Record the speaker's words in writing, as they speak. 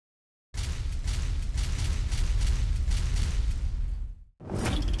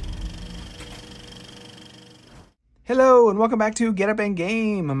Hello and welcome back to Get Up and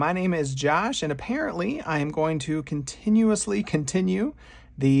Game. My name is Josh and apparently I am going to continuously continue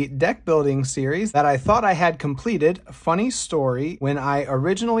the deck building series that I thought I had completed. Funny story, when I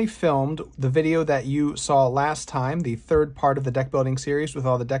originally filmed the video that you saw last time, the third part of the deck building series with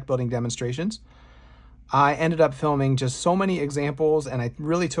all the deck building demonstrations, I ended up filming just so many examples and I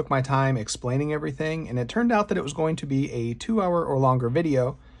really took my time explaining everything, and it turned out that it was going to be a 2-hour or longer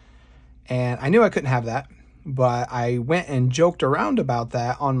video, and I knew I couldn't have that. But I went and joked around about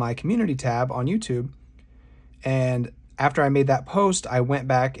that on my community tab on YouTube. And after I made that post, I went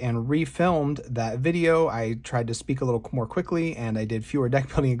back and refilmed that video. I tried to speak a little more quickly and I did fewer deck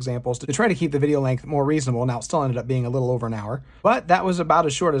building examples to try to keep the video length more reasonable. Now it still ended up being a little over an hour, but that was about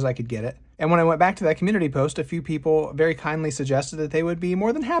as short as I could get it. And when I went back to that community post, a few people very kindly suggested that they would be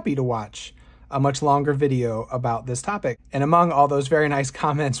more than happy to watch a much longer video about this topic. And among all those very nice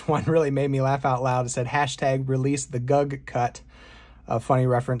comments, one really made me laugh out loud. It said, hashtag release the Gug cut, a funny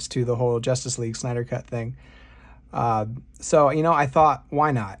reference to the whole Justice League Snyder cut thing. So, you know, I thought,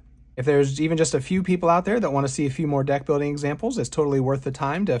 why not? If there's even just a few people out there that want to see a few more deck building examples, it's totally worth the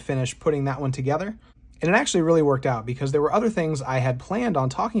time to finish putting that one together. And it actually really worked out because there were other things I had planned on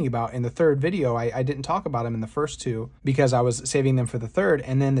talking about in the third video. I didn't talk about them in the first two because I was saving them for the third.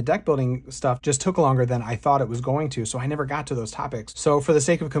 And then the deck building stuff just took longer than I thought it was going to. So I never got to those topics. So for the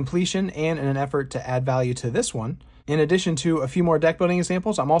sake of completion and in an effort to add value to this one, in addition to a few more deck building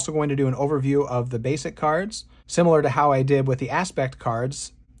examples, I'm also going to do an overview of the basic cards, similar to how I did with the aspect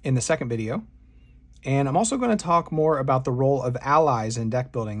cards in the second video. And I'm also going to talk more about the role of allies in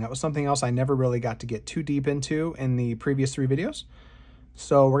deck building. That was something else I never really got to get too deep into in the previous 3 videos.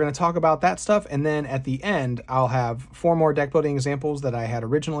 So we're going to talk about that stuff, and then at the end, I'll have 4 more deck building examples that I had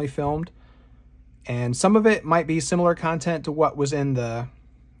originally filmed. And some of it might be similar content to what was in the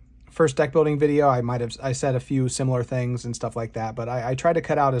first deck building video. I said a few similar things and stuff like that, but I try to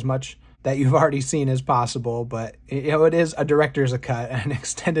cut out as much that you've already seen as possible. But you know, it is a director's cut, an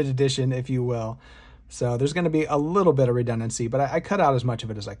extended edition, if you will. So there's going to be a little bit of redundancy, but I cut out as much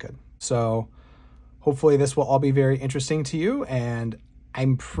of it as I could. So hopefully this will all be very interesting to you, and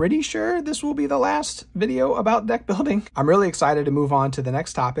I'm pretty sure this will be the last video about deck building. I'm really excited to move on to the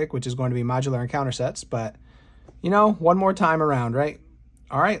next topic, which is going to be modular encounter sets, but you know, one more time around, right?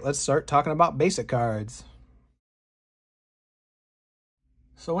 All right, let's start talking about basic cards.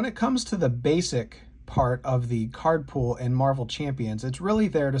 So when it comes to the basic part of the card pool in Marvel Champions, it's really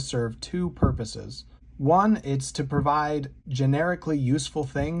there to serve 2 purposes. One, it's to provide generically useful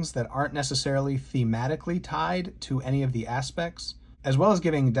things that aren't necessarily thematically tied to any of the aspects, as well as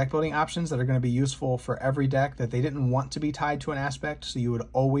giving deck building options that are going to be useful for every deck that they didn't want to be tied to an aspect, so you would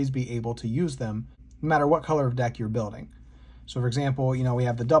always be able to use them no matter what color of deck you're building. So for example, you know, we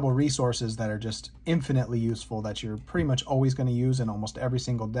have the double resources that are just infinitely useful that you're pretty much always going to use in almost every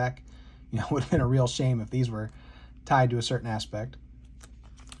single deck. You know, it would have been a real shame if these were tied to a certain aspect.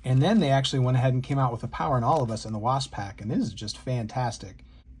 And then they actually went ahead and came out with a Power in All of Us in the Wasp pack, and this is just fantastic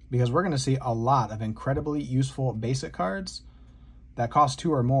because we're going to see a lot of incredibly useful basic cards that cost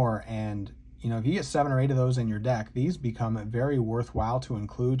 2 or more, and you know, if you get 7 or 8 of those in your deck, these become very worthwhile to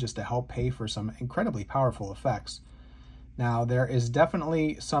include just to help pay for some incredibly powerful effects. Now, there is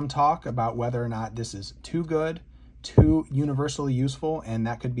definitely some talk about whether or not this is too good, too universally useful, and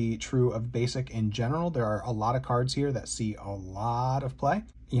that could be true of basic in general. There are a lot of cards here that see a lot of play.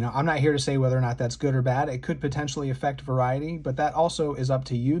 You know, I'm not here to say whether or not that's good or bad. It could potentially affect variety, but that also is up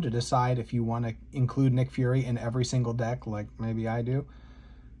to you to decide if you want to include Nick Fury in every single deck, like maybe I do.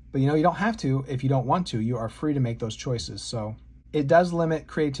 But you know, you don't have to if you don't want to. You are free to make those choices. So it does limit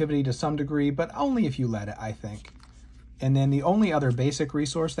creativity to some degree, but only if you let it, I think. And then the only other basic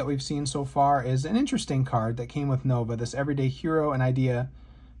resource that we've seen so far is an interesting card that came with Nova, this everyday hero, an idea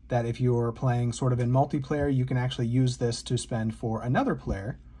that if you're playing sort of in multiplayer, you can actually use this to spend for another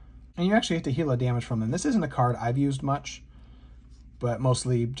player, and you actually get to heal a damage from them. This isn't a card I've used much, but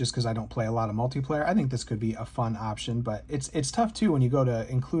mostly just because I don't play a lot of multiplayer. I think this could be a fun option, but it's tough too when you go to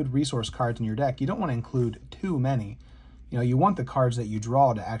include resource cards in your deck. You don't want to include too many. You know, you want the cards that you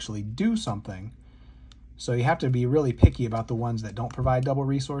draw to actually do something. So you have to be really picky about the ones that don't provide double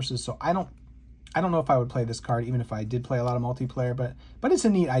resources. So I don't know if I would play this card even if I did play a lot of multiplayer, but it's a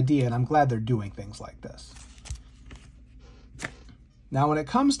neat idea, and I'm glad they're doing things like this. Now, when it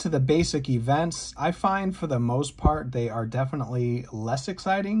comes to the basic events, I find for the most part they are definitely less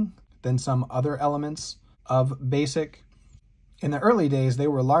exciting than some other elements of basic. In the early days, they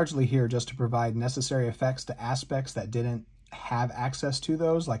were largely here just to provide necessary effects to aspects that didn't have access to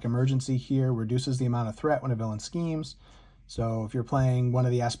those, like emergency here reduces the amount of threat when a villain schemes. So if you're playing one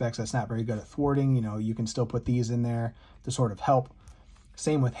of the aspects that's not very good at thwarting, you know, you can still put these in there to sort of help.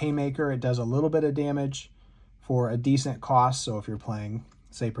 Same with Haymaker. It does a little bit of damage for a decent cost. So if you're playing,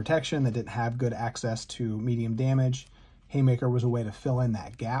 say, Protection that didn't have good access to medium damage, Haymaker was a way to fill in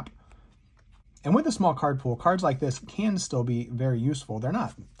that gap. And with a small card pool, cards like this can still be very useful. They're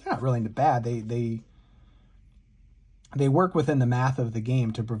not really bad. They work within the math of the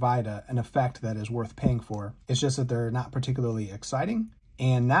game to provide an effect that is worth paying for. It's just that they're not particularly exciting.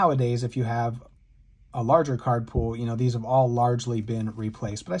 And nowadays, if you have a larger card pool, you know, these have all largely been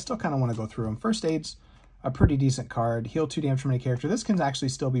replaced, but I still kind of want to go through them. First Aid's a pretty decent card. Heal 2 damage from any character. This can actually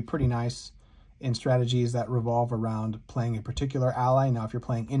still be pretty nice in strategies that revolve around playing a particular ally. Now, if you're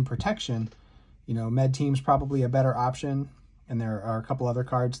playing in Protection, you know, Med Team's probably a better option, and there are a couple other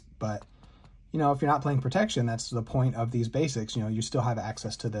cards, but you know, if you're not playing Protection, that's the point of these basics. You know, you still have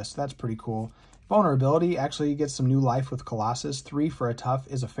access to this. So that's pretty cool. Vulnerability actually gets some new life with Colossus. 3 for a tough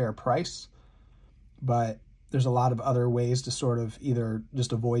is a fair price, but there's a lot of other ways to sort of either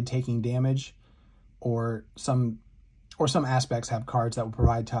just avoid taking damage, or some aspects have cards that will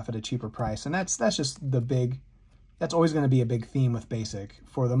provide tough at a cheaper price. And that's just that's always going to be a big theme with basic.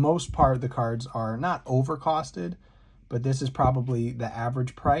 For the most part, the cards are not overcosted, but this is probably the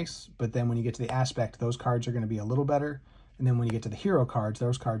average price. But then when you get to the aspect, those cards are going to be a little better. And then when you get to the hero cards,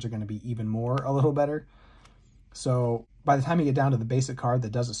 those cards are going to be even more a little better. So by the time you get down to the basic card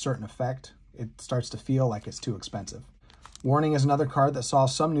that does a certain effect, it starts to feel like it's too expensive. Warning is another card that saw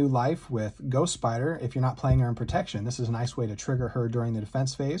some new life with Ghost Spider. If you're not playing her in Protection, this is a nice way to trigger her during the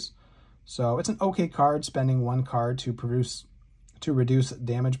defense phase. So it's an okay card, spending 1 card to reduce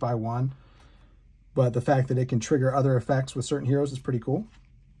damage by 1. But the fact that it can trigger other effects with certain heroes is pretty cool.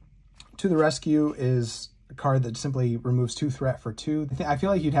 To the Rescue is a card that simply removes 2 threat for 2. I feel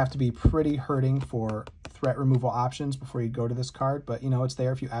like you'd have to be pretty hurting for threat removal options before you go to this card, but you know, it's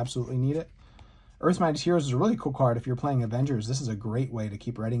there if you absolutely need it. Earth-Minded Heroes is a really cool card. If you're playing Avengers, this is a great way to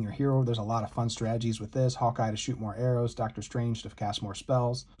keep readying your hero. There's a lot of fun strategies with this. Hawkeye to shoot more arrows, Doctor Strange to cast more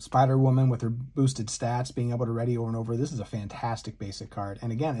spells, Spider-Woman with her boosted stats, being able to ready over and over. This is a fantastic basic card.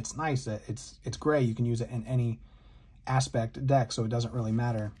 And again, it's nice that it's gray. You can use it in any aspect deck, so it doesn't really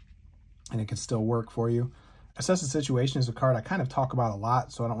matter. And it can still work for you. Assess the Situation is a card I kind of talk about a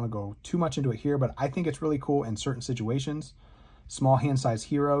lot, so I don't want to go too much into it here, but I think it's really cool in certain situations. Small hand-sized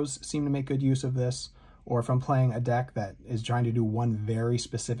heroes seem to make good use of this, or if I'm playing a deck that is trying to do one very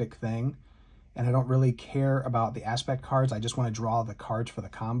specific thing, and I don't really care about the aspect cards, I just want to draw the cards for the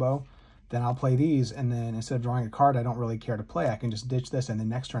combo, then I'll play these, and then instead of drawing a card I don't really care to play, I can just ditch this, and the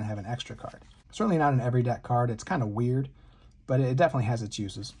next turn have an extra card. Certainly not an every deck card. It's kind of weird, but it definitely has its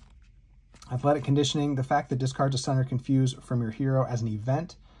uses. Athletic Conditioning, the fact that discards a Stun or Confuse from your hero as an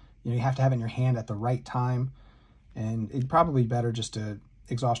event, you know, you have to have it in your hand at the right time. And it'd probably be better just to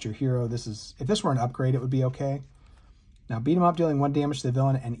exhaust your hero. If this were an upgrade, it would be okay. Now, Beat 'em Up, dealing 1 damage to the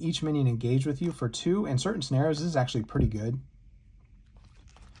villain and each minion engaged with you for 2. In certain scenarios, this is actually pretty good.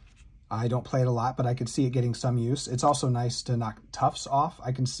 I don't play it a lot, but I could see it getting some use. It's also nice to knock toughs off.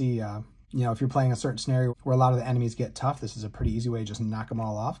 I can see, you know, if you're playing a certain scenario where a lot of the enemies get tough, this is a pretty easy way to just knock them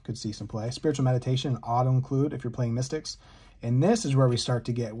all off. Could see some play. Spiritual Meditation, auto-include if you're playing Mystics. And this is where we start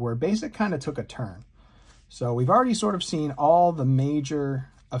to get where Basic kind of took a turn. So we've already sort of seen all the major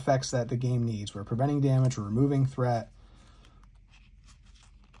effects that the game needs. We're preventing damage, we're removing threat,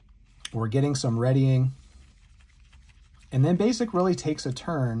 we're getting some readying. And then Basic really takes a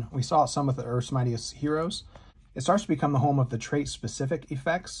turn. We saw some with the Earth's Mightiest Heroes. It starts to become the home of the trait-specific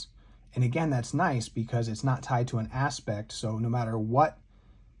effects. And again, that's nice because it's not tied to an aspect. So no matter what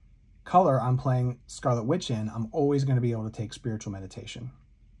color I'm playing Scarlet Witch in, I'm always going to be able to take Spiritual Meditation.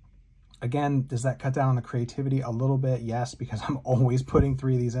 Again, does that cut down on the creativity a little bit? Yes, because I'm always putting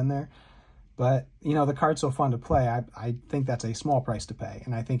 3 of these in there. But, you know, the card's so fun to play, I think that's a small price to pay.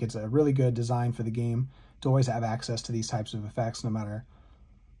 And I think it's a really good design for the game to always have access to these types of effects no matter...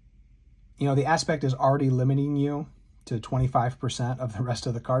 You know, the aspect is already limiting you to 25% of the rest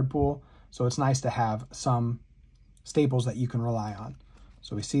of the card pool. So it's nice to have some staples that you can rely on.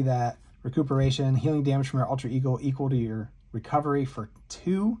 So we see that. Recuperation, healing damage from your alter ego equal to your recovery for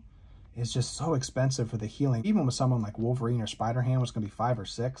 2. Is just so expensive for the healing. Even with someone like Wolverine or Spider-Ham, it's going to be 5 or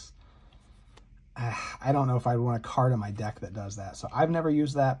 6. I don't know if I'd want a card in my deck that does that. So I've never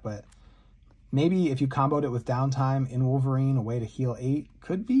used that, but maybe if you comboed it with Downtime in Wolverine, a way to heal 8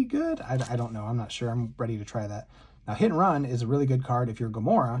 could be good. I don't know. I'm not sure. I'm ready to try that. Now, Hit and Run is a really good card. If you're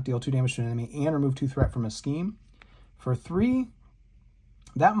Gamora, deal 2 damage to an enemy and remove 2 threat from a scheme. For 3,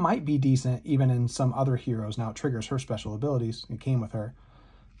 that might be decent even in some other heroes. Now, it triggers her special abilities. It came with her.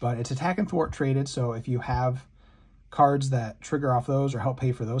 But it's attack and thwart traded, so if you have cards that trigger off those or help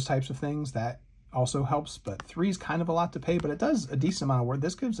pay for those types of things, that also helps. But 3 is kind of a lot to pay, but it does a decent amount of work.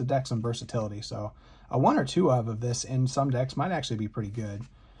 This gives the deck some versatility, so a 1 or 2 of this in some decks might actually be pretty good.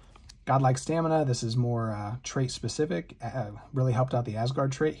 Godlike Stamina, this is more trait specific. Really helped out the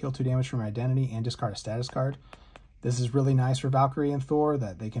Asgard trait, heal 2 damage from your identity and discard a status card. This is really nice for Valkyrie and Thor,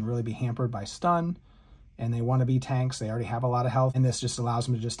 that they can really be hampered by stun, and they want to be tanks. They already have a lot of health, and this just allows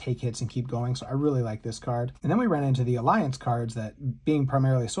them to just take hits and keep going, so I really like this card. And then we ran into the Alliance cards that, being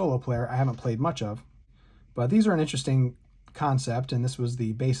primarily a solo player, I haven't played much of. But these are an interesting concept, and this was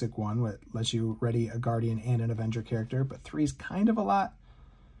the basic one, that lets you ready a Guardian and an Avenger character, but 3 is kind of a lot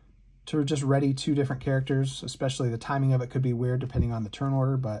to just ready 2 different characters, especially the timing of it could be weird depending on the turn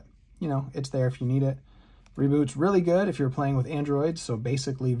order, but, you know, it's there if you need it. Reboot's really good if you're playing with androids, so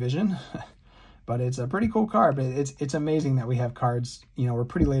basically Vision. But it's a pretty cool card. But it's amazing that we have cards, you know, we're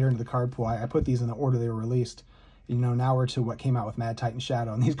pretty later into the card pool. I put these in the order they were released. You know, now we're to what came out with Mad Titan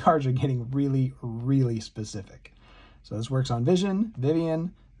Shadow, and these cards are getting really, really specific. So this works on Vision,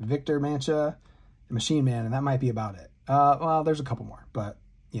 Vivian, Victor Mancha, Machine Man, and that might be about it. Well, there's a couple more, but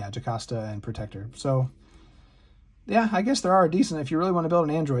yeah, Jocasta and Protector. So yeah, I guess there are decent. If you really want to build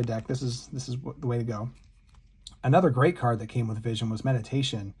an android deck, this is the way to go. Another great card that came with Vision was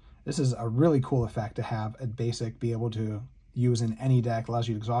Meditation. This is a really cool effect to have a basic be able to use in any deck. Allows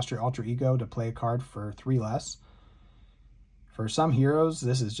you to exhaust your alter ego to play a card for 3 less. For some heroes,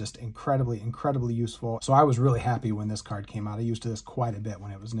 this is just incredibly, incredibly useful. So I was really happy when this card came out. I used this quite a bit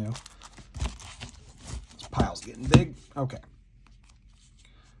when it was new. This pile's getting big. Okay.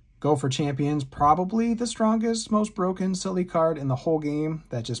 Go for Champions, probably the strongest, most broken, silly card in the whole game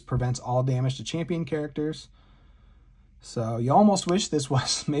that just prevents all damage to champion characters. So you almost wish this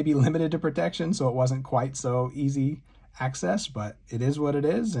was maybe limited to protection, so it wasn't quite so easy access, but it is what it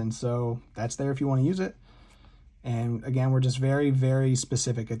is, and so that's there if you want to use it. And again, we're just very, very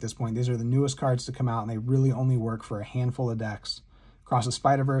specific at this point. These are the newest cards to come out, and they really only work for a handful of decks. Cross the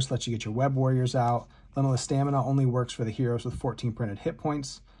Spider-Verse lets you get your Web Warriors out. Limitless Stamina only works for the heroes with 14 printed hit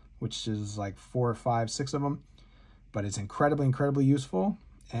points, which is like 4, 5, 6 of them. But it's incredibly, incredibly useful.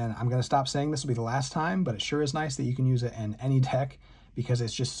 And I'm going to stop saying this will be the last time, but it sure is nice that you can use it in any deck because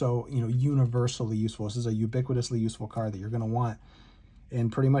it's just so, you know, universally useful. This is a ubiquitously useful card that you're going to want in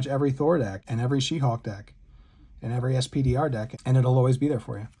pretty much every Thor deck and every She-Hulk deck and every SPDR deck, and it'll always be there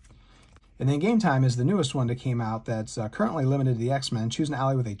for you. And then Game Time is the newest one that came out that's currently limited to the X-Men. Choose an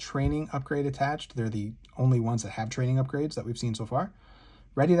ally with a training upgrade attached. They're the only ones that have training upgrades that we've seen so far.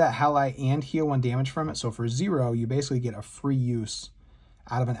 Ready that ally and heal 1 damage from it. So for 0, you basically get a free use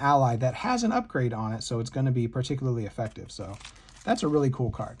out of an ally that has an upgrade on it, so it's going to be particularly effective. So that's a really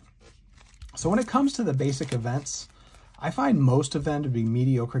cool card. So when it comes to the basic events, I find most of them to be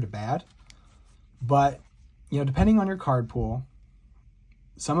mediocre to bad, but you know, depending on your card pool,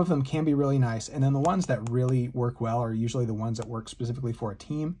 some of them can be really nice, and then the ones that really work well are usually the ones that work specifically for a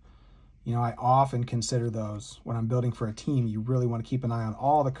team. You know, I often consider those when I'm building for a team. You really want to keep an eye on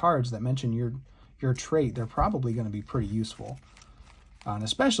all the cards that mention your trait. They're probably going to be pretty useful. And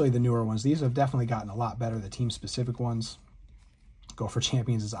especially the newer ones. These have definitely gotten a lot better, the team-specific ones. Go for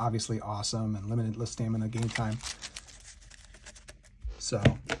Champions is obviously awesome, and Limitless Stamina Game Time. So,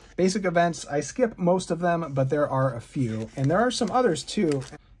 basic events, I skip most of them, but there are a few. And there are some others too.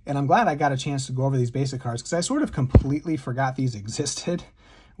 And I'm glad I got a chance to go over these basic cards, because I sort of completely forgot these existed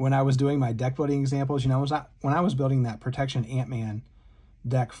when I was doing my deck building examples. You know, when I was building that Protection Ant-Man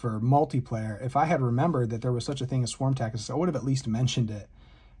deck for multiplayer, if I had remembered that there was such a thing as Swarm Tactics, I would have at least mentioned it.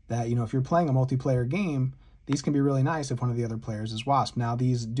 That, you know, if you're playing a multiplayer game, these can be really nice if one of the other players is Wasp. Now,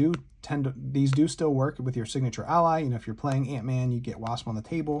 these do still work with your signature ally. You know, if you're playing Ant-Man, you get Wasp on the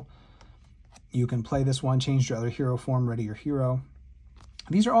table. You can play this one, change your other hero form, ready your hero.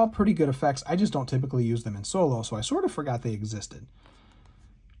 These are all pretty good effects. I just don't typically use them in solo, so I sort of forgot they existed.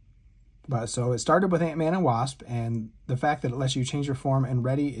 But so it started with Ant-Man and Wasp, and the fact that it lets you change your form and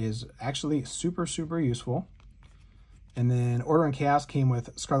ready is actually super, super useful. And then Order and Chaos came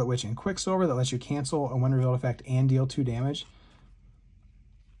with Scarlet Witch and Quicksilver that lets you cancel a when revealed effect and deal 2 damage.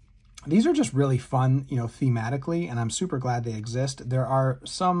 These are just really fun, you know, thematically, and I'm super glad they exist. There are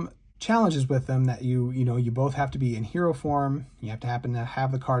some challenges with them that you both have to be in hero form. You have to happen to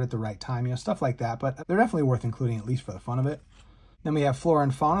have the card at the right time, you know, stuff like that. But they're definitely worth including, at least for the fun of it. Then we have Flora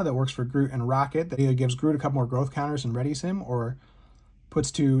and Fauna that works for Groot and Rocket, that either gives Groot a couple more growth counters and readies him, or puts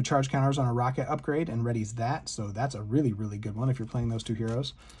 2 charge counters on a Rocket upgrade and readies that. So that's a really, really good one if you're playing those 2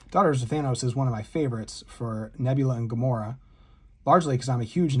 heroes. Daughters of Thanos is one of my favorites for Nebula and Gamora. largely because I'm a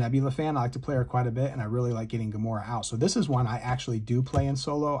huge Nebula fan. I like to play her quite a bit, and I really like getting Gamora out. So this is one I actually do play in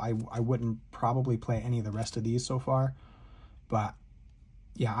solo. I wouldn't probably play any of the rest of these so far, but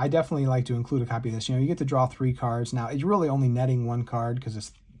yeah, I definitely like to include a copy of this. You know, you get to draw 3 cards. Now, you're really only netting 1 card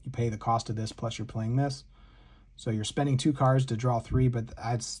because you pay the cost of this plus you're playing this. So you're spending 2 cards to draw 3, but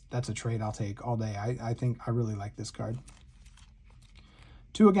that's a trade I'll take all day. I think I really like this card.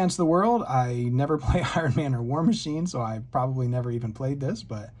 2 Against the World. I never play Iron Man or War Machine, so I probably never even played this,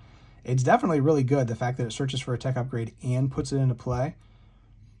 but it's definitely really good. The fact that it searches for a tech upgrade and puts it into play.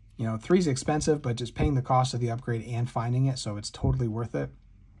 You know, 3 is expensive, but just paying the cost of the upgrade and finding it, so it's totally worth it.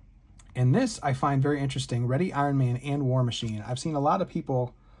 And this I find very interesting. Ready Iron Man and War Machine. I've seen a lot of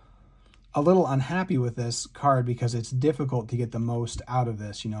people a little unhappy with this card because it's difficult to get the most out of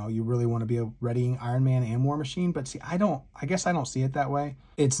this. You know, you really want to be readying Iron Man and War Machine, but see, I guess I don't see it that way.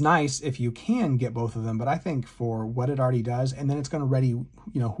 It's nice if you can get both of them, but I think for what it already does, and then it's going to ready, you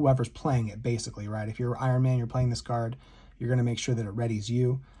know, whoever's playing it basically, right? If you're Iron Man, you're playing this card, you're going to make sure that it readies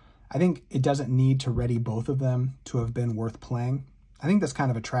you. I think it doesn't need to ready both of them to have been worth playing. I think that's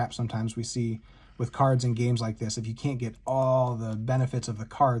kind of a trap sometimes we see with cards in games like this. If you can't get all the benefits of the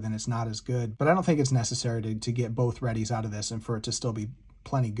card, then it's not as good. But I don't think it's necessary to get both readies out of this and for it to still be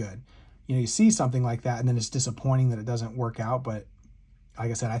plenty good. You know, you see something like that and then it's disappointing that it doesn't work out. But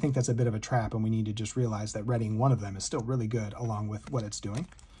like I said, I think that's a bit of a trap, and we need to just realize that readying one of them is still really good along with what it's doing.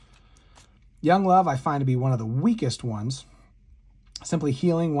 Young Love I find to be one of the weakest ones. Simply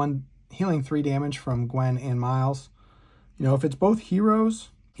healing 3 damage from Gwen and Miles. You know, if it's both heroes,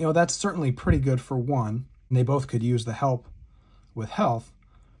 you know, that's certainly pretty good for one. And they both could use the help with health.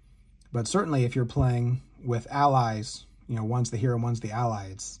 But certainly if you're playing with allies, you know, one's the hero, one's the ally,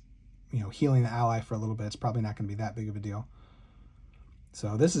 it's, you know, healing the ally for a little bit, it's probably not going to be that big of a deal.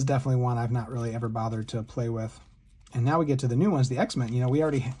 So this is definitely one I've not really ever bothered to play with. And now we get to the new ones, the X-Men. You know,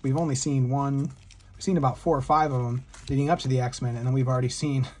 we've only seen we've seen about 4 or 5 of them leading up to the X-Men, and then we've already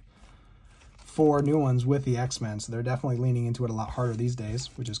seen 4 new ones with the X-Men, so they're definitely leaning into it a lot harder these days,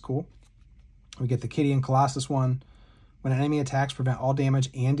 which is cool. We get the Kitty and Colossus one. When an enemy attacks, prevent all damage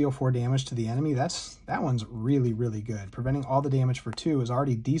and deal 4 damage to the enemy. That one's really, really good. Preventing all the damage for 2 is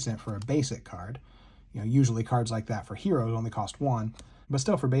already decent for a basic card. You know, usually cards like that for heroes only cost 1, but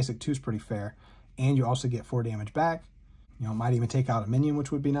still for basic 2 is pretty fair. And you also get 4 damage back. You know, might even take out a minion,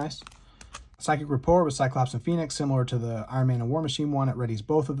 which would be nice. Psychic Rapport with Cyclops and Phoenix, similar to the Iron Man and War Machine one. It readies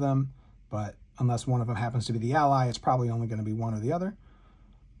both of them, but unless one of them happens to be the ally, it's probably only going to be one or the other.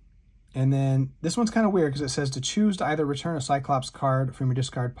 And then this one's kind of weird because it says to choose to either return a Cyclops card from your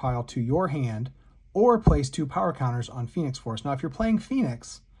discard pile to your hand or place 2 power counters on Phoenix Force. Now, if you're playing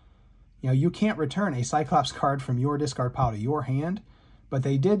Phoenix, you know, you can't return a Cyclops card from your discard pile to your hand, but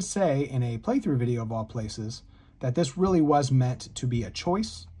they did say in a playthrough video of all places that this really was meant to be a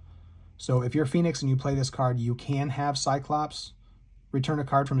choice. So if you're Phoenix and you play this card, you can have Cyclops return a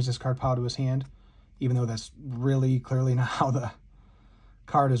card from his discard pile to his hand, even though that's really clearly not how the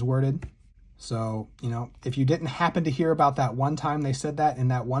card is worded. So, you know, if you didn't happen to hear about that one time they said that in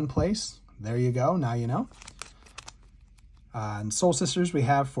that one place, there you go, now you know. And Soul Sisters we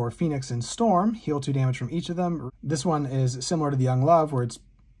have for Phoenix and Storm, heal 2 damage from each of them. This one is similar to the Young Love where it's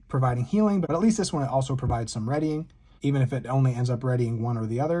providing healing, but at least this one also provides some readying. Even if it only ends up readying one or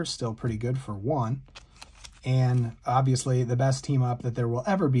the other, still pretty good for one. And obviously the best team up that there will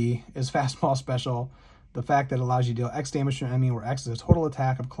ever be is Fastball Special, the fact that it allows you to deal X damage to an enemy where X is a total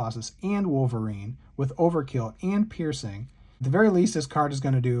attack of Colossus and Wolverine with Overkill and Piercing. At the very least, this card is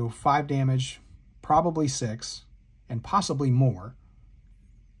going to do 5 damage, probably 6, and possibly more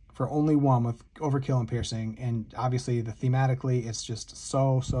for only 1 with Overkill and Piercing. And obviously thematically, it's just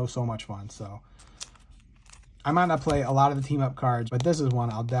so much fun. So I might not play a lot of the team up cards, but this is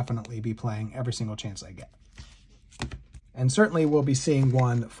one I'll definitely be playing every single chance I get. And certainly we'll be seeing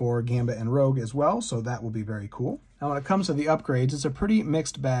one for Gambit and Rogue as well, so that will be very cool. Now when it comes to the upgrades, it's a pretty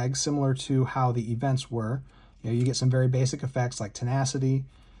mixed bag, similar to how the events were. You know, you get some very basic effects like Tenacity,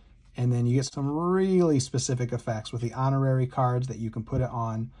 and then you get some really specific effects with the honorary cards that you can put it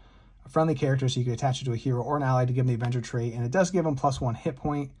on a friendly character, so you can attach it to a hero or an ally to give them the Avenger trait, and it does give them +1 hit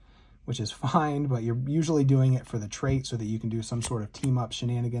point, which is fine, but you're usually doing it for the trait so that you can do some sort of team-up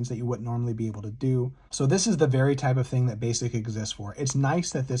shenanigans that you wouldn't normally be able to do. So this is the very type of thing that Basic exists for. It's nice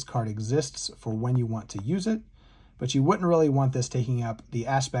that this card exists for when you want to use it, but you wouldn't really want this taking up the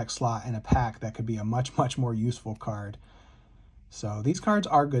aspect slot in a pack that could be a much more useful card. So these cards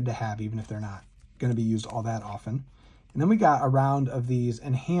are good to have, even if they're not going to be used all that often. And then we got a round of these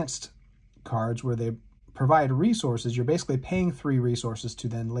enhanced cards where they provide resources. You're basically paying 3 resources to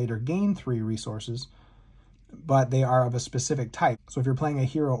then later gain 3 resources but they are of a specific type. So if you're playing a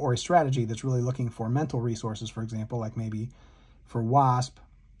hero or a strategy that's really looking for mental resources, for example, like maybe for Wasp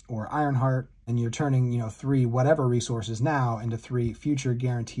or Ironheart, and you're turning, 3 whatever resources now into 3 future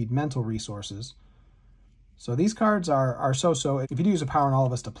guaranteed mental resources. So these cards are so-so. If you do use a power in all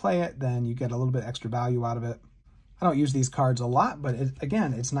of us to play it, then you get a little bit extra value out of it. I don't use these cards a lot, but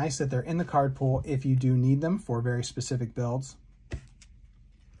again, it's nice that they're in the card pool if you do need them for very specific builds.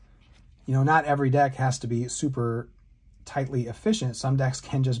 Not every deck has to be super tightly efficient. Some decks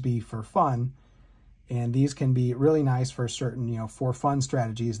can just be for fun, and these can be really nice for certain, for fun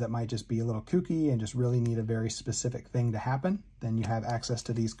strategies that might just be a little kooky and just really need a very specific thing to happen. Then you have access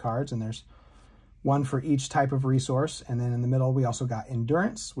to these cards, and there's one for each type of resource. And then in the middle, we also got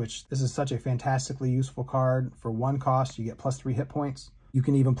Endurance, which this is such a fantastically useful card. For 1 cost, you get +3 hit points. You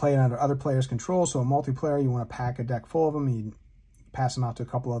can even play it under other players' control. So in multiplayer, you want to pack a deck full of them, you pass them out to a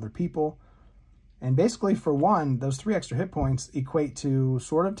couple other people. And basically for 1, those 3 extra hit points equate to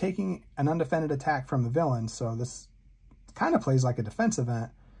sort of taking an undefended attack from the villain. So this kind of plays like a defense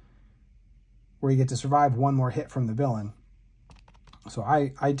event where you get to survive 1 more hit from the villain. So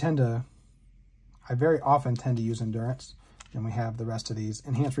I very often tend to use Endurance. And we have the rest of these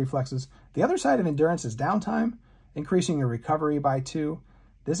Enhanced Reflexes. The other side of Endurance is Downtime, increasing your recovery by 2.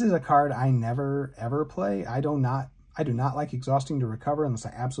 This is a card I never ever play. I do not like exhausting to recover unless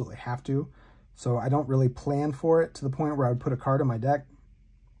I absolutely have to. So I don't really plan for it to the point where I would put a card in my deck.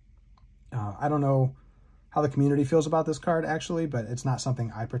 I don't know how the community feels about this card actually, but it's not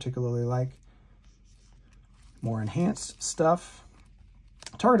something I particularly like. More enhanced stuff.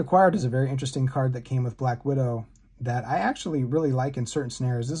 Target Acquired is a very interesting card that came with Black Widow that I actually really like in certain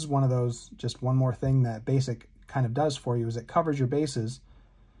scenarios. This is one of those, just one more thing that Basic kind of does for you, is it covers your bases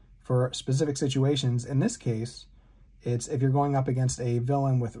for specific situations. In this case, it's if you're going up against a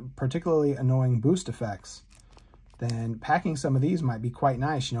villain with particularly annoying boost effects, then packing some of these might be quite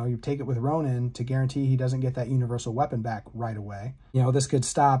nice. You take it with Ronin to guarantee he doesn't get that universal weapon back right away. This could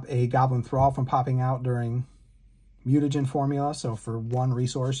stop a Goblin Thrall from popping out during mutagen formula. So for 1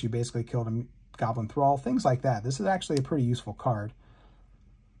 resource, you basically killed a Goblin Thrall, things like that. This is actually a pretty useful card.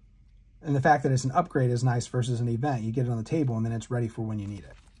 And the fact that it's an upgrade is nice versus an event. You get it on the table and then it's ready for when you need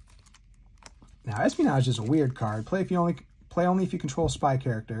it. Now, Espionage is a weird card. Play only if you control a spy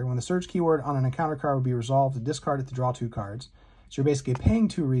character. When the search keyword on an encounter card will be resolved, discard it to draw 2 cards. So you're basically paying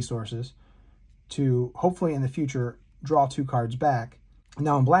 2 resources to hopefully in the future draw 2 cards back.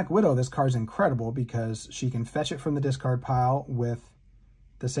 Now in Black Widow, this card's incredible because she can fetch it from the discard pile with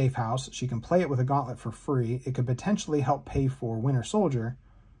the safe house. She can play it with a gauntlet for free. It could potentially help pay for Winter Soldier.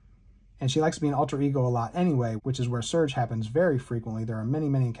 And she likes to be an alter ego a lot anyway, which is where Surge happens very frequently. There are many,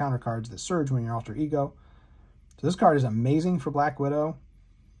 many encounter cards that surge when you're alter ego. So this card is amazing for Black Widow.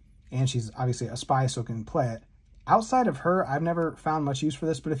 And she's obviously a spy, so can play it. Outside of her, I've never found much use for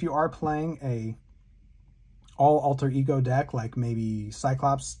this, but if you are playing a all alter ego deck, like maybe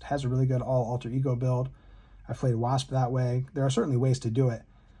Cyclops has a really good all alter ego build. I've played Wasp that way. There are certainly ways to do it.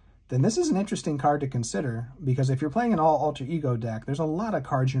 Then this is an interesting card to consider, because if you're playing an all alter ego deck, there's a lot of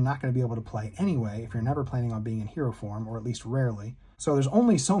cards you're not going to be able to play anyway if you're never planning on being in hero form, or at least rarely. So there's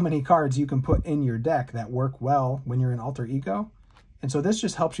only so many cards you can put in your deck that work well when you're in alter ego. And so this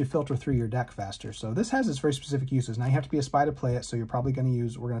just helps you filter through your deck faster. So this has its very specific uses. Now you have to be a spy to play it, so you're probably going to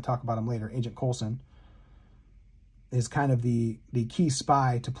use, we're going to talk about him later, Agent Coulson is kind of the key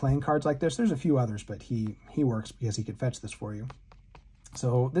spy to playing cards like this. There's a few others, but he works because he can fetch this for you.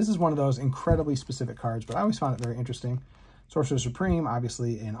 So this is one of those incredibly specific cards, but I always found it very interesting. Sorcerer Supreme,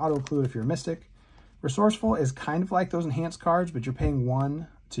 obviously an auto-include if you're a Mystic. Resourceful is kind of like those enhanced cards, but you're paying 1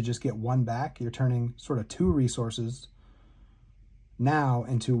 to just get 1 back. You're turning sort of 2 resources now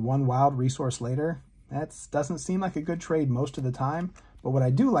into 1 wild resource later. That doesn't seem like a good trade most of the time, but what I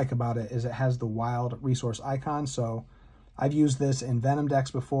do like about it is it has the wild resource icon. So I've used this in Venom decks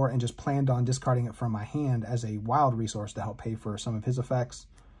before and just planned on discarding it from my hand as a wild resource to help pay for some of his effects.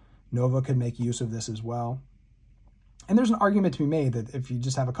 Nova could make use of this as well. And there's an argument to be made that if you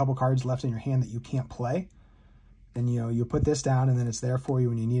just have a couple cards left in your hand that you can't play, then you put this down and then it's there for you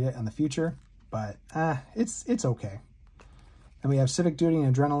when you need it in the future. But it's okay. And we have Civic Duty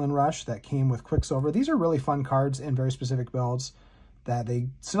and Adrenaline Rush that came with Quicksilver. These are really fun cards in very specific builds that they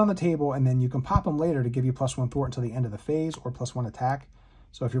sit on the table and then you can pop them later to give you +1 thwart until the end of the phase or +1 attack.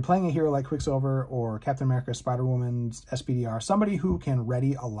 So if you're playing a hero like Quicksilver or Captain America, Spider-Woman's SPDR, somebody who can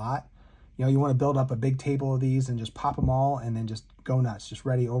ready a lot, you want to build up a big table of these and just pop them all and then just go nuts, just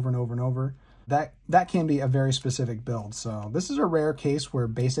ready over and over and over. That can be a very specific build. So this is a rare case where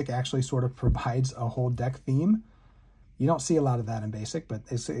Basic actually sort of provides a whole deck theme. You don't see a lot of that in Basic, but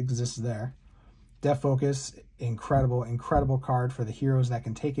it exists there. Def Focus, incredible, incredible card for the heroes that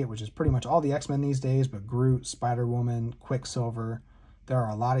can take it, which is pretty much all the X-Men these days, but Groot, Spider-Woman, Quicksilver. There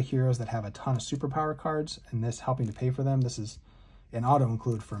are a lot of heroes that have a ton of superpower cards, and this helping to pay for them. This is an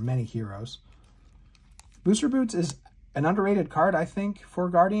auto-include for many heroes. Booster Boots is an underrated card, I think, for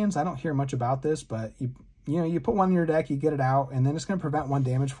Guardians. I don't hear much about this, but you put one in your deck, you get it out, and then it's going to prevent 1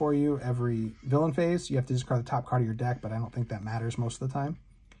 damage for you every villain phase. You have to discard the top card of your deck, but I don't think that matters most of the time.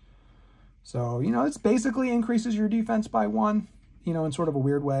 So, it's basically increases your defense by 1, in sort of a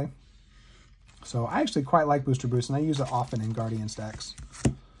weird way. So I actually quite like Booster Boost, and I use it often in Guardians decks.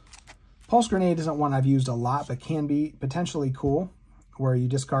 Pulse Grenade isn't one I've used a lot, but can be potentially cool, where you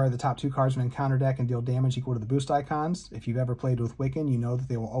discard the top 2 cards from an encounter deck and deal damage equal to the boost icons. If you've ever played with Wiccan, you know that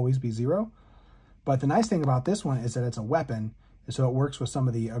they will always be 0. But the nice thing about this one is that it's a weapon, so it works with some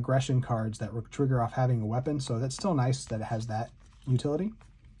of the aggression cards that trigger off having a weapon, so that's still nice that it has that utility.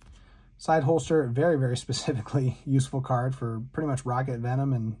 Side Holster, very, very specifically useful card for pretty much Rocket,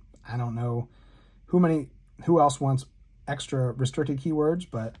 Venom, and I don't know who else wants extra restricted keywords,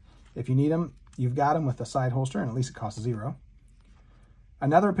 but if you need them, you've got them with the Side Holster, and at least it costs 0.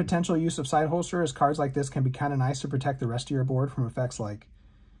 Another potential use of Side Holster is cards like this can be kind of nice to protect the rest of your board from effects like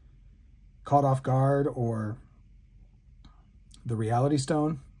Caught Off Guard or the Reality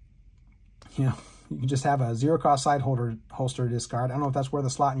Stone. You can just have a 0-cost Side Holster discard. I don't know if that's worth a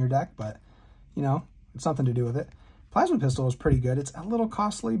slot in your deck, but, it's something to do with it. Plasma Pistol is pretty good. It's a little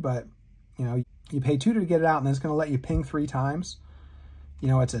costly, but, you pay 2 to get it out, and then it's going to let you ping 3 times.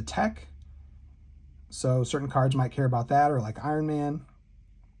 It's a tech, so certain cards might care about that, or like Iron Man.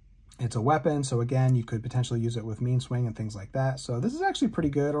 It's a weapon, so again, you could potentially use it with Mean Swing and things like that. So this is actually pretty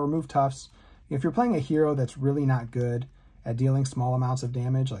good, or remove Tufts. If you're playing a hero that's really not good at dealing small amounts of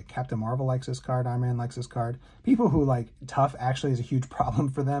damage, like Captain Marvel likes this card, Iron Man likes this card. People who like Tough actually is a huge problem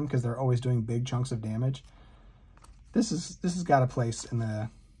for them because they're always doing big chunks of damage. This has got a place in the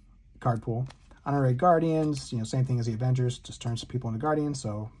card pool. Honorary Guardians, same thing as the Avengers, just turns people into Guardians,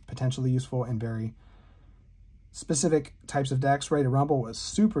 so potentially useful in very specific types of decks. Ready to Rumble was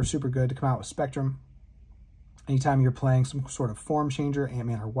super, super good to come out with Spectrum. Anytime you're playing some sort of form changer,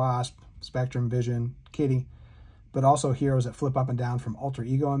 Ant-Man or Wasp, Spectrum, Vision, Kitty, but also heroes that flip up and down from Alter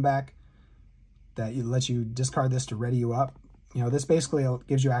Ego and back, that lets you discard this to ready you up. This basically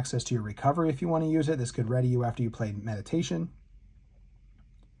gives you access to your recovery if you want to use it. This could ready you after you played Meditation.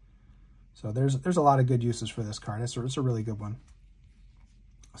 So there's a lot of good uses for this card. It's a really good one.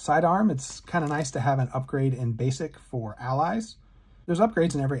 Sidearm, it's kind of nice to have an upgrade in basic for allies. There's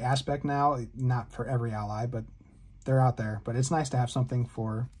upgrades in every aspect now, not for every ally, but they're out there. But it's nice to have something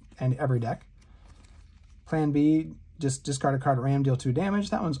for every deck. Plan B, just discard a card at random, deal 2 damage.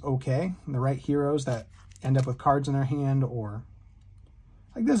 That one's okay. The right heroes that end up with cards in their hand, or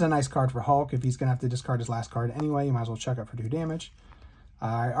like this is a nice card for Hulk. If he's going to have to discard his last card anyway, you might as well chuck it for 2 damage.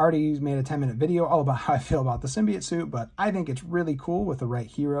 I already made a 10-minute video all about how I feel about the symbiote suit, but I think it's really cool with the right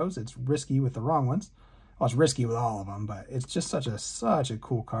heroes. It's risky with the wrong ones. Well, it's risky with all of them, but it's just such a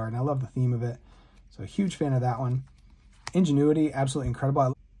cool card, and I love the theme of it. So huge fan of that one. Ingenuity, absolutely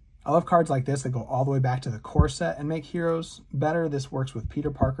incredible. I love cards like this that go all the way back to the core set and make heroes better. This works with Peter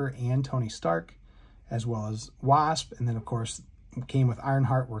Parker and Tony Stark, as well as Wasp, and then of course came with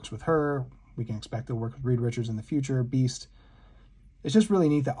Ironheart, works with her. We can expect to work with Reed Richards in the future, Beast. It's just really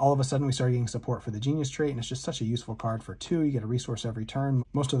neat that all of a sudden we started getting support for the Genius trait, and it's just such a useful card for 2. You get a resource every turn.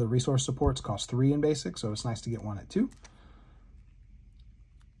 Most of the resource supports cost 3 in basic, so it's nice to get one at 2.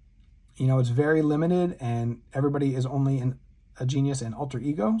 It's very limited, and everybody is only a Genius and Alter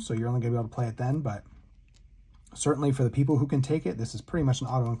Ego, so you're only going to be able to play it then, but certainly for the people who can take it, this is pretty much an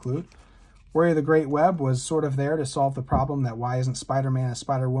auto-include. Warrior of the Great Web was sort of there to solve the problem that why isn't Spider-Man and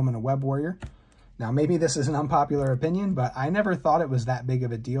Spider-Woman a web warrior? Now, maybe this is an unpopular opinion, but I never thought it was that big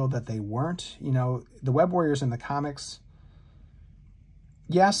of a deal that they weren't. The Web Warriors in the comics,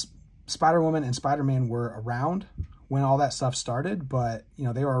 yes, Spider-Woman and Spider-Man were around when all that stuff started, but,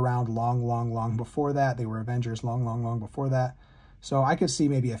 they were around long, long, long before that. They were Avengers long, long, long before that. So I could see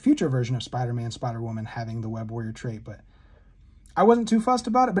maybe a future version of Spider-Man, Spider-Woman having the Web Warrior trait, but I wasn't too fussed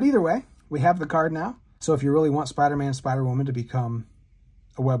about it. But either way, we have the card now. So if you really want Spider-Man, Spider-Woman to become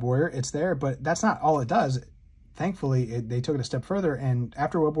a Web Warrior, it's there, but that's not all it does. Thankfully, they took it a step further, and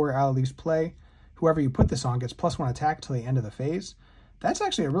after Web Warrior Ally leaves play, whoever you put this on gets +1 attack till the end of the phase. That's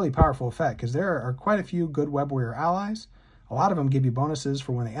actually a really powerful effect, because there are quite a few good Web Warrior allies. A lot of them give you bonuses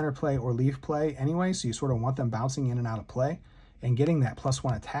for when they enter play or leave play anyway, so you sort of want them bouncing in and out of play, and getting that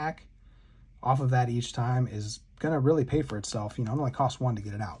 +1 attack off of that each time is going to really pay for itself. It only costs 1 to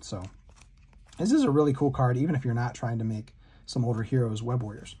get it out, so this is a really cool card, even if you're not trying to make some older heroes Web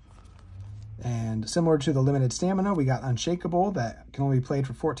Warriors. And similar to the limited stamina, we got Unshakable that can only be played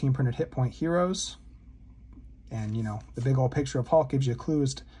for 14 printed hit point heroes. And, you know, the big old picture of Hulk gives you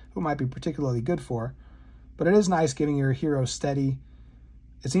clues to who it might be particularly good for. But it is nice giving your heroes steady.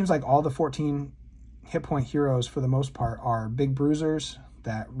 It seems like all the 14 hit point heroes, for the most part, are big bruisers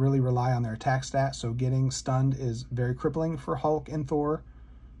that really rely on their attack stat. So getting stunned is very crippling for Hulk and Thor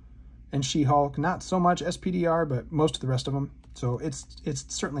and She-Hulk. Not so much SPDR, but most of the rest of them. So it's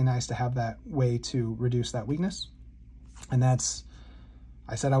certainly nice to have that way to reduce that weakness. And that's,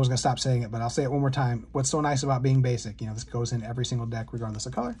 I said I was going to stop saying it, but I'll say it one more time. What's so nice about being basic, you know, this goes in every single deck regardless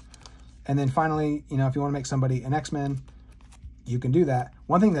of color. And then finally, you know, if you want to make somebody an X-Men, you can do that.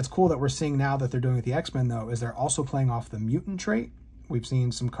 One thing that's cool that we're seeing now that they're doing with the X-Men, though, is they're also playing off the mutant trait. We've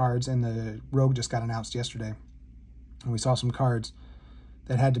seen some cards, and the Rogue just got announced yesterday. And we saw some cards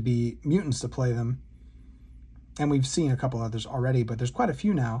that had to be mutants to play them. And we've seen a couple others already, but there's quite a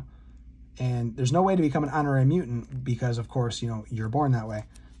few now. And there's no way to become an honorary mutant because, of course, you know, you're born that way.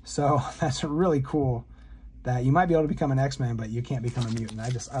 So that's really cool that you might be able to become an X-Men, but you can't become a mutant.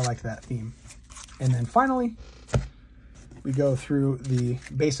 I like that theme. And then finally, we go through the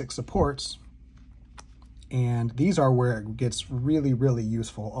basic supports. And these are where it gets really, really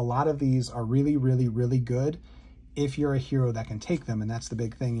useful. A lot of these are really, really, really good if you're a hero that can take them. And that's the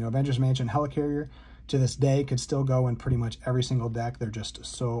big thing. You know, Avengers Mansion Helicarrier, to this day, could still go in pretty much every single deck. They're just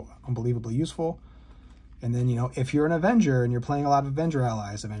so unbelievably useful. And then, you know, if you're an Avenger and you're playing a lot of Avenger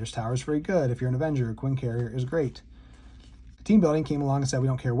allies, Avengers Tower is very good. If you're an Avenger, Quinn Carrier is great. Team Building came along and said, we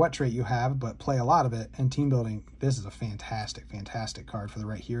don't care what trait you have, but play a lot of it. And Team Building, this is a fantastic, fantastic card for the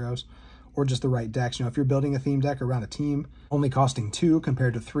right heroes or just the right decks. You know, if you're building a theme deck around a team, only costing 2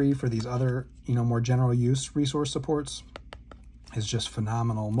 compared to 3 for these other, you know, more general use resource supports is just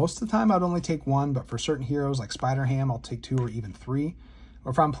phenomenal. Most of the time I'd only take 1, but for certain heroes like Spider-Ham, I'll take 2 or even 3.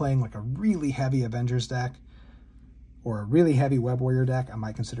 Or if I'm playing like a really heavy Avengers deck or a really heavy Web Warrior deck, I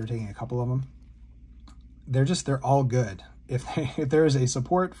might consider taking a couple of them. They're all good. If there is a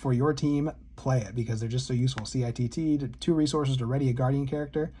support for your team, play it because they're just so useful. CITT, 2 resources to ready a Guardian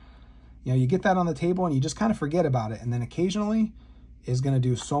character. You know, you get that on the table and you just kind of forget about it. And then occasionally is going to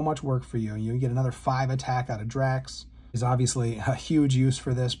do so much work for you. You get another 5 attack out of Drax. Is obviously a huge use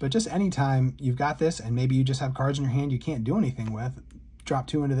for this, but just anytime you've got this and maybe you just have cards in your hand you can't do anything with, drop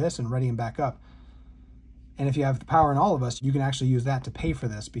 2 into this and ready them back up. And if you have the power in all of us, you can actually use that to pay for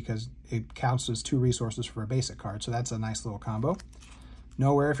this because it counts as 2 resources for a basic card. So that's a nice little combo.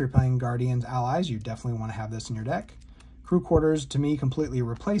 Nowhere, if you're playing Guardians allies, you definitely want to have this in your deck. Crew Quarters, to me, completely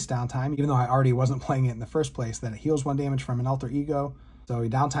replaced Downtime, even though I already wasn't playing it in the first place, that it heals 1 damage from an alter ego. So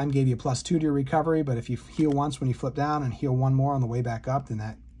Downtime gave you +2 to your recovery, but if you heal once when you flip down and heal 1 more on the way back up, then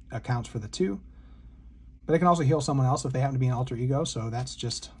that accounts for the 2. But it can also heal someone else if they happen to be an alter ego, so that's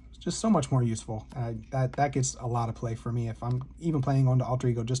just so much more useful. That gets a lot of play for me if I'm even planning on to alter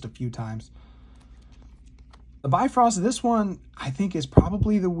ego just a few times. The Bifrost, this one I think is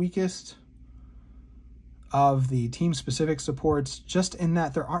probably the weakest of the team-specific supports, just in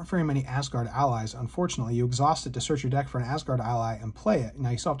that there aren't very many Asgard allies. Unfortunately, you exhaust it to search your deck for an Asgard ally and play it. Now,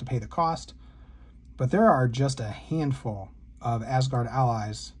 you still have to pay the cost, but there are just a handful of Asgard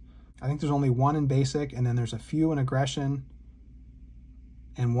allies. I think there's only 1 in basic, and then there's a few in aggression,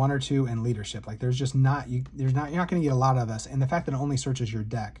 and 1 or 2 in leadership. Like, there's just not, you're not going to get a lot of this. And the fact that it only searches your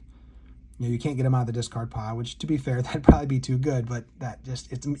deck, you know, you can't get them out of the discard pile, which, to be fair, that'd probably be too good, but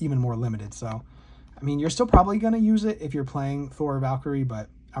it's even more limited. So, I mean, you're still probably going to use it if you're playing Thor or Valkyrie, but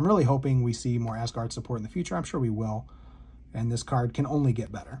I'm really hoping we see more Asgard support in the future. I'm sure we will, and this card can only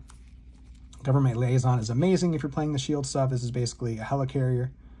get better. Government Liaison is amazing if you're playing the SHIELD stuff. This is basically a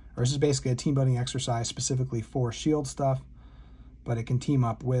helicarrier, or this is basically a team-building exercise specifically for SHIELD stuff, but it can team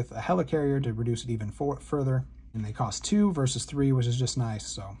up with a helicarrier to reduce it even further, and they cost 2 versus 3, which is just nice,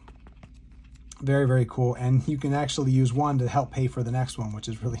 so very, very cool, and you can actually use 1 to help pay for the next one, which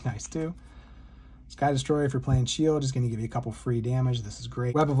is really nice too. Sky Destroyer, if you're playing SHIELD, is going to give you a couple free damage. This is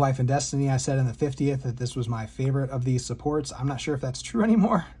great. Web of Life and Destiny, I said in the 50th that this was my favorite of these supports. I'm not sure if that's true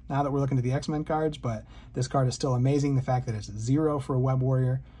anymore now that we're looking at the X-Men cards, but this card is still amazing. The fact that it's 0 for a Web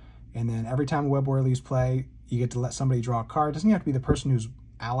Warrior, and then every time a Web Warrior leaves play, you get to let somebody draw a card. It doesn't have to be the person whose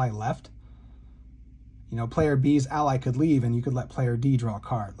ally left. You know, player B's ally could leave, and you could let player D draw a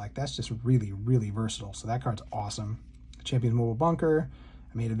card. Like, that's just really, really versatile. So that card's awesome. Champions Mobile Bunker.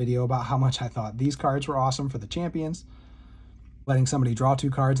 I made a video about how much I thought these cards were awesome for the champions. Letting somebody draw 2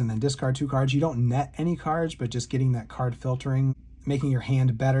 cards and then discard 2 cards. You don't net any cards, but just getting that card filtering, making your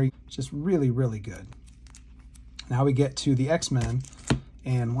hand better. It's just really, really good. Now we get to the X-Men.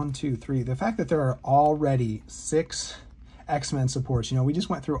 And 1, 2, 3. The fact that there are already 6 X-Men supports. You know, we just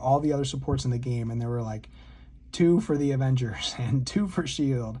went through all the other supports in the game, and there were like 2 for the Avengers and 2 for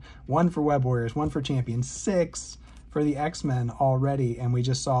S.H.I.E.L.D., 1 for Web Warriors, 1 for Champions, 6 for the X-Men already, and we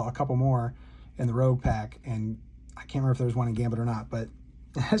just saw a couple more in the Rogue pack, and I can't remember if there was one in Gambit or not, but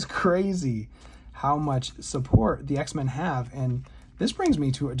that's crazy how much support the X-Men have. And this brings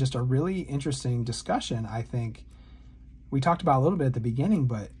me to just a really interesting discussion. I think we talked about a little bit at the beginning,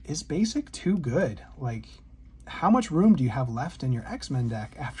 but is Basic too good? Like, how much room do you have left in your X-Men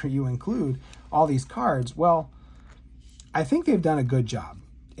deck after you include all these cards? Well, I think they've done a good job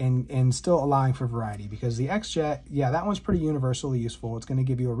in still allowing for variety, because the X-Jet, yeah, that one's pretty universally useful. It's going to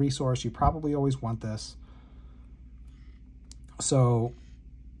give you a resource. You probably always want this. So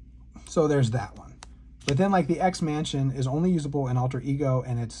there's that one. But then, like, the X-Mansion is only usable in Alter Ego,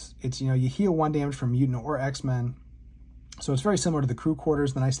 and it's you know, you heal 1 damage from Mutant or X-Men. So it's very similar to the Crew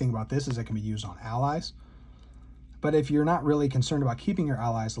Quarters. The nice thing about this is it can be used on allies. But if you're not really concerned about keeping your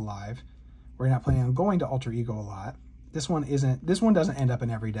allies alive, or you're not planning on going to Alter Ego a lot, this one doesn't end up in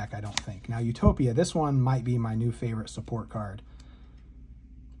every deck, I don't think. Now, Utopia, this one might be my new favorite support card.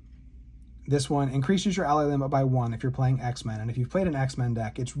 This one increases your ally limit by 1 if you're playing X-Men. And if you've played an X-Men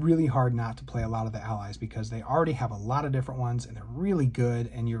deck, it's really hard not to play a lot of the allies, because they already have a lot of different ones and they're really good.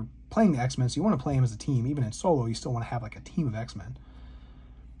 And you're playing the X-Men, so you want to play them as a team. Even in solo, you still want to have like a team of X-Men.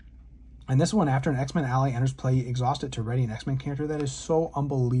 And this one, after an X-Men ally enters play, you exhaust it to ready an X-Men character. That is so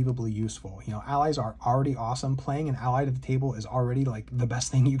unbelievably useful. You know, allies are already awesome. Playing an ally to the table is already like the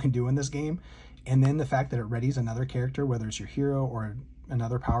best thing you can do in this game. And then the fact that it readies another character, whether it's your hero or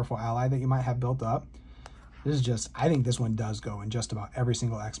another powerful ally that you might have built up. This is just, I think this one does go in just about every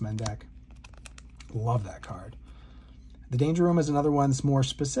single X-Men deck. Love that card. The Danger Room is another one that's more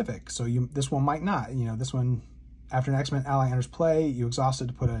specific. So this one might not. You know, this one, after an X-Men ally enters play, you exhaust it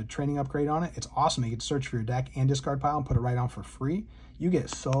to put a training upgrade on it. It's awesome. You get to search for your deck and discard pile and put it right on for free. You get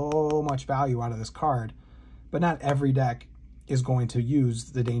so much value out of this card, but not every deck is going to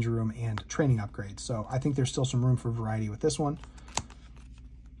use the Danger Room and training upgrades. So I think there's still some room for variety with this one.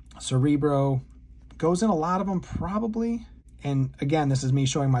 Cerebro goes in a lot of them probably. And again, this is me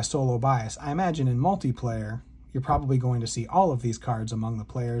showing my solo bias. I imagine in multiplayer, you're probably going to see all of these cards among the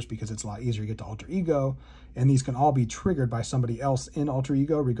players, because it's a lot easier to get to Alter Ego. And these can all be triggered by somebody else in Alter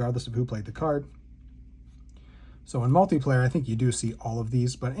Ego, regardless of who played the card. So in multiplayer, I think you do see all of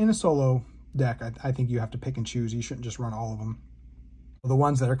these. But in a solo deck, I think you have to pick and choose. You shouldn't just run all of them. The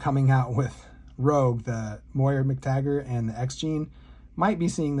ones that are coming out with Rogue, the Moira McTaggart and the X-Gene, might be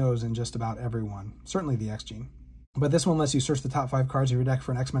seeing those in just about everyone, certainly the X-Gene. But this one lets you search the top 5 cards of your deck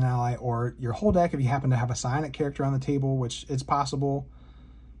for an X-Men ally, or your whole deck if you happen to have a psionic character on the table, which it's possible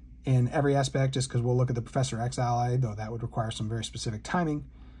in every aspect, just because we'll look at the Professor X ally, though that would require some very specific timing.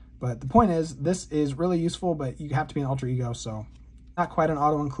 But the point is, this is really useful, but you have to be in Alter Ego, so not quite an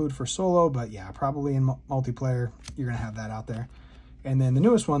auto-include for solo, but yeah, probably in multiplayer, you're going to have that out there. And then the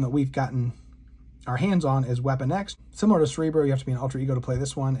newest one that we've gotten our hands on is Weapon X. Similar to Cerebro, you have to be in Alter Ego to play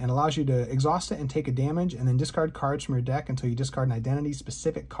this one, and allows you to exhaust it and take a damage, and then discard cards from your deck until you discard an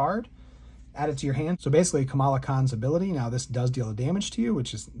identity-specific card, add it to your hand. So basically, Kamala Khan's ability. Now, this does deal damage to you,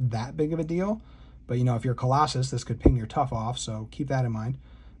 which is that big of a deal. But, you know, if you're Colossus, this could ping your Tough off, so keep that in mind.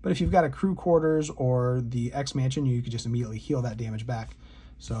 But if you've got a Crew Quarters or the X-Mansion, you could just immediately heal that damage back.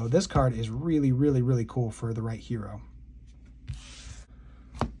 So this card is really, really, really cool for the right hero.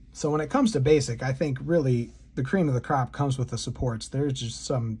 So when it comes to Basic, I think really the cream of the crop comes with the supports. There's just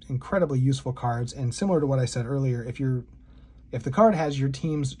some incredibly useful cards, and similar to what I said earlier, if the card has your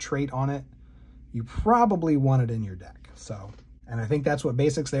team's trait on it, you probably want it in your deck. So, and I think that's what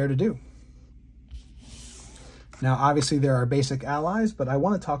Basic's there to do. Now, obviously there are Basic allies, but I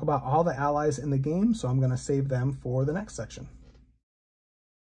want to talk about all the allies in the game, so I'm going to save them for the next section.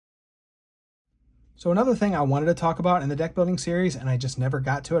 So another thing I wanted to talk about in the deck building series, and I just never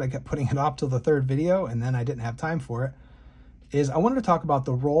got to it, I kept putting it off till the 3rd video, and then I didn't have time for it, is I wanted to talk about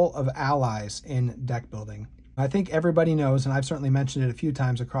the role of allies in deck building. I think everybody knows, and I've certainly mentioned it a few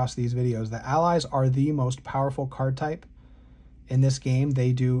times across these videos, that allies are the most powerful card type in this game.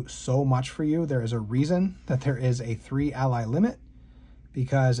 They do so much for you. There is a reason that there is a 3 ally limit,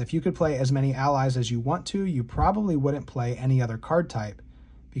 because if you could play as many allies as you want to, you probably wouldn't play any other card type,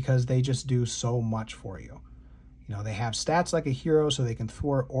 because they just do so much for you. You know, they have stats like a hero, so they can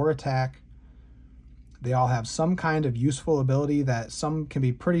thwart or attack. They all have some kind of useful ability that some can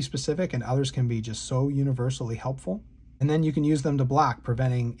be pretty specific and others can be just so universally helpful. And then you can use them to block,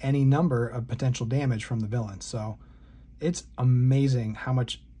 preventing any number of potential damage from the villain. So it's amazing how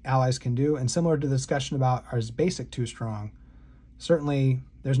much allies can do. And similar to the discussion about, is Basic too strong? Certainly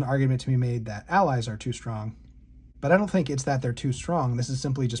there's an argument to be made that allies are too strong. But I don't think it's that they're too strong. This is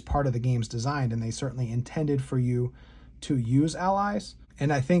simply just part of the game's design, and they certainly intended for you to use allies.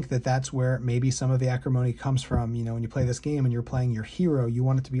 And I think that that's where maybe some of the acrimony comes from. You know, when you play this game and you're playing your hero, you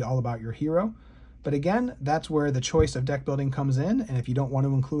want it to be all about your hero. But again, that's where the choice of deck building comes in. And if you don't want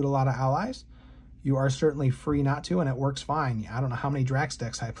to include a lot of allies, you are certainly free not to, and it works fine. I don't know how many Drax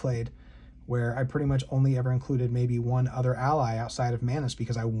decks I played where I pretty much only ever included maybe one other ally outside of Manus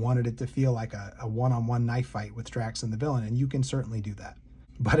because I wanted it to feel like a one-on-one knife fight with Drax and the villain, and you can certainly do that.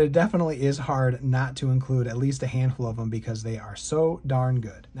 But it definitely is hard not to include at least a handful of them because they are so darn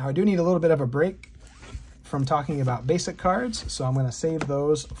good. Now, I do need a little bit of a break from talking about basic cards, so I'm going to save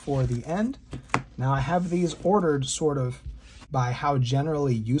those for the end. Now, I have these ordered sort of by how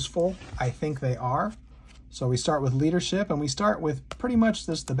generally useful I think they are. So we start with leadership, and we start with pretty much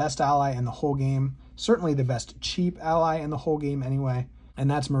just the best ally in the whole game, certainly the best cheap ally in the whole game anyway,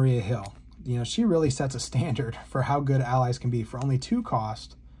 and that's Maria Hill. You know, she really sets a standard for how good allies can be. For only 2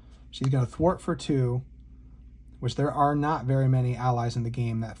 cost, she's going to thwart for 2, which there are not very many allies in the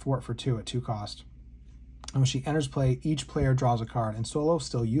game that thwart for 2 at 2 cost. And when she enters play, each player draws a card, and solo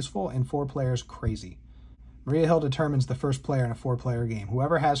still useful, and 4 players crazy. Maria Hill determines the first player in a 4-player game.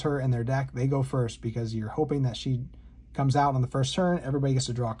 Whoever has her in their deck, they go first because you're hoping that she comes out on the first turn. Everybody gets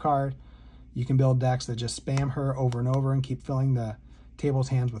to draw a card. You can build decks that just spam her over and over and keep filling the table's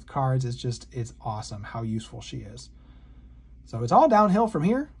hands with cards. It's awesome how useful she is. So it's all downhill from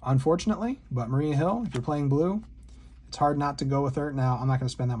here, unfortunately. But Maria Hill, if you're playing blue, it's hard not to go with her. Now, I'm not going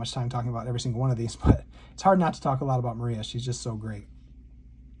to spend that much time talking about every single one of these, but it's hard not to talk a lot about Maria. She's just so great.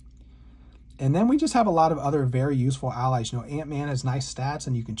 And then we just have a lot of other very useful allies. You know, Ant-Man has nice stats,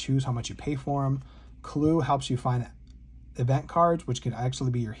 and you can choose how much you pay for him. Clue helps you find event cards, which can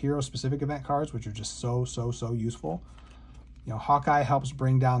actually be your hero-specific event cards, which are just so useful. You know, Hawkeye helps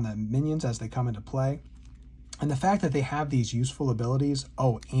bring down the minions as they come into play. And the fact that they have these useful abilities,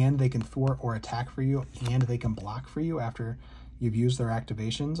 and they can thwart or attack for you, and they can block for you after you've used their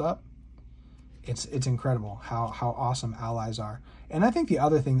activations up, it's incredible how awesome allies are. And I think the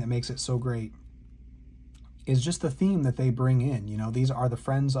other thing that makes it so great is just the theme that they bring in. You know, these are the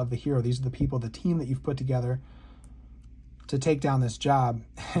friends of the hero. These are the people, the team that you've put together to take down this job.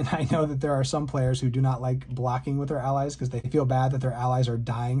 And I know that there are some players who do not like blocking with their allies because they feel bad that their allies are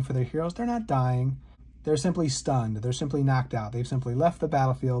dying for their heroes. They're not dying. They're simply stunned. They're simply knocked out. They've simply left the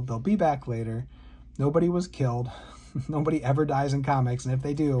battlefield. They'll be back later. Nobody was killed. Nobody ever dies in comics. And if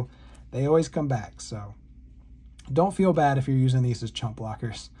they do, they always come back. So don't feel bad if you're using these as chump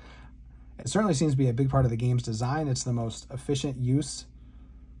blockers. It certainly seems to be a big part of the game's design. It's the most efficient use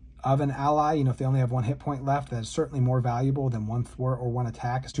of an ally. You know, if they only have 1 hit point left, that's certainly more valuable than 1 thwart or 1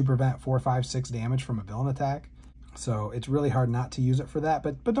 attack to prevent 4, 5, 6 damage from a villain attack. So it's really hard not to use it for that,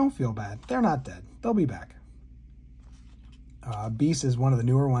 but don't feel bad. They're not dead. They'll be back. Beast is one of the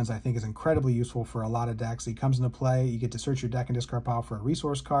newer ones. I think is incredibly useful for a lot of decks. He comes into play. You get to search your deck and discard pile for a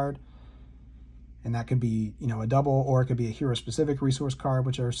resource card. And that could be, you know, a double, or it could be a hero-specific resource card,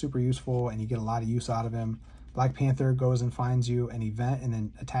 which are super useful, and you get a lot of use out of him. Black Panther goes and finds you an event and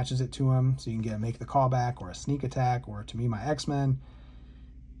then attaches it to him, so you can get a make the callback or a sneak attack, or to me, my X-Men.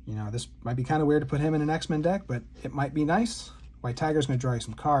 You know, this might be kind of weird to put him in an X-Men deck, but it might be nice. White Tiger's going to draw you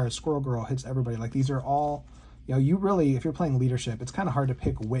some cards. Squirrel Girl hits everybody. Like, these are all, you know, you really, if you're playing leadership, it's kind of hard to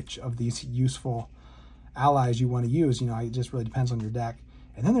pick which of these useful allies you want to use. You know, it just really depends on your deck.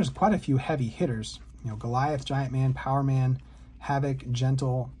 And then there's quite a few heavy hitters. You know, Goliath, Giant Man, Power Man, Havoc,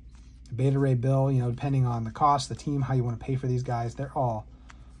 Gentle, Beta Ray Bill, you know, depending on the cost, the team, how you want to pay for these guys, they're all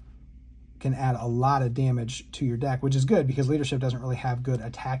can add a lot of damage to your deck, which is good because leadership doesn't really have good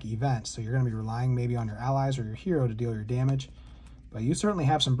attack events. So you're going to be relying maybe on your allies or your hero to deal your damage. But you certainly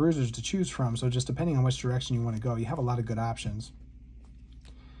have some bruisers to choose from. So just depending on which direction you want to go, you have a lot of good options.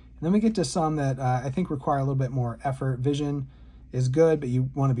 And then we get to some that I think require a little bit more effort. Vision is good, but you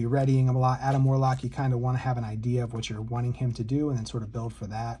want to be readying him a lot. Adam Warlock, you kind of want to have an idea of what you're wanting him to do and then sort of build for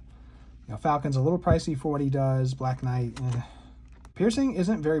that. You know, Falcon's a little pricey for what he does. Black Knight, Piercing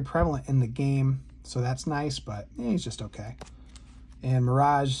isn't very prevalent in the game, so that's nice, but he's just okay. And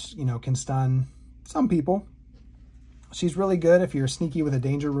Mirage, you know, can stun some people. She's really good if you're sneaky with a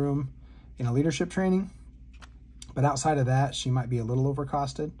danger room in a leadership training, but outside of that, she might be a little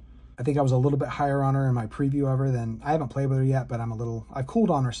overcosted. I think I was a little bit higher on her in my preview of her than, I haven't played with her yet, but I've cooled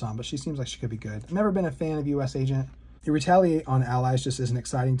on her some, but she seems like she could be good. I've never been a fan of US Agent. The retaliate on allies just isn't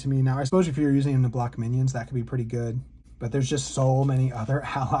exciting to me. Now, I suppose if you're using him to block minions, that could be pretty good, but there's just so many other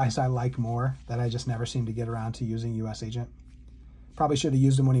allies I like more that I just never seem to get around to using US Agent. Probably should have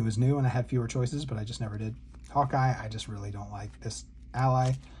used him when he was new and I had fewer choices, but I just never did. Hawkeye, I just really don't like this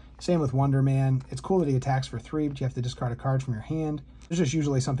ally. Same with Wonder Man. It's cool that he attacks for 3, but you have to discard a card from your hand. There's just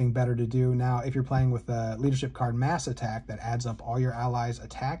usually something better to do. Now, if you're playing with the leadership card Mass Attack that adds up all your allies'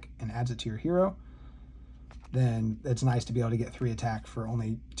 attack and adds it to your hero, then it's nice to be able to get 3 attack for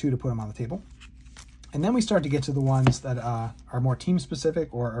only 2 to put them on the table. And then we start to get to the ones that are more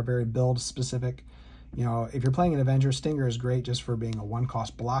team-specific or are very build-specific. You know, if you're playing an Avenger, Stinger is great just for being a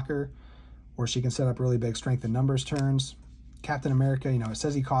 1-cost blocker, or she can set up really big strength and numbers turns. Captain America, you know, it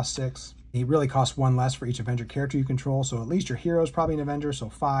says he costs 6. He really costs 1 less for each Avenger character you control, so at least your hero is probably an Avenger, so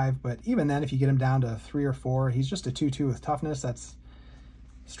 5. But even then, if you get him down to 3 or 4, he's just a 2-2 with toughness. That's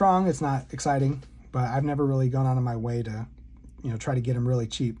strong. It's not exciting, but I've never really gone out of my way to, you know, try to get him really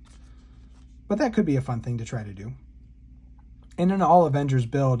cheap. But that could be a fun thing to try to do. And in an all Avengers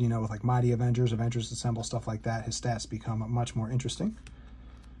build, you know, with like Mighty Avengers, Avengers Assemble, stuff like that, his stats become much more interesting.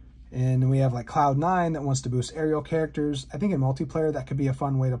 And we have like Cloud9 that wants to boost aerial characters. I think in multiplayer, that could be a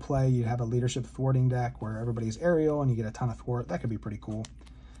fun way to play. You'd have a leadership thwarting deck where everybody's aerial and you get a ton of thwart. That could be pretty cool.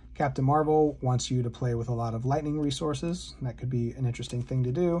 Captain Marvel wants you to play with a lot of lightning resources. That could be an interesting thing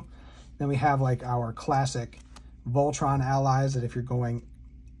to do. Then we have like our classic Voltron allies that if you're going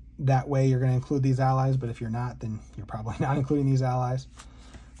that way, you're going to include these allies, but if you're not, then you're probably not including these allies.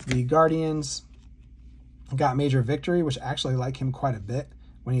 The Guardians got Major Victory, which I actually like him quite a bit.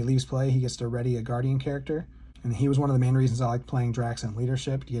 When he leaves play, he gets to ready a Guardian character. And he was one of the main reasons I like playing Drax in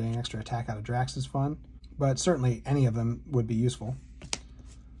leadership. Getting extra attack out of Drax is fun. But certainly any of them would be useful.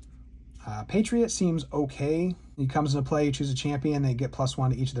 Patriot seems okay. He comes into play, you choose a champion, they get +1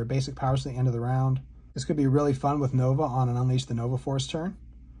 to each of their basic powers at the end of the round. This could be really fun with Nova on an Unleash the Nova Force turn.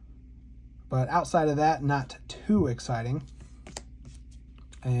 But outside of that, not too exciting.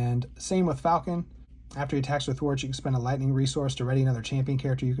 And same with Falcon. After he attacks with thwarts, you can spend a lightning resource to ready another champion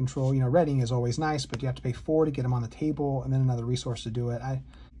character you control. You know, readying is always nice, but you have to pay 4 to get him on the table and then another resource to do it. I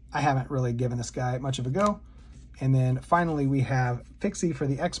haven't really given this guy much of a go. And then finally, we have Fixie for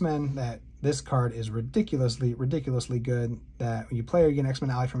the X-Men. That this card is ridiculously good. That when you play, you get an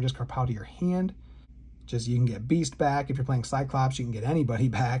X-Men ally from discard pile to your hand. Just you can get Beast back. If you're playing Cyclops, you can get anybody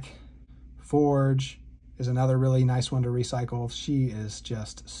back. Forge is another really nice one to recycle. She is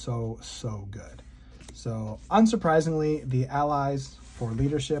just so good. So unsurprisingly, the allies for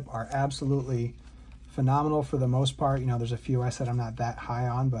leadership are absolutely phenomenal for the most part. You know, there's a few I said I'm not that high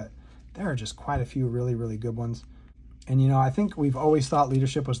on, but there are just quite a few really good ones. And, you know, I think we've always thought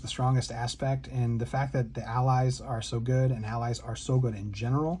leadership was the strongest aspect, and the fact that the allies are so good and allies are so good in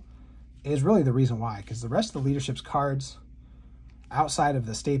general is really the reason why, because the rest of the leadership's cards, outside of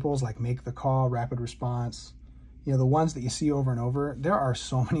the staples like Make the Call, Rapid Response, you know, the ones that you see over and over, there are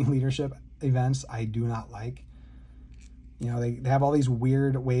so many leadership events I do not like. You know, they have all these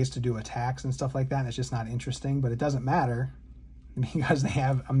weird ways to do attacks and stuff like that, and it's just not interesting, but it doesn't matter because they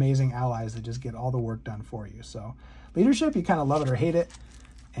have amazing allies that just get all the work done for you. So leadership, you kind of love it or hate it,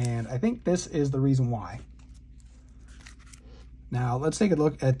 and I think this is the reason why. Now let's take a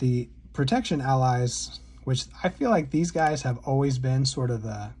look at the protection allies, which I feel like these guys have always been sort of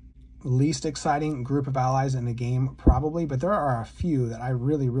the least exciting group of allies in the game, probably, but there are a few that I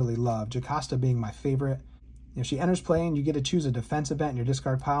really love. Jocasta being my favorite. If she enters play and you get to choose a defense event in your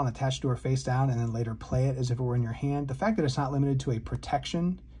discard pile and attach to her face down and then later play it as if it were in your hand, the fact that it's not limited to a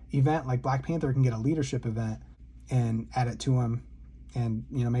protection event, like Black Panther can get a leadership event and add it to him and,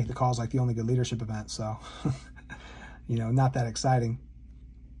 you know, make the calls like the only good leadership event. So, you know, not that exciting.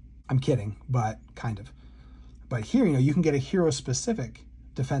 I'm kidding, but kind of. But here, you know, you can get a hero-specific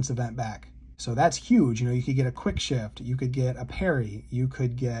defense event back. So that's huge. You know, you could get a quick shift, you could get a parry, you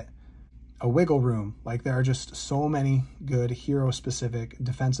could get a wiggle room. Like, there are just so many good hero-specific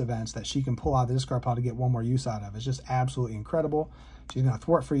defense events that she can pull out of the discard pile to get one more use out of. It's just absolutely incredible. She's going to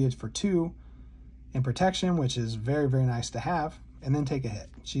thwart for you for 2 in protection, which is very nice to have, and then take a hit.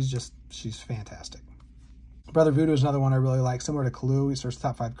 She's fantastic. Brother Voodoo is another one I really like. Similar to Kalu, he starts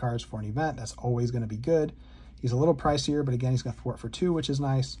top 5 cards for an event. That's always going to be good. He's a little pricier, but again, he's going to thwart for 2, which is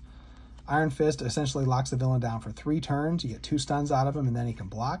nice. Iron Fist essentially locks the villain down for 3 turns. You get 2 stuns out of him, and then he can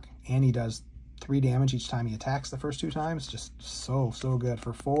block. And he does 3 damage each time he attacks the first 2 times. Just so good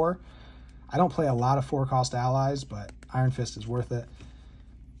for 4. I don't play a lot of 4-cost allies, but Iron Fist is worth it.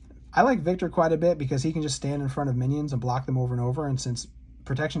 I like Victor quite a bit because he can just stand in front of minions and block them over and over. And since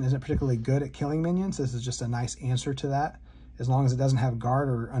protection isn't particularly good at killing minions, this is just a nice answer to that. As long as it doesn't have guard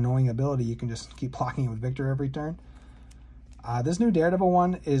or annoying ability, you can just keep blocking it with Victor every turn. This new Daredevil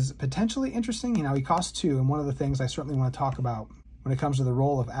one is potentially interesting. You know, he costs 2, and one of the things I certainly want to talk about when it comes to the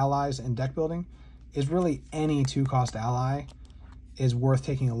role of allies in deck building is really any 2-cost ally is worth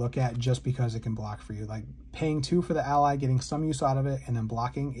taking a look at just because it can block for you. Like paying 2 for the ally, getting some use out of it, and then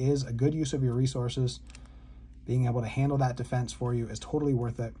blocking is a good use of your resources. Being able to handle that defense for you is totally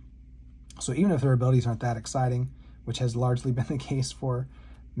worth it. So even if their abilities aren't that exciting, which has largely been the case for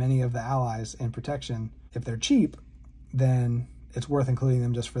many of the allies in protection, if they're cheap, then it's worth including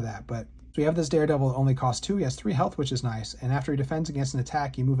them just for that. But so we have this Daredevil that only costs 2. He has 3 health, which is nice. And after he defends against an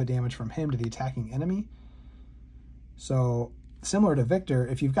attack, you move a damage from him to the attacking enemy. So similar to Victor,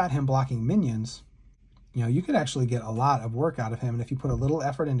 if you've got him blocking minions, you know, you could actually get a lot of work out of him. And if you put a little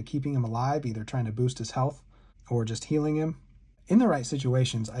effort into keeping him alive, either trying to boost his health or just healing him, in the right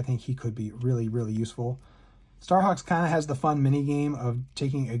situations, I think he could be really, really useful. Starhawk's kind of has the fun mini game of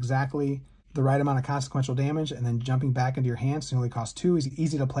taking exactly the right amount of consequential damage and then jumping back into your hands. So he only costs 2. He's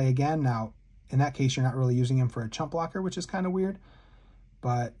easy to play again. Now, in that case, you're not really using him for a chump blocker, which is kind of weird.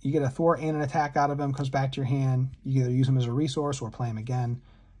 But you get a thwart and an attack out of him, comes back to your hand. You either use him as a resource or play him again.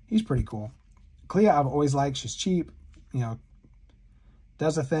 He's pretty cool. Clea, I've always liked. She's cheap, you know,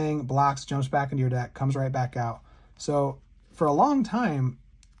 does a thing, blocks, jumps back into your deck, comes right back out. So for a long time,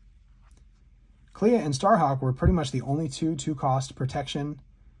 Clea and Starhawk were pretty much the only 2-cost protection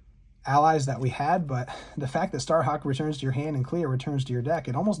allies that we had, but the fact that Starhawk returns to your hand and Clea returns to your deck,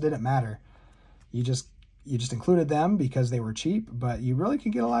 it almost didn't matter. You just included them because they were cheap, but you really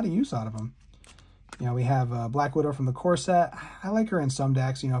could get a lot of use out of them. You know, we have Black Widow from the core set. I like her in some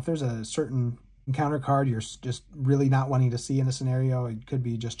decks. You know, if there's a certain encounter card you're just really not wanting to see in a scenario, it could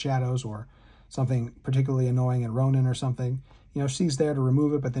be just Shadows or something particularly annoying in Ronin or something. You know, she's there to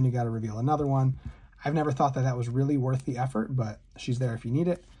remove it, but then you got to reveal another one. I've never thought that was really worth the effort, but she's there if you need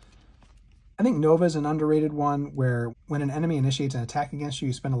it. I think Nova is an underrated one where when an enemy initiates an attack against you,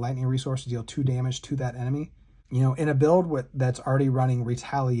 you spend a lightning resource to deal 2 damage to that enemy. You know, in a build that's already running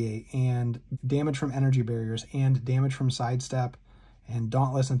Retaliate and damage from energy barriers and damage from sidestep and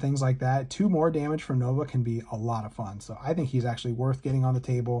Dauntless and things like that, 2 more damage from Nova can be a lot of fun. So I think he's actually worth getting on the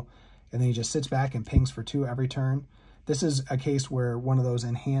table, and then he just sits back and pings for 2 every turn. This is a case where one of those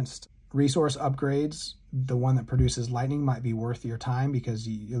enhanced resource upgrades, the one that produces lightning, might be worth your time because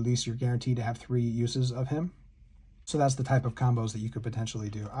at least you're guaranteed to have 3 uses of him. So that's the type of combos that you could potentially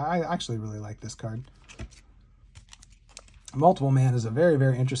do. I actually really like this card. Multiple Man is a very,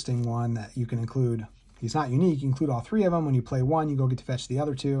 very interesting one that you can include. He's not unique. You include all 3 of them. When you play one, you go get to fetch the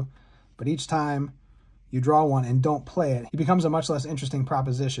other 2. But each time you draw one and don't play it, he becomes a much less interesting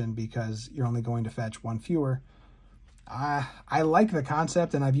proposition because you're only going to fetch 1 fewer. I like the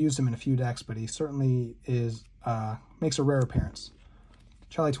concept, and I've used him in a few decks, but he certainly is makes a rare appearance.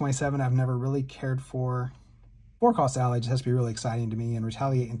 Charlie 27, I've never really cared for. 4-cost ally just has to be really exciting to me, and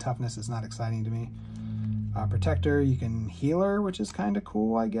Retaliate and Toughness is not exciting to me. Protector, you can heal her, which is kind of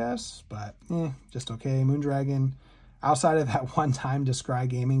cool, I guess, but just okay. Moondragon, outside of that one time Descry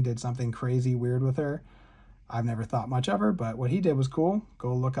Gaming did something crazy weird with her, I've never thought much of her, but what he did was cool.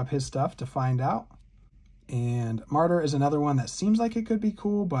 Go look up his stuff to find out. And Martyr is another one that seems like it could be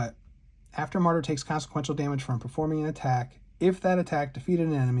cool, but after Martyr takes consequential damage from performing an attack, if that attack defeated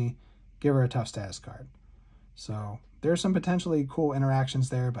an enemy, give her a tough status card. So there's some potentially cool interactions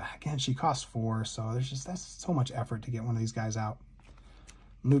there, but again, she costs 4, so that's so much effort to get one of these guys out.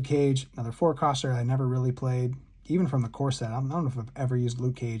 Luke Cage, another 4-coster I never really played, even from the core set. I don't know if I've ever used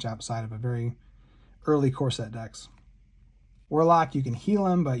Luke Cage outside of a very early core set decks. Warlock, you can heal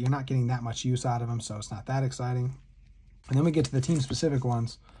him, but you're not getting that much use out of him, so it's not that exciting. And then we get to the team-specific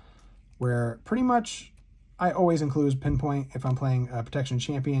ones, where pretty much I always include Pinpoint if I'm playing a Protection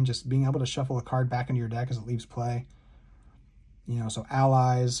Champion, just being able to shuffle a card back into your deck as it leaves play. You know, so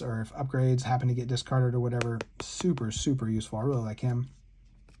allies or if upgrades happen to get discarded or whatever, super, super useful. I really like him.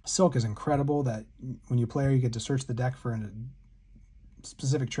 Silk is incredible that when you play her, you get to search the deck for a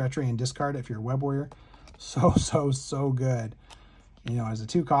specific treachery and discard it if you're a Web Warrior. So good. You know, as a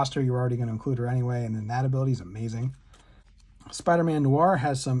 2-coster, you're already going to include her anyway, and then that ability is amazing. Spider-Man Noir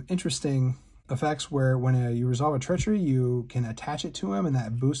has some interesting effects where when you resolve a treachery, you can attach it to him, and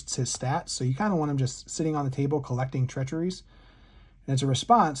that boosts his stats. So you kind of want him just sitting on the table collecting treacheries. And it's a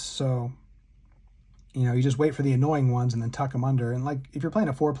response, so you know, you just wait for the annoying ones and then tuck them under. And like, if you're playing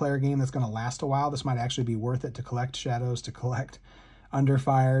a 4-player game that's going to last a while, this might actually be worth it to collect Shadows, to collect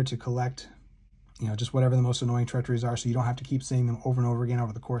Underfire, to collect, you know, just whatever the most annoying treacheries are, so you don't have to keep seeing them over and over again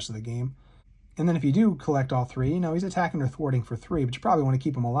over the course of the game. And then if you do collect all 3, you know, he's attacking or thwarting for 3, but you probably want to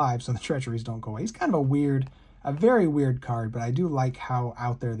keep him alive so the treacheries don't go away. He's kind of a very weird card, but I do like how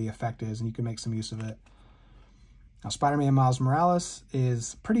out there the effect is, and you can make some use of it. Now, Spider-Man Miles Morales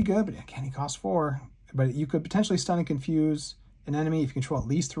is pretty good, but again, he costs 4. But you could potentially stun and confuse an enemy if you control at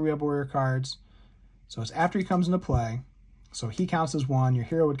least 3 Web Warrior cards. So it's after he comes into play. So he counts as one, your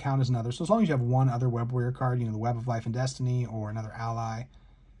hero would count as another. So as long as you have one other Web Warrior card, you know, the Web of Life and Destiny or another ally,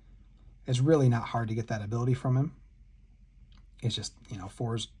 it's really not hard to get that ability from him. It's just, you know,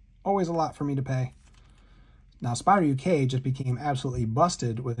 4's always a lot for me to pay. Now, Spider UK just became absolutely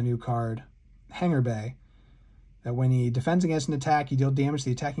busted with a new card, Hanger Bay, that when he defends against an attack, you deal damage to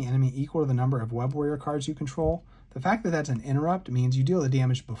the attacking enemy equal to the number of Web Warrior cards you control. The fact that that's an interrupt means you deal the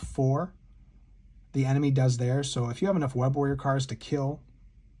damage before the enemy does theirs. So if you have enough Web Warrior cards to kill,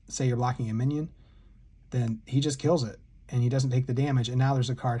 say you're blocking a minion, then he just kills it and he doesn't take the damage. And now there's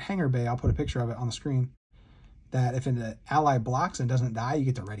a card, Hanger Bay, I'll put a picture of it on the screen, that if an ally blocks and doesn't die, you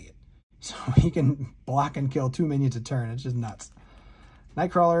get to ready it. So he can block and kill 2 minions a turn. It's just nuts.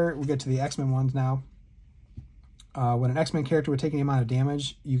 Nightcrawler, we'll get to the X-Men ones now. When an X-Men character would take any amount of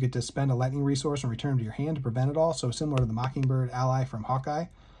damage, you get to spend a lightning resource and return them to your hand to prevent it all. So similar to the Mockingbird ally from Hawkeye.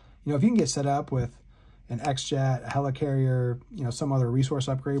 You know, if you can get set up with an X-Jet, a Helicarrier, you know, some other resource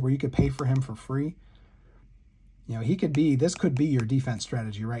upgrade where you could pay for him for free, you know, this could be your defense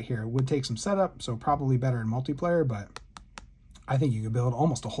strategy right here. It would take some setup, so probably better in multiplayer, but I think you could build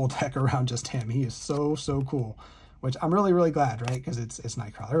almost a whole deck around just him. He is so, so cool, which I'm really, really glad, right? Because it's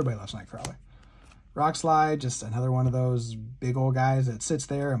Nightcrawler. Everybody loves Nightcrawler. Rock Slide, just another one of those big old guys that sits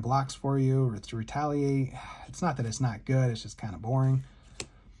there and blocks for you to retaliate. It's not that it's not good, it's just kind of boring.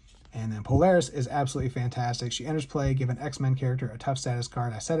 And then Polaris is absolutely fantastic. She enters play, give an X-Men character a tough status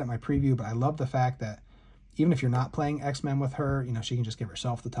card. I said it in my preview, but I love the fact that even if you're not playing X-Men with her, you know, she can just give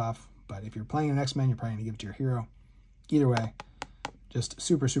herself the tough. But if you're playing an X-Men, you're probably going to give it to your hero. Either way, just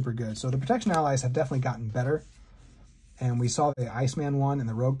super, super good. So the protection allies have definitely gotten better. And we saw the Iceman one in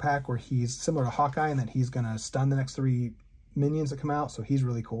the Rogue pack where he's similar to Hawkeye and that he's going to stun the next 3 minions that come out. So he's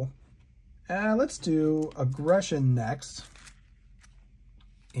really cool. Let's do Aggression next.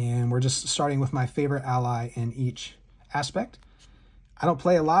 And we're just starting with my favorite ally in each aspect. I don't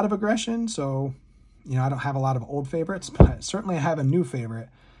play a lot of Aggression, so, you know, I don't have a lot of old favorites, but certainly I have a new favorite,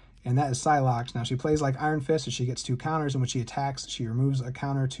 and that is Psylocke. Now, she plays like Iron Fist, so she gets 2 counters, and when she attacks, she removes a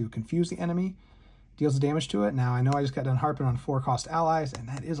counter to confuse the enemy, deals the damage to it. Now, I know I just got done harping on 4-cost allies, and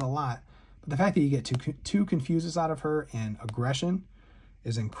that is a lot, but the fact that you get two confuses out of her and Aggression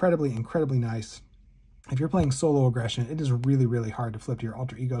is incredibly, incredibly nice. If you're playing solo Aggression, it is really, really hard to flip to your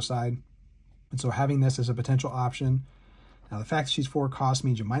alter ego side. And so having this as a potential option. Now, the fact that she's 4 cost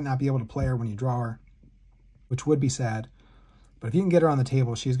means you might not be able to play her when you draw her, which would be sad. But if you can get her on the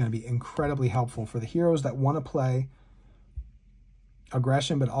table, she's going to be incredibly helpful for the heroes that want to play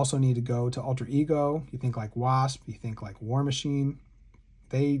Aggression, but also need to go to alter ego. You think like Wasp, you think like War Machine.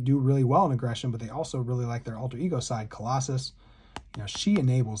 They do really well in Aggression, but they also really like their alter ego side, Colossus. You know, she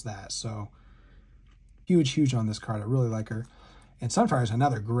enables that. So huge, huge on this card. I really like her. And Sunfire is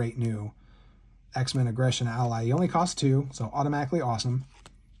another great new X-Men Aggression ally. He only costs 2, so automatically awesome.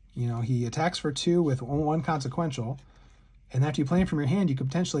 You know, he attacks for 2 with 1 consequential. And after you play him from your hand, you could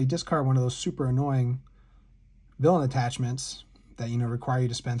potentially discard one of those super annoying villain attachments that, you know, require you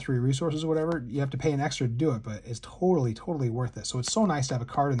to spend 3 resources or whatever. You have to pay an extra to do it, but it's totally, totally worth it. So it's so nice to have a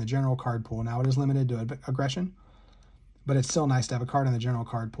card in the general card pool. Now it is limited to Aggression, but it's still nice to have a card in the general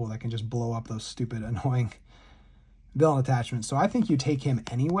card pool that can just blow up those stupid, annoying villain attachments. So I think you take him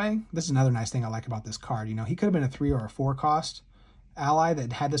anyway. This is another nice thing I like about this card. You know, he could have been a 3 or a 4 cost ally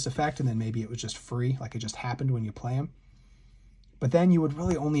that had this effect, and then maybe it was just free, like it just happened when you play him. But then you would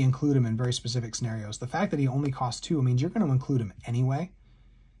really only include him in very specific scenarios. The fact that he only costs 2 means you're going to include him anyway,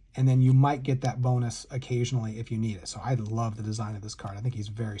 and then you might get that bonus occasionally if you need it. So I love the design of this card. I think he's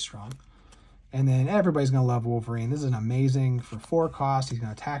very strong. And then everybody's going to love Wolverine. This is an amazing for 4 costs. He's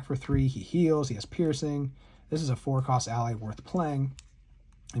going to attack for 3. He heals. He has piercing. This is a 4-cost ally worth playing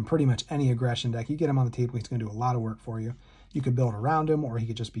in pretty much any Aggression deck. You get him on the table, he's going to do a lot of work for you. You could build around him, or he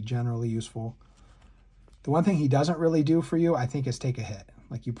could just be generally useful. The one thing he doesn't really do for you, I think, is take a hit.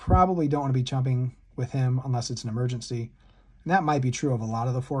 Like, you probably don't want to be jumping with him unless it's an emergency. And that might be true of a lot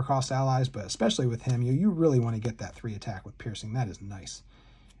of the 4-cost allies, but especially with him, you really want to get that 3 attack with piercing. That is nice.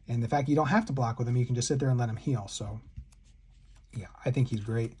 And the fact you don't have to block with him, you can just sit there and let him heal. So, yeah, I think he's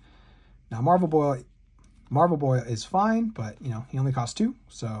great. Now, Marvel Boy is fine, but, you know, he only costs 2,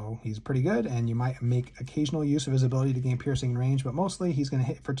 so he's pretty good, and you might make occasional use of his ability to gain piercing and range, but mostly he's going to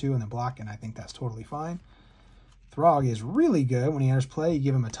hit for 2 and then block, and I think that's totally fine. Throg is really good. When he enters play, you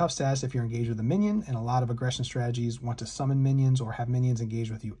give him a tough status if you're engaged with a minion, and a lot of Aggression strategies want to summon minions or have minions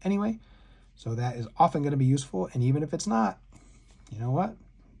engaged with you anyway, so that is often going to be useful, and even if it's not, you know what?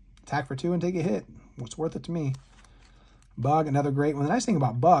 Attack for 2 and take a hit. It's worth it to me. Bug, another great one. The nice thing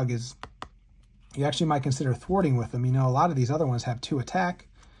about Bug is you actually might consider thwarting with them. You know, a lot of these other ones have 2 attack,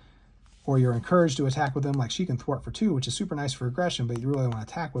 or you're encouraged to attack with them. Like she can thwart for 2, which is super nice for aggression, but you really want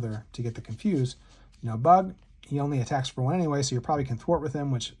to attack with her to get the confuse. You know, Bug, he only attacks for 1 anyway, so you probably can thwart with him,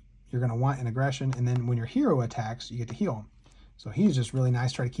 which you're going to want in aggression. And then when your hero attacks, you get to heal him. So he's just really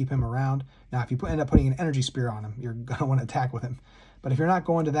nice. Try to keep him around. Now, if you end up putting an energy spear on him, you're going to want to attack with him. But if you're not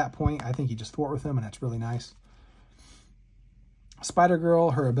going to that point, I think you just thwart with him, and that's really nice.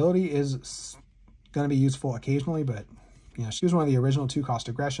 Spider-Girl, her ability is going to be useful occasionally, but you know, she was one of the original 2-cost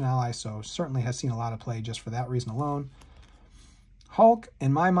aggression allies, so certainly has seen a lot of play just for that reason alone. Hulk,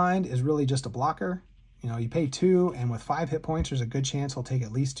 in my mind, is really just a blocker. You know, you pay 2, and with 5 hit points, there's a good chance he'll take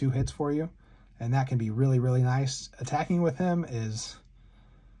at least 2 hits for you, and that can be really, really nice. Attacking with him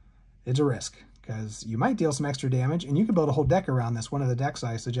it's a risk, because you might deal some extra damage, and you could build a whole deck around this. One of the decks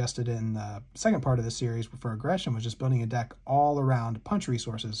I suggested in the second part of the series for aggression was just building a deck all around punch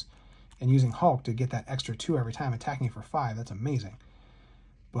resources and using Hulk to get that extra 2 every time, attacking for 5. That's amazing.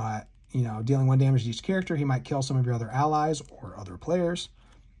 But, you know, dealing 1 damage to each character, he might kill some of your other allies or other players.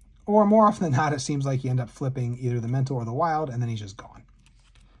 Or more often than not, it seems like you end up flipping either the mental or the wild, and then he's just gone.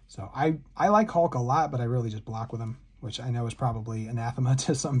 So I like Hulk a lot, but I really just block with him, which I know is probably anathema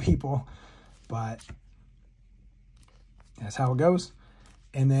to some people, but that's how it goes.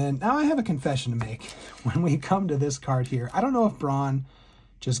 And then now I have a confession to make when we come to this card here. I don't know if Brawn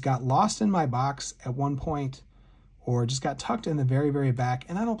just got lost in my box at one point or just got tucked in the very, very back,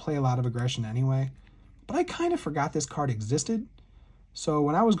 and I don't play a lot of aggression anyway, but I kind of forgot this card existed. So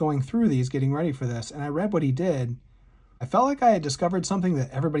when I was going through these, getting ready for this, and I read what he did, I felt like I had discovered something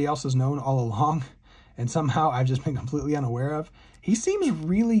that everybody else has known all along, and somehow I've just been completely unaware of. He seems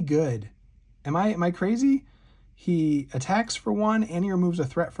really good. Am I crazy? He attacks for 1, and he removes a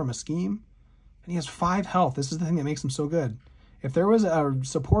threat from a scheme, and he has 5 health. This is the thing that makes him so good. If there was a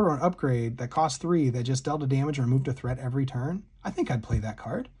support or an upgrade that cost 3 that just dealt a damage and removed a threat every turn, I think I'd play that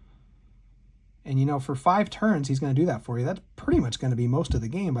card. And, you know, for 5 turns, he's going to do that for you. That's pretty much going to be most of the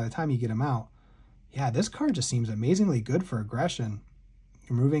game by the time you get him out. Yeah, this card just seems amazingly good for aggression.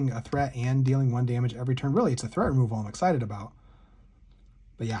 Removing a threat and dealing 1 damage every turn. Really, it's a threat removal I'm excited about.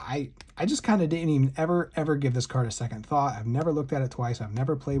 But yeah, I just kind of didn't even ever give this card a second thought. I've never looked at it twice. I've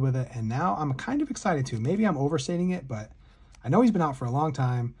never played with it. And now I'm kind of excited to. Maybe I'm overstating it, but I know he's been out for a long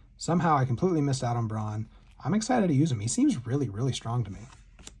time. Somehow I completely missed out on Brawn. I'm excited to use him. He seems really, really strong to me.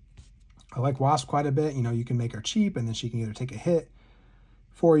 I like Wasp quite a bit. You know, you can make her cheap, and then she can either take a hit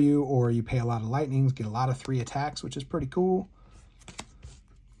for you, or you pay a lot of lightnings, get a lot of 3 attacks, which is pretty cool.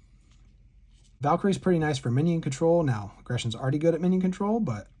 Valkyrie's pretty nice for minion control. Now, aggression's already good at minion control,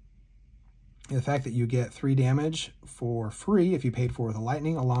 but the fact that you get 3 damage for free if you paid for the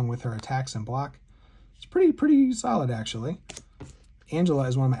lightning, along with her attacks and block, it's pretty solid, actually. Angela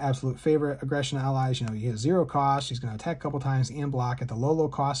is one of my absolute favorite aggression allies. You know, you get 0 cost. She's going to attack a couple times and block at the low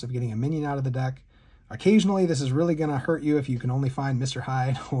cost of getting a minion out of the deck. Occasionally, this is really going to hurt you if you can only find Mr.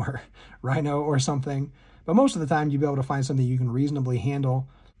 Hyde or Rhino or something. But most of the time, you'll be able to find something you can reasonably handle.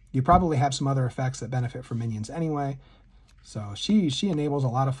 You probably have some other effects that benefit from minions anyway. So she enables a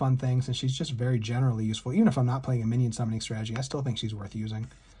lot of fun things, and she's just very generally useful. Even if I'm not playing a minion summoning strategy, I still think she's worth using.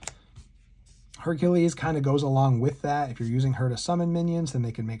 Hercules kind of goes along with that. If you're using her to summon minions, then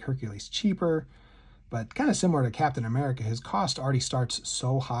they can make Hercules cheaper. But kind of similar to Captain America, his cost already starts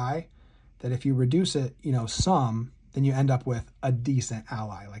so high that if you reduce it, you know, some, then you end up with a decent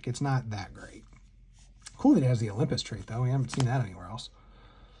ally. Like, it's not that great. Cool that it has the Olympus trait, though. We haven't seen that anywhere else.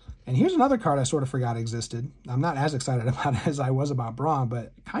 And here's another card I sort of forgot existed. I'm not as excited about it as I was about Brawn,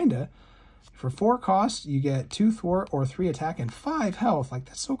 but kinda. For 4 costs, you get 2 thwart or 3 attack and 5 health. Like,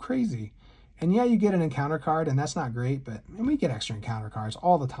 that's so crazy. And yeah, you get an encounter card, and that's not great, but we get extra encounter cards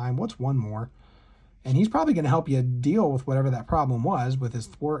all the time. What's one more? And he's probably going to help you deal with whatever that problem was with his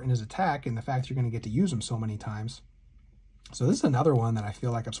thwart and his attack, and the fact you're going to get to use him so many times. So this is another one that I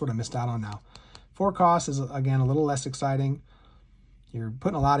feel like I've sort of missed out on now. 4 costs is, again, a little less exciting. You're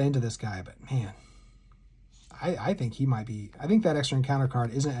putting a lot into this guy, but man, I think he might be... I think that extra encounter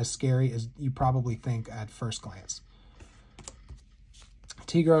card isn't as scary as you probably think at first glance.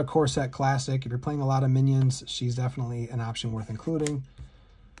 Tigra, Corset Classic. If you're playing a lot of minions, she's definitely an option worth including.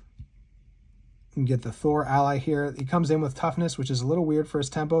 You can get the Thor ally here. He comes in with toughness, which is a little weird for his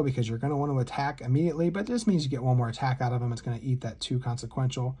tempo because you're going to want to attack immediately, but this means you get 1 more attack out of him. It's going to eat that 2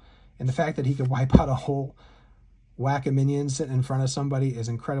 consequential. And the fact that he could wipe out a whole whack of minions sitting in front of somebody is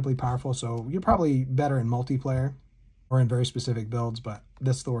incredibly powerful. So you're probably better in multiplayer or in very specific builds, but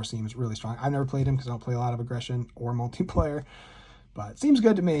this Thor seems really strong. I've never played him because I don't play a lot of aggression or multiplayer, but it seems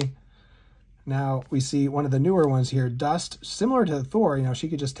good to me. Now we see one of the newer ones here, Dust. Similar to Thor, you know, she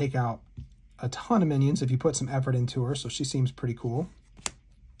could just take out a ton of minions if you put some effort into her, so she seems pretty cool.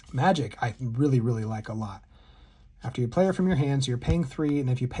 Magic, I really, really like a lot. After you play her from your hands, you're paying 3, and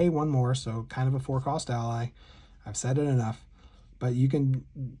if you pay 1 more, so kind of a 4-cost ally, I've said it enough, but you can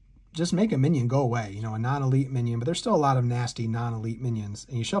just make a minion go away, you know, a non-elite minion, but there's still a lot of nasty non-elite minions,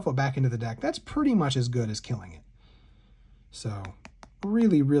 and you shuffle it back into the deck. That's pretty much as good as killing it. So,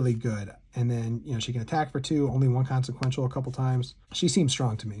 really, really good. And then, you know, she can attack for 2, only 1 consequential a couple times. She seems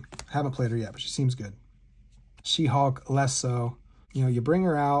strong to me. I haven't played her yet, but she seems good. She-Hulk, less so. You know, you bring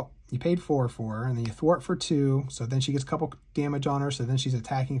her out, you paid 4 for her, and then you thwart for 2, so then she gets a couple damage on her, so then she's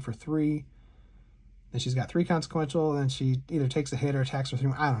attacking for 3. Then she's got 3 consequential, then she either takes a hit or attacks for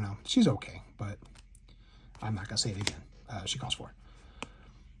 3. I don't know. She's okay, but I'm not going to say it again. She costs 4.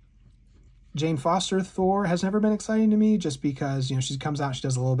 Jane Foster Thor has never been exciting to me just because, you know, she comes out, she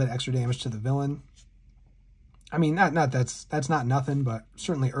does a little bit extra damage to the villain. I mean, that's not nothing, but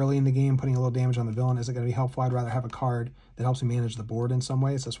certainly early in the game, putting a little damage on the villain isn't going to be helpful. I'd rather have a card that helps me manage the board in some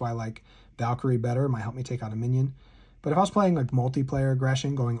ways. That's why I like Valkyrie better. It might help me take out a minion. But if I was playing like multiplayer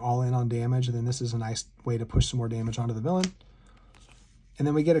aggression, going all in on damage, then this is a nice way to push some more damage onto the villain. And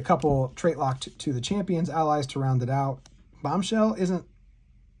then we get a couple trait locked to the champion's allies to round it out. Bombshell isn't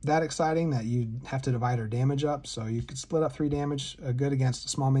that exciting that you have to divide her damage up, so you could split up 3 damage, good against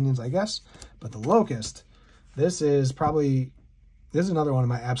small minions, I guess. But the Locust, this is another one of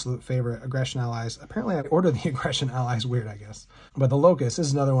my absolute favorite aggression allies. Apparently I ordered the aggression allies, weird I guess. But the Locust, this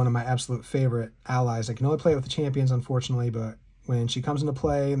is another one of my absolute favorite allies. I can only play it with the champions, unfortunately, but when she comes into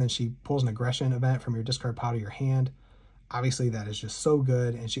play and then she pulls an aggression event from your discard pile to your hand, obviously that is just so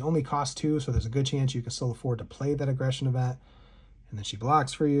good. And she only costs 2, so there's a good chance you can still afford to play that aggression event. And then she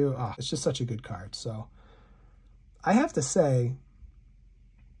blocks for you. Oh, it's just such a good card. So I have to say,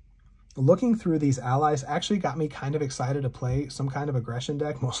 looking through these allies actually got me kind of excited to play some kind of aggression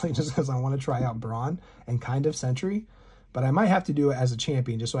deck, mostly just because I want to try out Brawn and kind of Sentry. But I might have to do it as a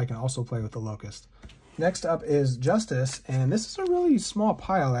champion just so I can also play with the Locust. Next up is Justice, and this is a really small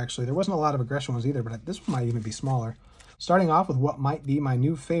pile, actually. There wasn't a lot of aggression ones either, but this one might even be smaller. Starting off with what might be my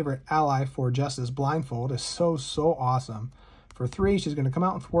new favorite ally for Justice, Blindfold, is so awesome. For 3, she's going to come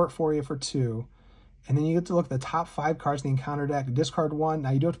out and thwart for you for 2. And then you get to look at the top 5 cards in the encounter deck, discard 1.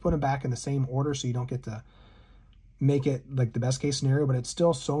 Now, you do have to put them back in the same order, so you don't get to make it like the best case scenario, but it's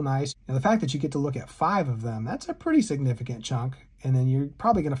still so nice. And the fact that you get to look at 5 of them, that's a pretty significant chunk. And then you're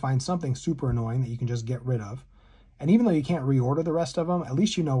probably going to find something super annoying that you can just get rid of. And even though you can't reorder the rest of them, at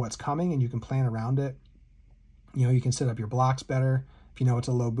least you know what's coming and you can plan around it. You know, you can set up your blocks better. If you know it's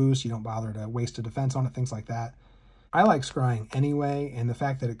a low boost, you don't bother to waste a defense on it, things like that. I like scrying anyway, and the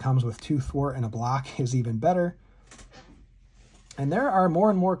fact that it comes with 2 thwart and a block is even better. And there are more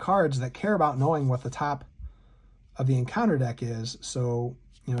and more cards that care about knowing what the top of the encounter deck is. So,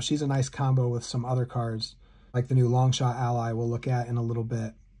 you know, she's a nice combo with some other cards, like the new Longshot ally we'll look at in a little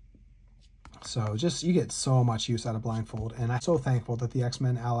bit. So just, you get so much use out of Blindfold, and I'm so thankful that the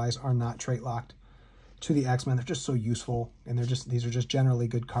X-Men allies are not trait locked to the X-Men. They're just so useful, and these are just generally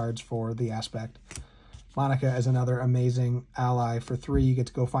good cards for the aspect. Monica is another amazing ally. For 3, you get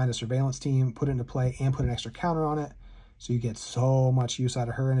to go find a surveillance team, put it into play, and put an extra counter on it. So you get so much use out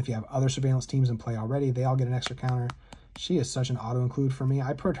of her. And if you have other surveillance teams in play already, they all get an extra counter. She is such an auto-include for me.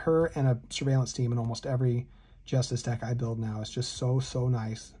 I put her and a surveillance team in almost every Justice deck I build now. It's just so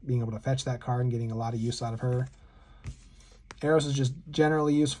nice being able to fetch that card and getting a lot of use out of her. Eros is just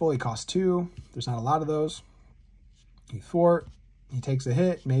generally useful. He costs 2. There's not a lot of those. You thwart. He takes a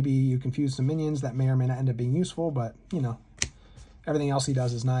hit. Maybe you confuse some minions that may or may not end up being useful, but, you know, everything else he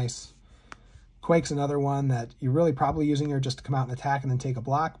does is nice. Quake's another one that you're really probably using her just to come out and attack and then take a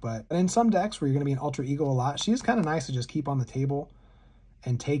block, but in some decks where you're going to be an Ultra Ego a lot, she's kind of nice to just keep on the table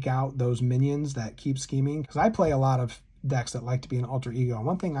and take out those minions that keep scheming, because I play a lot of decks that like to be an Ultra Ego, and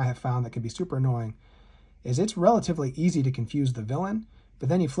one thing I have found that can be super annoying is it's relatively easy to confuse the villain, but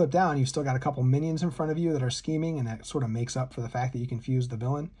then you flip down, you've still got a couple minions in front of you that are scheming, and that sort of makes up for the fact that you confuse the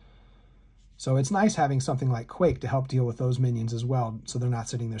villain. So it's nice having something like Quake to help deal with those minions as well, so they're not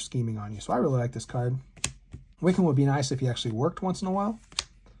sitting there scheming on you. So I really like this card. Wiccan would be nice if he actually worked once in a while.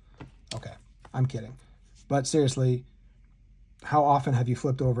 Okay, I'm kidding. But seriously, how often have you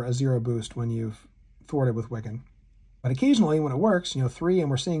flipped over a 0 boost when you've thwarted with Wiccan? But occasionally when it works, you know, 3,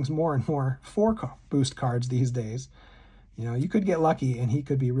 and we're seeing more and more 4 boost cards these days. You know, you could get lucky and he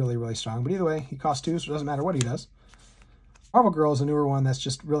could be really strong. But either way, he costs 2, so it doesn't matter what he does. Marvel Girl is a newer one that's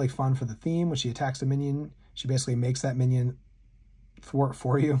just really fun for the theme. When she attacks a minion, she basically makes that minion thwart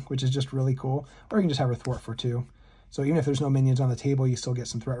for you, which is just really cool. Or you can just have her thwart for 2. So even if there's no minions on the table, you still get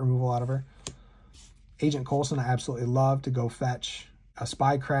some threat removal out of her. Agent Coulson, I absolutely love to go fetch a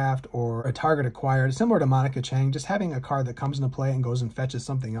Spycraft or a target acquired, similar to Monica Chang. Just having a card that comes into play and goes and fetches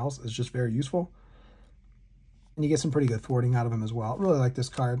something else is just very useful. And you get some pretty good thwarting out of him as well. Really like this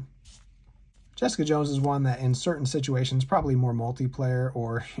card. Jessica Jones is one that in certain situations, probably more multiplayer,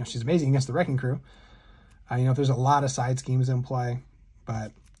 or she's amazing against the Wrecking Crew. If there's a lot of side schemes in play,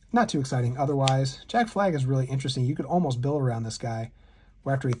 but not too exciting otherwise. Jack Flag is really interesting. You could almost build around this guy,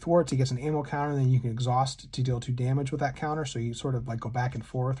 where after he thwarts, he gets an ammo counter, and then you can exhaust to deal 2 damage with that counter. So you sort of like go back and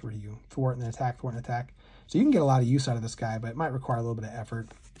forth, where you thwart and then attack, thwart and attack. So you can get a lot of use out of this guy, but it might require a little bit of effort.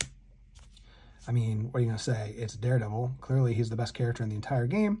 I mean, what are you going to say? It's Daredevil. Clearly, he's the best character in the entire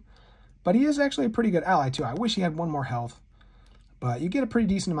game. But he is actually a pretty good ally, too. I wish he had 1 more health. But you get a pretty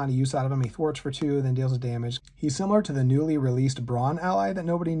decent amount of use out of him. He thwarts for 2, then deals damage. He's similar to the newly released Brawn ally that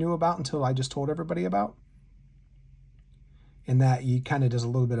nobody knew about until I just told everybody about. In that he kind of does a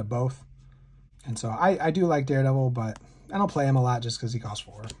little bit of both. And so I do like Daredevil, but I don't play him a lot just because he costs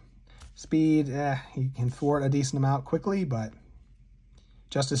 4. Speed, he can thwart a decent amount quickly, but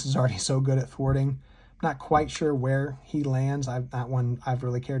Justice is already so good at thwarting. Not quite sure where he lands. Not one I've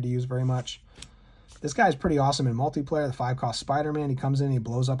really cared to use very much. This guy's pretty awesome in multiplayer. The 5-cost Spider-Man. He comes in, he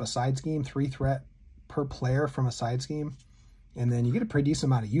blows up a side scheme, 3 threat per player from a side scheme. And then you get a pretty decent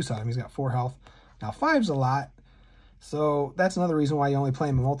amount of use out of him. He's got 4 health. Now 5's a lot. So that's another reason why you only play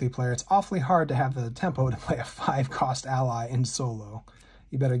him in multiplayer. It's awfully hard to have the tempo to play a 5-cost ally in solo.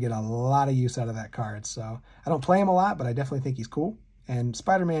 You better get a lot of use out of that card. So I don't play him a lot, but I definitely think he's cool. And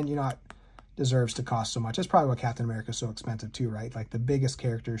Spider-Man, deserves to cost so much. That's probably why Captain America is so expensive too, right? Like the biggest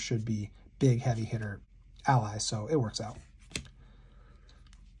characters should be big, heavy hitter allies, so it works out.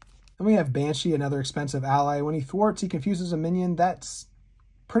 And we have Banshee, another expensive ally. When he thwarts, he confuses a minion. That's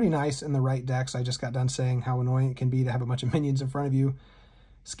pretty nice in the right decks. I just got done saying how annoying it can be to have a bunch of minions in front of you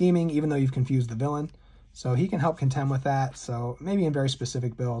scheming, even though you've confused the villain. So he can help contend with that. So maybe in very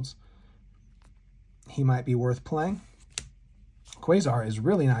specific builds, he might be worth playing. Quasar is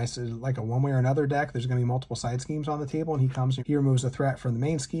really nice. It's like a one way or another deck. There's going to be multiple side schemes on the table, and he comes, he removes a threat from the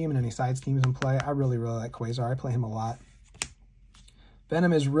main scheme and any side schemes in play. I really like Quasar. I play him a lot.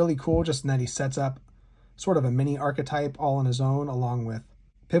 Venom is really cool just in that he sets up sort of a mini archetype all on his own, along with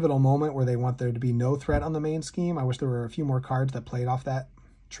Pivotal Moment where they want there to be no threat on the main scheme. I wish there were a few more cards that played off that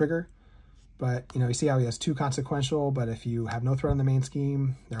trigger. But, you see how he has 2 consequential, but if you have no threat on the main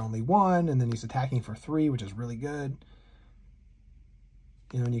scheme, they're only 1, and then he's attacking for 3, which is really good.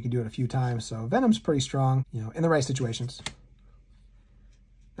 And you can do it a few times. So Venom's pretty strong, in the right situations.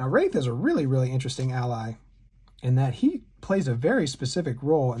 Now, Wraith is a really, really interesting ally in that he plays a very specific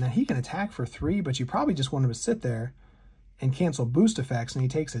role and that he can attack for 3, but you probably just want him to sit there and cancel boost effects, and he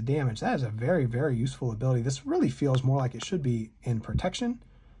takes a damage. That is a very, very useful ability. This really feels more like it should be in protection.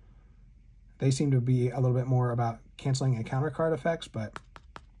 They seem to be a little bit more about canceling and counter card effects, but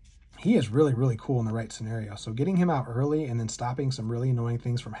he is really, really cool in the right scenario. So getting him out early and then stopping some really annoying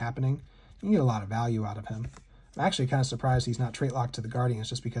things from happening, you can get a lot of value out of him. I'm actually kind of surprised he's not trait locked to the Guardians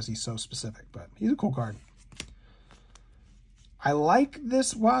just because he's so specific, but he's a cool card. I like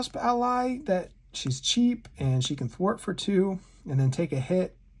this Wasp ally that she's cheap and she can thwart for 2 and then take a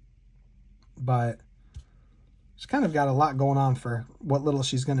hit, but she's kind of got a lot going on for what little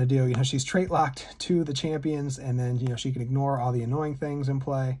she's going to do. She's trait locked to the champions, and then, she can ignore all the annoying things in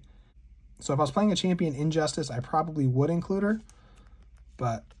play. So if I was playing a champion in Justice, I probably would include her,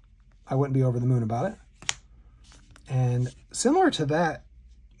 but I wouldn't be over the moon about it. And similar to that,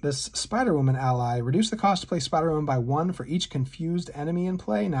 this Spider-Woman ally, reduce the cost to play Spider-Woman by 1 for each confused enemy in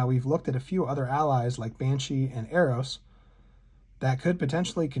play. Now, we've looked at a few other allies like Banshee and Eros that could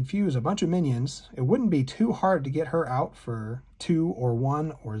potentially confuse a bunch of minions. It wouldn't be too hard to get her out for 2 or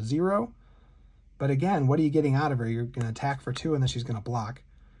 1 or 0. But again, what are you getting out of her? You're going to attack for 2 and then she's going to block.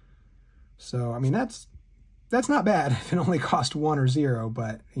 So, I mean, that's not bad if it only cost 1 or 0,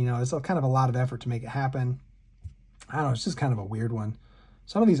 but, it's kind of a lot of effort to make it happen. I don't know, it's just kind of a weird one.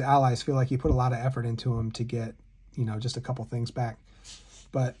 Some of these allies feel like you put a lot of effort into them to get, just a couple things back.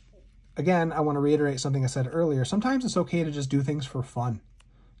 But, again, I want to reiterate something I said earlier. Sometimes it's okay to just do things for fun.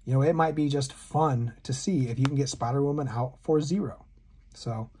 It might be just fun to see if you can get Spider-Woman out for 0.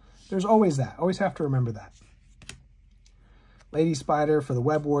 So, there's always that. Always have to remember that. Lady Spider for the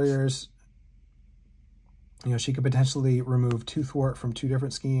Web Warriors. She could potentially remove 2 thwart from 2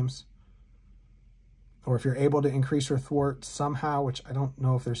 different schemes. Or if you're able to increase her thwart somehow, which I don't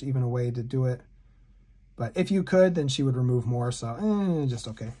know if there's even a way to do it. But if you could, then she would remove more, so just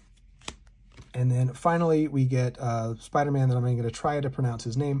okay. And then finally, we get Spider-Man that I'm going to try to pronounce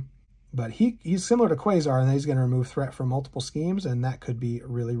his name. But he's similar to Quasar, and he's going to remove threat from multiple schemes, and that could be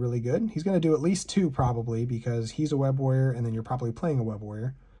really, really good. He's going to do at least 2 probably, because he's a web warrior, and then you're probably playing a web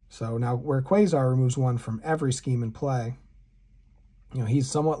warrior. So now where Quasar removes 1 from every scheme in play, you know, he's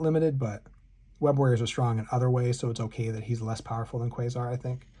somewhat limited, but web warriors are strong in other ways, so it's okay that he's less powerful than Quasar, I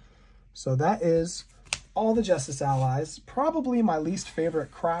think. So that is all the Justice allies. Probably my least favorite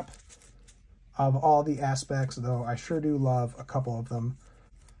crop of all the aspects, though I sure do love a couple of them,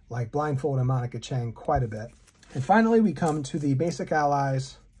 like Blindfold and Monica Chang quite a bit. And finally, we come to the basic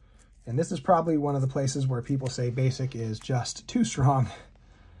allies, and this is probably one of the places where people say basic is just too strong,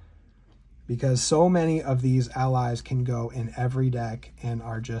 because so many of these allies can go in every deck and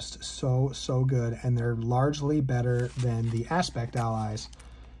are just so good, and they're largely better than the aspect allies.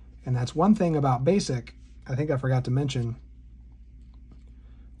 And that's one thing about basic, I think I forgot to mention,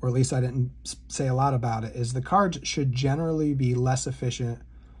 or at least I didn't say a lot about it, is the cards should generally be less efficient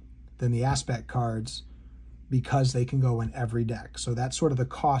than the aspect cards because they can go in every deck. So that's sort of the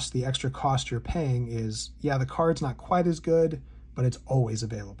cost, the extra cost you're paying is, yeah, the card's not quite as good, but it's always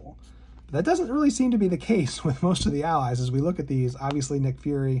available. But that doesn't really seem to be the case with most of the allies. As we look at these, obviously Nick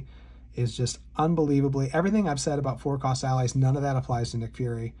Fury is just unbelievably, everything I've said about 4-cost allies, none of that applies to Nick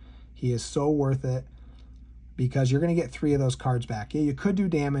Fury. He is so worth it because you're going to get 3 of those cards back. Yeah, you could do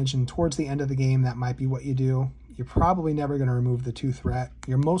damage, and towards the end of the game, that might be what you do. You're probably never going to remove the 2 threat.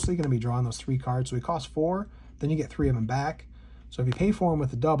 You're mostly going to be drawing those 3 cards. So he costs 4, then you get 3 of them back. So if you pay for him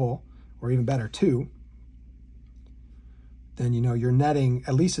with a double, or even better, 2, then you know you're netting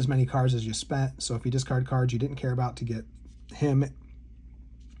at least as many cards as you spent. So if you discard cards you didn't care about to get him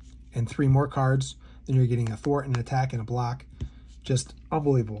and 3 more cards, then you're getting a thwart, an attack, and a block. Just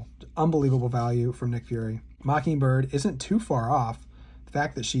unbelievable. Unbelievable value from Nick Fury. Mockingbird isn't too far off. The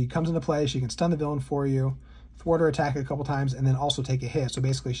fact that she comes into play, she can stun the villain for you, thwart or attack a couple times, and then also take a hit. So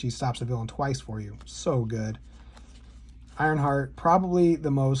basically she stops the villain twice for you. So good. Ironheart, probably the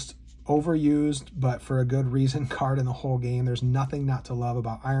most overused, but for a good reason, card in the whole game. There's nothing not to love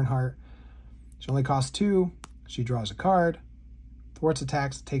about Ironheart. She only costs 2. She draws a card, thwarts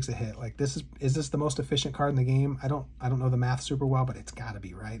attacks, takes a hit. Like, is this the most efficient card in the game? I don't know the math super well, but it's got to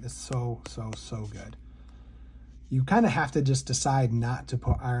be, right? It's so good. You kind of have to just decide not to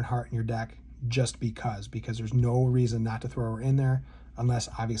put Ironheart in your deck just because there's no reason not to throw her in there unless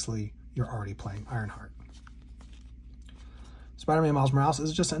obviously you're already playing Ironheart. Spider-Man Miles Morales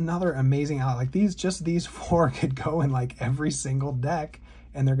is just another amazing ally. Like these 4 could go in like every single deck,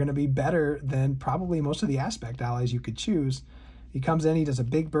 and they're going to be better than probably most of the aspect allies you could choose. He comes in, he does a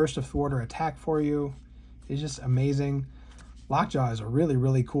big burst of thwart or attack for you. It's just amazing. Lockjaw is a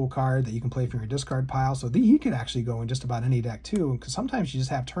really cool card that you can play from your discard pile. So he could actually go in just about any deck too, because sometimes you just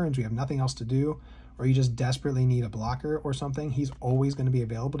have turns where you have nothing else to do, or you just desperately need a blocker or something. He's always going to be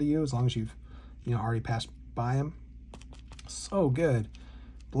available to you as long as you've already passed by him. So good.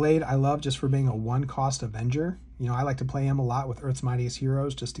 Blade I love just for being a 1-cost Avenger. I like to play him a lot with Earth's Mightiest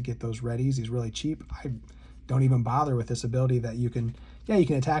Heroes just to get those readies. He's really cheap. I don't even bother with this ability that you can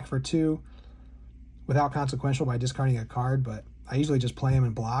attack for 2 without consequential by discarding a card, but I usually just play him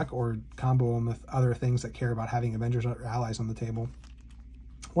and block or combo him with other things that care about having Avengers or allies on the table.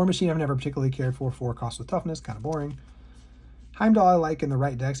 War Machine I've never particularly cared for. 4 costs with toughness, kind of boring. Heimdall I like in the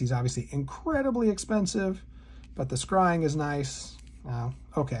right decks. He's obviously incredibly expensive, but the scrying is nice.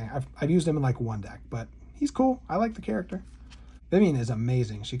 Okay, I've used him in like 1 deck, but he's cool. I like the character. Vivian is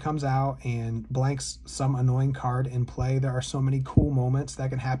amazing. She comes out and blanks some annoying card in play. There are so many cool moments that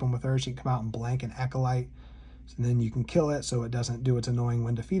can happen with her. She can come out and blank an Acolyte, and then you can kill it so it doesn't do its annoying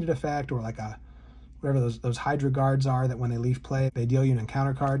when defeated effect, or like whatever those Hydra guards are that when they leave play, they deal you an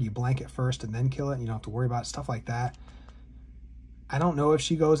encounter card. You blank it first and then kill it. You don't have to worry about stuff like that. I don't know if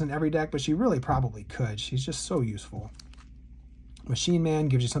she goes in every deck, but she really probably could. She's just so useful. Machine Man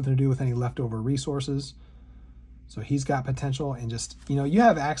gives you something to do with any leftover resources. So he's got potential, and just, you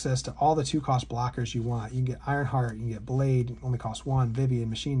have access to all the 2-cost blockers you want. You can get Ironheart, you can get Blade, only costs 1, Vivian,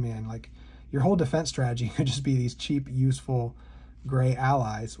 Machine Man. Like, your whole defense strategy could just be these cheap, useful gray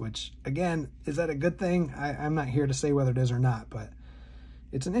allies, which, again, is that a good thing? I'm not here to say whether it is or not, but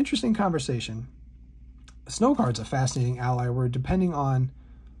it's an interesting conversation. Snow Guard's a fascinating ally where, depending on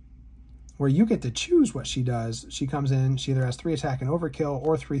where you get to choose what she does, she comes in, she either has 3 attack and overkill,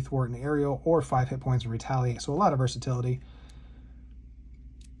 or 3 thwart and aerial, or 5 hit points and retaliate. So a lot of versatility.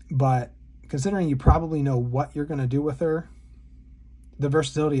 But considering you probably know what you're going to do with her, the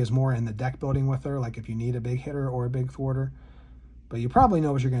versatility is more in the deck building with her, like if you need a big hitter or a big thwarter. But you probably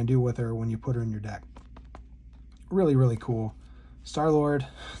know what you're going to do with her when you put her in your deck. Really cool. Star-Lord,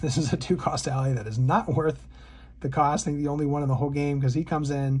 this is a 2-cost ally that is not worth the cost. I think the only one in the whole game, because he comes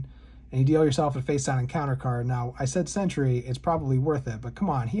in and you deal yourself a face-down encounter card. Now, I said Sentry, it's probably worth it, but come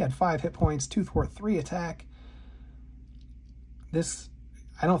on, he had 5 hit points, 2 thwart, 3 attack. This,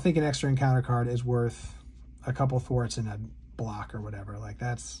 I don't think an extra encounter card is worth a couple thwarts and a block or whatever. Like,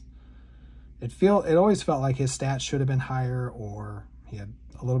 that's, it always felt like his stats should have been higher, or he had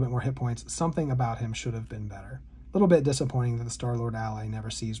a little bit more hit points. Something about him should have been better. A little bit disappointing that the Star-Lord ally never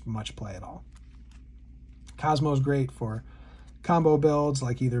sees much play at all. Cosmo's great for combo builds,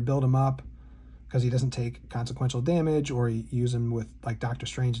 like either build him up because he doesn't take consequential damage, or you use him with like Doctor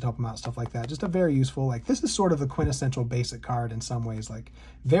Strange to help him out, stuff like that. Just a very useful, like, this is sort of the quintessential basic card in some ways, like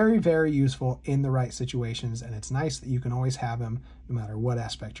very, very useful in the right situations, and it's nice that you can always have him no matter what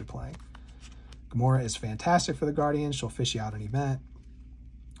aspect you're playing. Gamora is fantastic for the Guardians. She'll fish you out an event.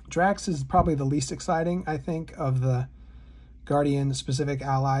 Drax is probably the least exciting, I think, of the Guardian-specific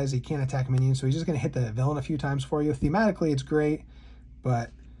allies. He can't attack minions, so he's just going to hit the villain a few times for you. Thematically, it's great,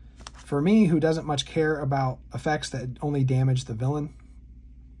 but for me, who doesn't much care about effects that only damage the villain,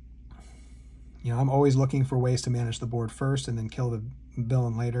 you know, I'm always looking for ways to manage the board first and then kill the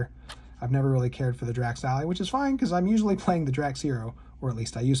villain later. I've never really cared for the Drax ally, which is fine because I'm usually playing the Drax hero, or at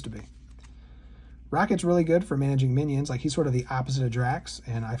least I used to be. Rocket's really good for managing minions. Like, he's sort of the opposite of Drax,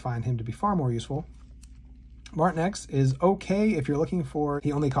 and I find him to be far more useful. Martinex is okay if you're looking for,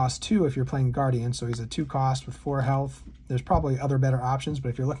 he only costs 2 if you're playing Guardian, so he's a 2 cost with 4 health. There's probably other better options, but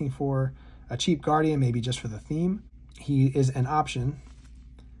if you're looking for a cheap Guardian, maybe just for the theme, he is an option.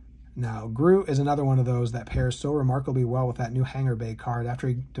 Now, Groot is another one of those that pairs so remarkably well with that new Hangar Bay card. After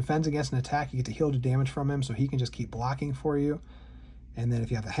he defends against an attack, you get to heal the damage from him, so he can just keep blocking for you. And then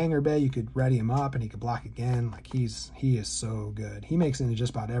if you have the Hangar Bay, you could ready him up and he could block again. Like, he is so good. He makes it into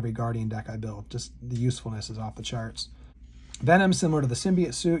just about every Guardian deck I build. Just the usefulness is off the charts. Venom, similar to the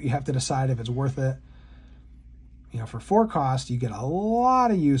symbiote suit, you have to decide if it's worth it. You know, for 4 cost, you get a lot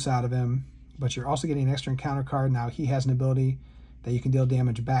of use out of him, but you're also getting an extra encounter card. Now, he has an ability that you can deal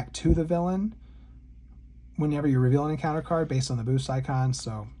damage back to the villain whenever you reveal an encounter card based on the boost icon.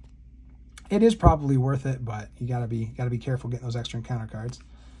 So it is probably worth it, but you gotta be careful getting those extra encounter cards.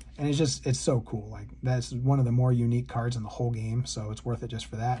 And it's so cool. Like, that's one of the more unique cards in the whole game, so it's worth it just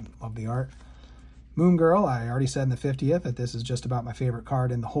for that. Love the art. Moon Girl, I already said in the 50th that this is just about my favorite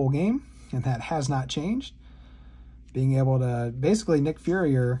card in the whole game, and that has not changed. Being able to basically Nick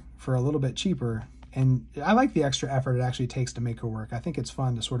Fury her for a little bit cheaper, and I like the extra effort it actually takes to make her work. I think it's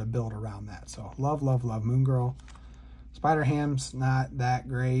fun to sort of build around that. So love, love, love Moon Girl. Spider-Ham's not that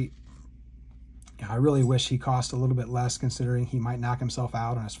great. I really wish he cost a little bit less, considering he might knock himself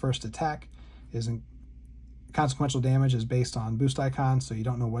out on his first attack. His consequential damage is based on boost icons, so you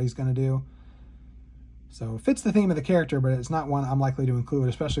don't know what he's going to do. So it fits the theme of the character, but it's not one I'm likely to include,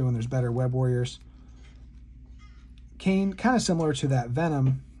 especially when there's better web warriors. Kane, kind of similar to that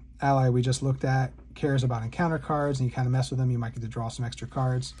Venom ally we just looked at, cares about encounter cards, and you kind of mess with him, you might get to draw some extra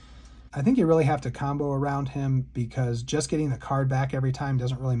cards. I think you really have to combo around him, because just getting the card back every time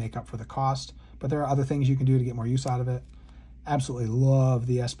doesn't really make up for the cost. But there are other things you can do to get more use out of it. Absolutely love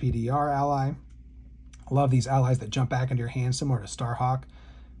the SPDR ally. Love these allies that jump back into your hand, similar to Starhawk.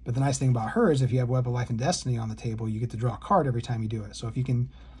 But the nice thing about her is if you have Web of Life and Destiny on the table, you get to draw a card every time you do it. So if you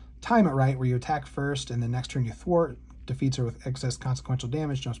can time it right, where you attack first and then next turn you thwart, defeats her with excess consequential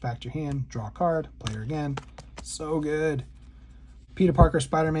damage, jumps back to your hand, draw a card, play her again. So good. Peter Parker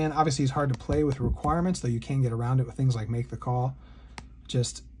Spider-Man, obviously he's hard to play with requirements, though you can get around it with things like Make the Call.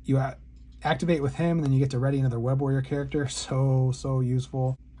 Just, you activate with him, and then you get to ready another Web Warrior character. So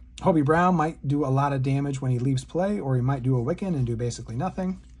useful. Hobie Brown might do a lot of damage when he leaves play, or he might do a Wiccan and do basically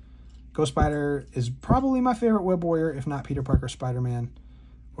nothing. Ghost Spider is probably my favorite Web Warrior, if not Peter Parker Spider-Man,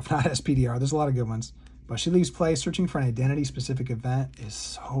 or if not SPDR. There's a lot of good ones. But she leaves play. Searching for an identity-specific event is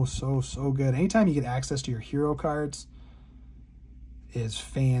so good. Anytime you get access to your hero cards is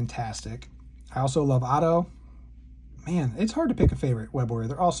fantastic. I also love Otto. Man, it's hard to pick a favorite Web Warrior.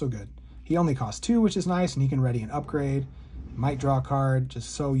 They're all so good. He only costs 2, which is nice, and he can ready an upgrade. Might draw a card,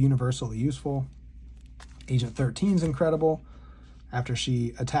 just so universally useful. Agent 13 is incredible. After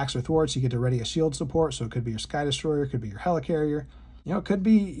she attacks or thwarts, you get to ready a shield support, so it could be your Sky Destroyer, it could be your Helicarrier. You know, it could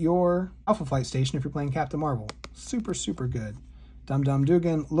be your Alpha Flight Station if you're playing Captain Marvel. Super good. Dum Dum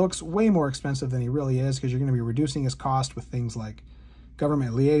Dugan looks way more expensive than he really is, because you're going to be reducing his cost with things like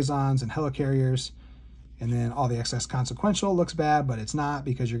government liaisons and helicarriers. And then all the excess consequential looks bad, but it's not,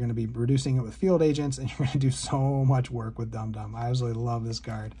 because you're going to be reducing it with field agents, and you're going to do so much work with Dum Dum. I absolutely love this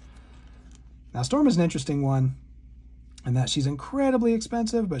card. Now, Storm is an interesting one, in that she's incredibly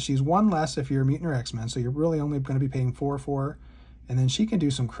expensive, but she's 1 less if you're a Mutant or X-Men, so you're really only going to be paying 4 for her. And then she can do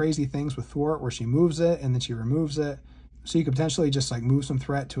some crazy things with Thwart, where she moves it, and then she removes it. So you could potentially just like move some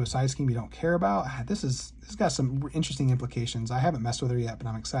threat to a side scheme you don't care about. This has got some interesting implications. I haven't messed with her yet, but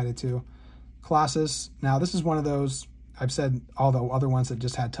I'm excited to. Colossus. Now this is one of those, I've said all the other ones that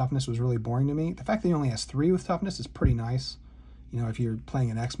just had toughness was really boring to me. The fact that he only has 3 with toughness is pretty nice. You know, if you're playing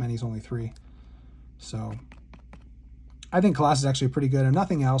an X-Men, he's only 3. So I think Colossus is actually pretty good. If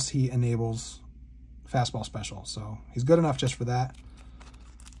nothing else, he enables fastball special. So he's good enough just for that.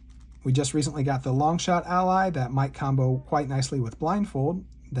 We just recently got the long shot ally that might combo quite nicely with blindfold,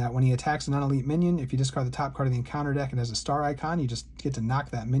 that when he attacks an unelite minion, if you discard the top card of the encounter deck and has a star icon, you just get to knock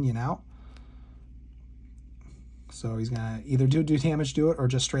that minion out. So he's going to either do damage to it or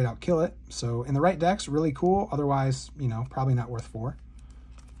just straight out kill it. So in the right decks, really cool. Otherwise, you know, probably not worth 4.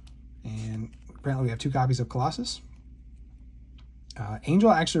 And apparently we have 2 copies of Colossus. Angel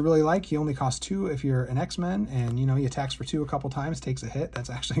I actually really like. He only costs 2 if you're an X-Men, and you know, he attacks for 2 a couple times, takes a hit. That's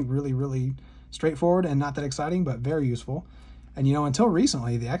actually really straightforward and not that exciting, but very useful. And you know, until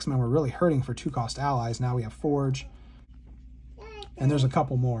recently, the X-Men were really hurting for 2-cost allies. Now we have Forge, and there's a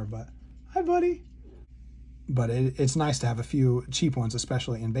couple more, but hi buddy. But it's nice to have a few cheap ones,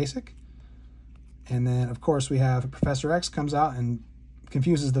 especially in basic. And then of course we have Professor X comes out and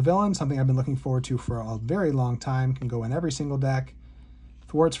confuses the villain, something I've been looking forward to for a very long time. Can go in every single deck.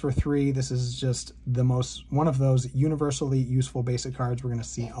 Thwarts for 3. This is just one of those universally useful basic cards we're going to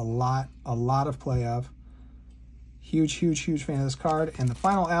see a lot of play of. Huge fan of this card. And the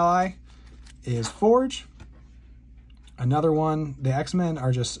final ally is Forge. Another one. The X-Men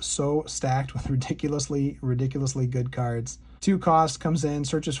are just so stacked with ridiculously good cards. 2 cost, comes in,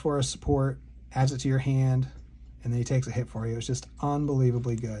 searches for a support, adds it to your hand, and then he takes a hit for you. It's just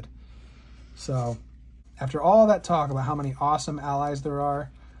unbelievably good. So after all that talk about how many awesome allies there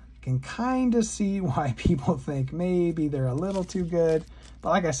are, I can kind of see why people think maybe they're a little too good. But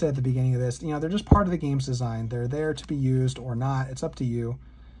like I said at the beginning of this, you know, they're just part of the game's design. They're there to be used or not. It's up to you.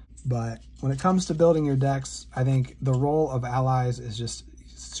 But when it comes to building your decks, I think the role of allies is just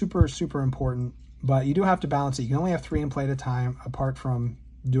super important. But you do have to balance it. You can only have 3 in play at a time, apart from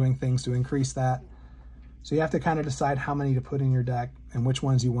doing things to increase that. So you have to kind of decide how many to put in your deck and which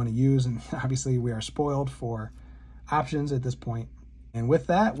ones you want to use. And obviously we are spoiled for options at this point. And with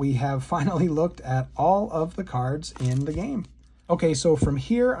that, we have finally looked at all of the cards in the game. Okay, so from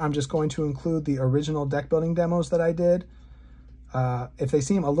here, I'm just going to include the original deck building demos that I did. If they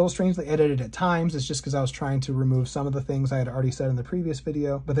seem a little strangely edited at times, it's just because I was trying to remove some of the things I had already said in the previous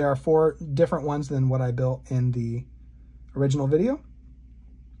video. But there are 4 different ones than what I built in the original video.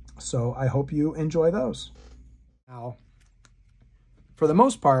 So I hope you enjoy those. Now, for the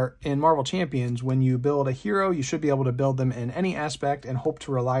most part, in Marvel Champions, when you build a hero, you should be able to build them in any aspect and hope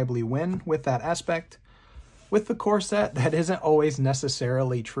to reliably win with that aspect. With the core set, that isn't always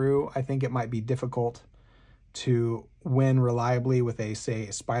necessarily true. I think it might be difficult to win reliably with a,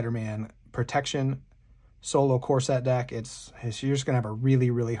 say, Spider-Man protection solo core set deck. You're just going to have a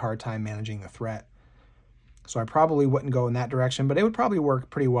really hard time managing the threat. So I probably wouldn't go in that direction, but it would probably work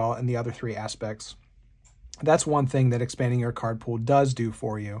pretty well in the other 3 aspects. That's one thing that expanding your card pool does do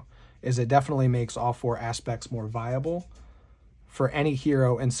for you, is it definitely makes all 4 aspects more viable. For any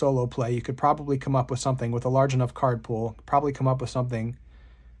hero in solo play, you could probably come up with something with a large enough card pool, probably come up with something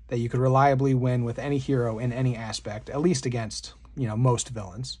that you could reliably win with any hero in any aspect, at least against, you know, most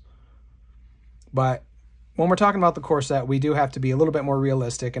villains. But when we're talking about the core set, we do have to be a little bit more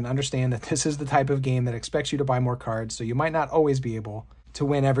realistic and understand that this is the type of game that expects you to buy more cards, so you might not always be able to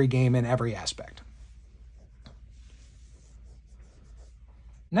win every game in every aspect.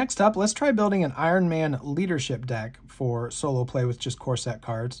 Next up, let's try building an Iron Man leadership deck for solo play with just core set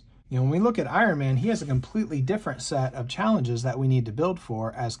cards. You know, when we look at Iron Man, he has a completely different set of challenges that we need to build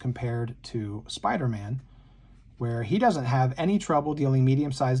for as compared to Spider-Man, where he doesn't have any trouble dealing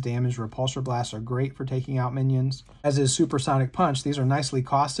medium-sized damage. Repulsor blasts are great for taking out minions. As is Supersonic Punch, these are nicely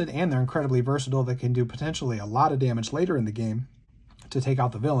costed and they're incredibly versatile. They can do potentially a lot of damage later in the game to take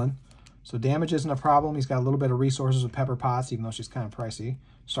out the villain. So damage isn't a problem. He's got a little bit of resources with Pepper Potts, even though she's kind of pricey.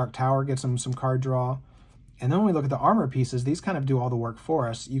 Stark Tower gets him some card draw. And then when we look at the armor pieces, these kind of do all the work for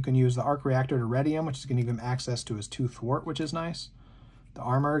us. You can use the Arc Reactor to ready him, which is going to give him access to his 2 thwart, which is nice. The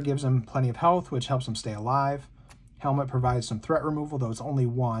armor gives him plenty of health, which helps him stay alive. Helmet provides some threat removal, though it's only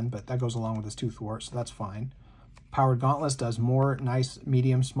 1, but that goes along with his 2 thwart, so that's fine. Powered Gauntlets does more nice,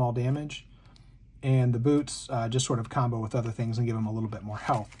 medium, small damage. And the boots just sort of combo with other things and give him a little bit more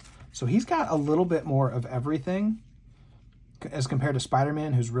health. So he's got a little bit more of everything as compared to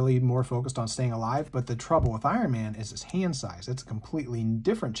Spider-Man, who's really more focused on staying alive. But the trouble with Iron Man is his hand size. It's a completely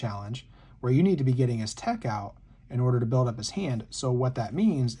different challenge where you need to be getting his tech out in order to build up his hand. So what that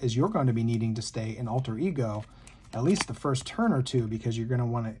means is you're going to be needing to stay in alter ego at least the first turn or two, because you're going to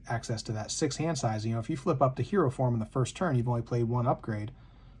want access to that 6 hand size. You know, if you flip up to hero form in the first turn, you've only played 1 upgrade,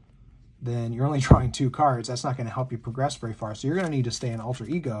 then you're only drawing 2 cards. That's not going to help you progress very far. So you're going to need to stay in Alter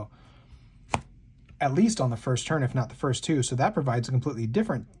Ego at least on the first turn, if not the first 2. So that provides a completely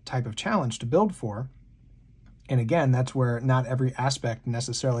different type of challenge to build for. And again, that's where not every aspect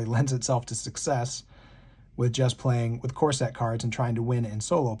necessarily lends itself to success with just playing with core set cards and trying to win in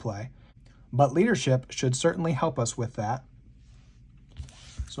solo play. But leadership should certainly help us with that.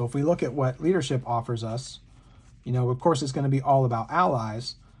 So if we look at what leadership offers us, you know, of course it's going to be all about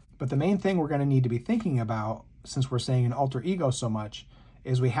allies, but the main thing we're going to need to be thinking about, since we're saying in Alter Ego so much,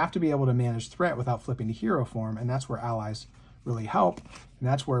 is we have to be able to manage threat without flipping to hero form, and that's where allies really help, and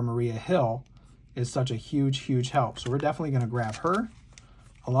that's where Maria Hill is such a huge, huge help. So we're definitely going to grab her,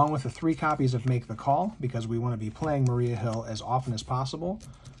 along with the 3 copies of Make the Call, because we want to be playing Maria Hill as often as possible.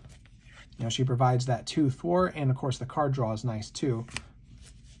 You know, she provides that 2 thwart, and of course the card draw is nice too.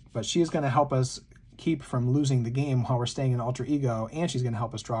 But she is going to help us keep from losing the game while we're staying in Alter Ego, and she's going to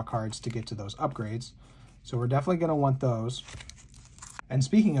help us draw cards to get to those upgrades. So we're definitely going to want those. And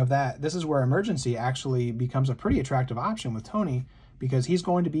speaking of that, this is where Emergency actually becomes a pretty attractive option with Tony, because he's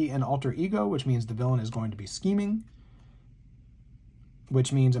going to be in Alter Ego, which means the villain is going to be scheming,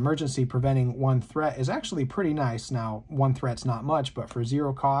 which means Emergency preventing 1 threat is actually pretty nice. Now, 1 threat's not much, but for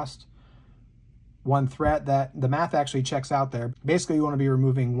 0 cost, 1 threat, that the math actually checks out there. Basically, you want to be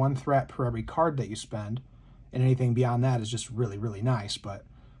removing 1 threat per every card that you spend, and anything beyond that is just really, really nice. But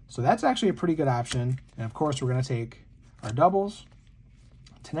so that's actually a pretty good option. And of course, we're going to take our doubles.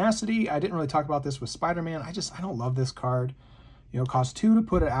 Tenacity, I didn't really talk about this with Spider-Man. I don't love this card. You know, it costs 2 to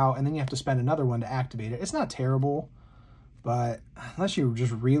put it out, and then you have to spend another 1 to activate it. It's not terrible, but unless you're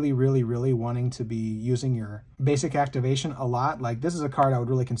just really, really, really wanting to be using your basic activation a lot, like this is a card I would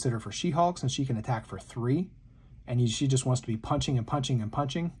really consider for She-Hulk, since she can attack for 3, and she just wants to be punching and punching and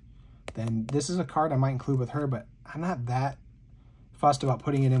punching, then this is a card I might include with her, but I'm not that fussed about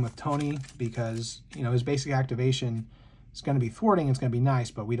putting it in with Tony, because, you know, his basic activation is going to be thwarting. It's going to be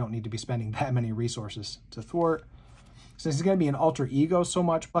nice, but we don't need to be spending that many resources to thwart. Since he's going to be in Alter Ego so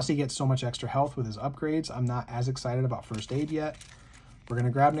much, plus he gets so much extra health with his upgrades, I'm not as excited about First Aid yet. We're going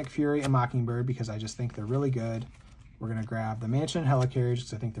to grab Nick Fury and Mockingbird because I just think they're really good. We're going to grab the Mansion and Helicarriage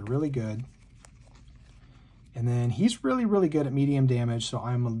because I think they're really good. And then he's really, really good at medium damage, so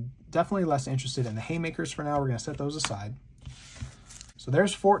I'm definitely less interested in the Haymakers for now. We're going to set those aside. So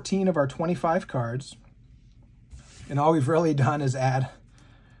there's 14 of our 25 cards. And all we've really done is add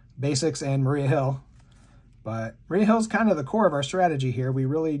basics and Maria Hill. But Maria Hill's kind of the core of our strategy here. We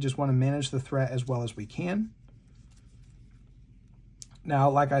really just want to manage the threat as well as we can. Now,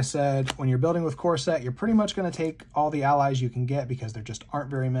 like I said, when you're building with core set, you're pretty much going to take all the allies you can get because there just aren't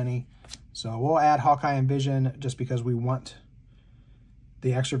very many. So we'll add Hawkeye and Vision just because we want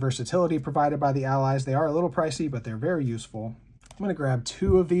the extra versatility provided by the allies. They are a little pricey, but they're very useful. I'm going to grab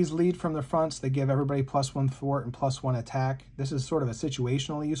 2 of these lead from the fronts. They give everybody +1 thwart and +1 attack. This is sort of a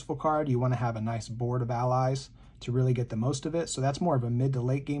situationally useful card. You want to have a nice board of allies to really get the most of it. So that's more of a mid to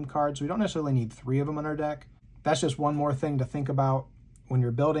late game card. So we don't necessarily need 3 of them in our deck. That's just one more thing to think about when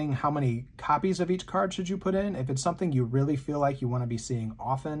you're building. How many copies of each card should you put in? If it's something you really feel like you want to be seeing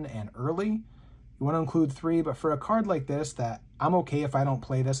often and early, you want to include 3. But for a card like this, that I'm okay if I don't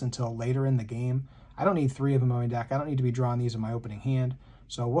play this until later in the game, I don't need 3 of them in my deck. I don't need to be drawing these in my opening hand.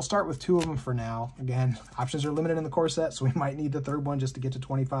 So we'll start with 2 of them for now. Again, options are limited in the core set, so we might need the 3rd one just to get to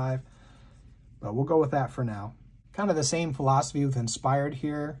 25. But we'll go with that for now. Kind of the same philosophy with Inspired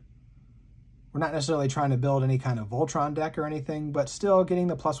here. We're not necessarily trying to build any kind of Voltron deck or anything, but still getting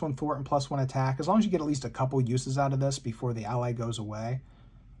the +1 thwart and +1 attack. As long as you get at least a couple uses out of this before the ally goes away.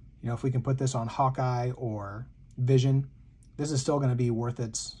 You know, if we can put this on Hawkeye or Vision, this is still going to be worth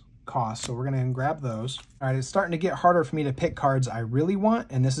its cost, so we're going to grab those. All right, it's starting to get harder for me to pick cards I really want,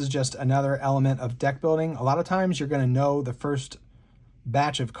 and this is just another element of deck building. A lot of times you're going to know the first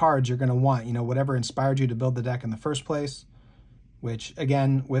batch of cards you're going to want, you know, whatever inspired you to build the deck in the first place, which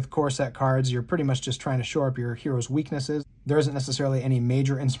again, with core set cards, you're pretty much just trying to shore up your hero's weaknesses. There isn't necessarily any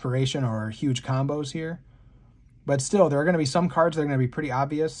major inspiration or huge combos here, but still, there are going to be some cards that are going to be pretty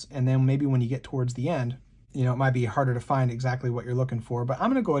obvious, and then maybe when you get towards the end, you know, it might be harder to find exactly what you're looking for. But I'm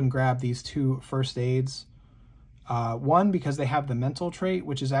going to go ahead and grab these 2 first aids. One, because they have the mental trait,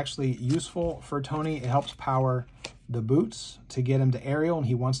 which is actually useful for Tony. It helps power the boots to get him to aerial, and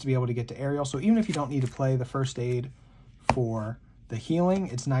he wants to be able to get to aerial. So even if you don't need to play the first aid for the healing,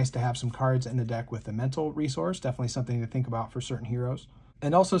 it's nice to have some cards in the deck with the mental resource. Definitely something to think about for certain heroes.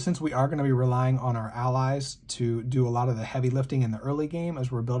 And also, since we are going to be relying on our allies to do a lot of the heavy lifting in the early game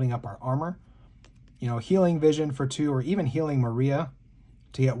as we're building up our armor, You know, healing Vision for 2, or even healing Maria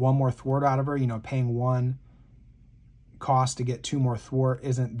to get 1 more thwart out of her, you know, paying 1 cost to get 2 more thwart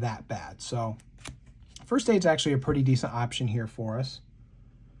isn't that bad. So first aid's actually a pretty decent option here for us.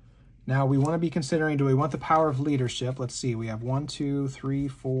 Now we want to be considering, do we want the power of leadership? Let's see, we have 1, 2, 3,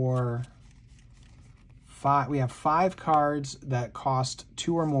 4, 5. We have 5 cards that cost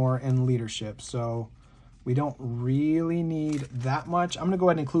 2 or more in leadership. So we don't really need that much. I'm going to go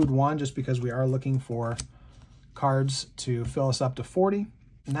ahead and include 1 just because we are looking for cards to fill us up to 40.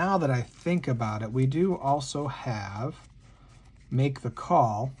 Now that I think about it, we do also have Make the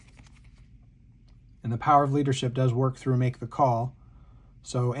Call. And the power of leadership does work through Make the Call.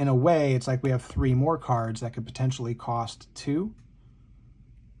 So in a way, it's like we have 3 more cards that could potentially cost 2.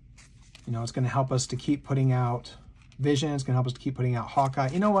 You know, it's going to help us to keep putting out Vision. It's going to help us to keep putting out Hawkeye.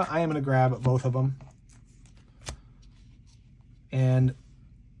 You know what? I am going to grab both of them. And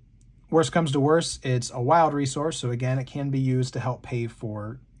worst comes to worst, it's a wild resource. So again, it can be used to help pay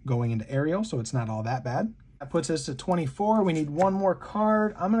for going into aerial. So it's not all that bad. That puts us to 24. We need 1 more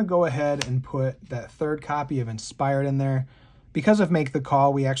card. I'm going to go ahead and put that 3rd copy of Inspired in there. Because of Make the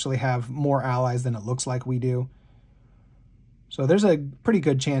Call, we actually have more allies than it looks like we do. So there's a pretty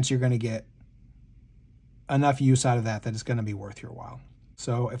good chance you're going to get enough use out of that it's going to be worth your while.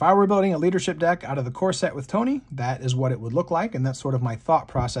 So if I were building a leadership deck out of the core set with Tony, that is what it would look like, and that's sort of my thought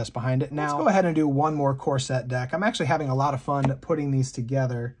process behind it. Now, let's go ahead and do 1 more core set deck. I'm actually having a lot of fun putting these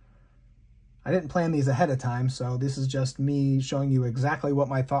together. I didn't plan these ahead of time, so this is just me showing you exactly what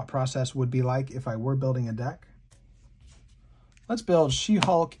my thought process would be like if I were building a deck. Let's build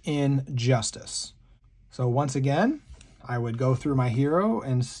She-Hulk in Justice. So once again, I would go through my hero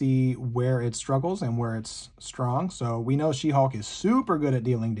and see where it struggles and where it's strong. So we know She-Hulk is super good at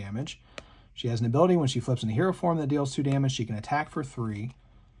dealing damage. She has an ability when she flips into hero form that deals 2 damage. She can attack for 3.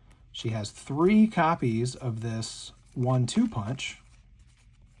 She has 3 copies of this 1-2 punch.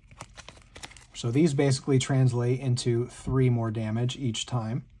 So these basically translate into 3 more damage each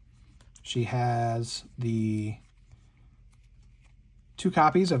time. She has the 2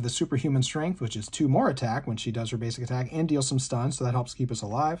 copies of the Superhuman Strength, which is 2 more attack when she does her basic attack, and deals some stun, so that helps keep us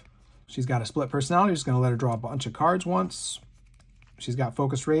alive. She's got a split personality, just going to let her draw a bunch of cards once. She's got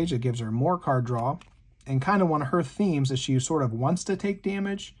Focus Rage, it gives her more card draw. And kind of one of her themes is she sort of wants to take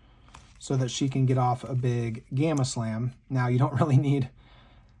damage so that she can get off a big Gamma Slam. Now, you don't really need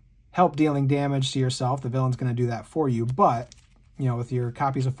help dealing damage to yourself. The villain's going to do that for you, but, you know, with your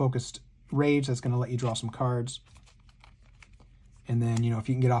copies of Focused Rage, that's going to let you draw some cards. And then, you know, if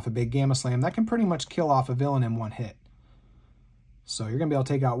you can get off a big Gamma Slam, that can pretty much kill off a villain in 1 hit. So you're going to be able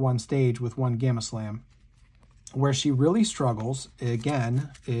to take out 1 stage with 1 Gamma Slam. Where she really struggles,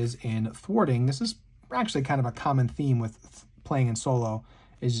 again, is in thwarting. This is actually kind of a common theme with playing in solo,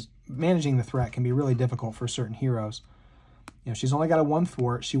 is managing the threat can be really difficult for certain heroes. You know, she's only got a 1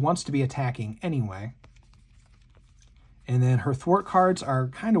 thwart. She wants to be attacking anyway. And then her thwart cards are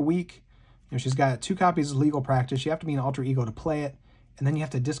kind of weak. You know, she's got 2 copies of Legal Practice. You have to be an alter ego to play it. And then you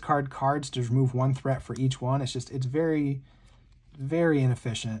have to discard cards to remove 1 threat for each one. It's very, very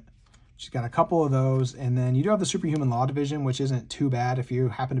inefficient. She's got a couple of those. And then you do have the Superhuman Law Division, which isn't too bad. If you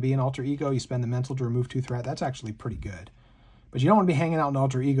happen to be an alter ego, you spend the mental to remove 2 threat. That's actually pretty good. But you don't want to be hanging out in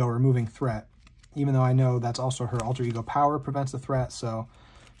alter ego removing threat, even though I know that's also her alter ego power prevents the threat. So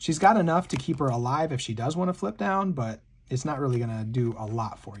she's got enough to keep her alive if she does want to flip down, but it's not really going to do a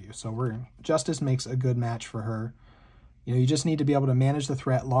lot for you. So Justice makes a good match for her. You know, you just need to be able to manage the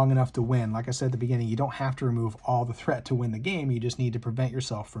threat long enough to win. Like I said at the beginning, you don't have to remove all the threat to win the game. You just need to prevent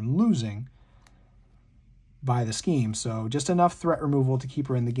yourself from losing by the scheme. So just enough threat removal to keep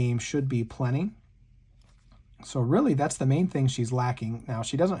her in the game should be plenty. So really, that's the main thing she's lacking. Now,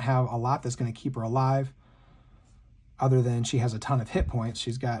 she doesn't have a lot that's going to keep her alive, other than she has a ton of hit points.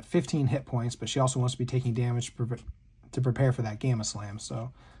 She's got 15 hit points, but she also wants to be taking damage to prepare for that Gamma Slam.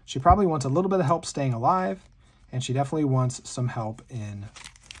 So she probably wants a little bit of help staying alive, and she definitely wants some help in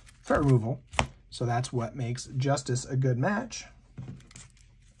threat removal. So that's what makes Justice a good match.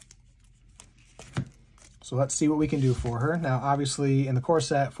 So let's see what we can do for her. Now, obviously, in the core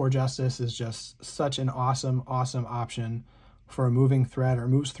set, for Justice is just such an awesome, awesome option for a moving threat, or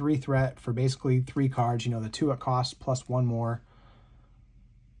moves 3 threat for basically 3 cards. You know, the 2 it costs plus 1 more.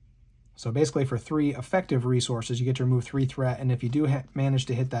 So basically for 3 effective resources, you get to remove 3 threat. And if you do manage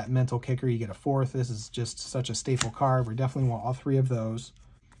to hit that mental kicker, you get a 4th. This is just such a staple card. We definitely want all 3 of those.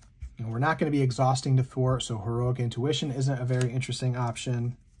 And we're not going to be exhausting to thwart, so Heroic Intuition isn't a very interesting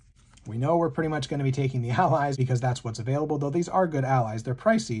option. We know we're pretty much going to be taking the allies because that's what's available, though these are good allies. They're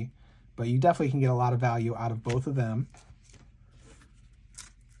pricey, but you definitely can get a lot of value out of both of them.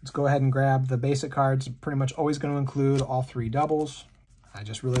 Let's go ahead and grab the basic cards. Pretty much always going to include all 3 doubles. I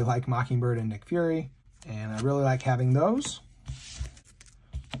just really like Mockingbird and Nick Fury, and I really like having those.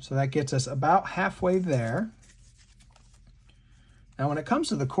 So that gets us about halfway there. Now, when it comes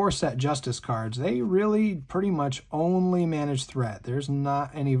to the core set Justice cards, they really pretty much only manage threat. There's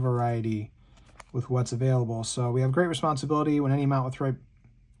not any variety with what's available. So we have great responsibility. When any amount of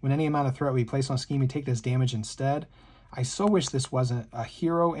threat we place on a scheme, we take this damage instead. I so wish this wasn't a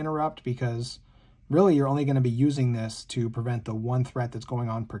hero interrupt, because really you're only going to be using this to prevent the 1 threat that's going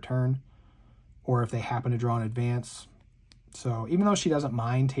on per turn, or if they happen to draw in advance. So even though she doesn't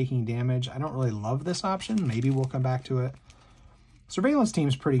mind taking damage, I don't really love this option. Maybe we'll come back to it. Surveillance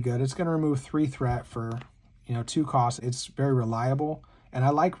Team's pretty good. It's going to remove 3 threat for, 2 costs. It's very reliable, and I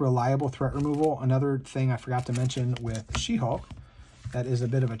like reliable threat removal. Another thing I forgot to mention with She-Hulk that is a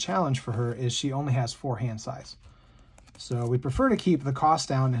bit of a challenge for her is she only has 4 hand size. So we prefer to keep the cost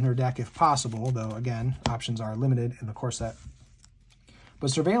down in her deck if possible, though again, options are limited in the core set. But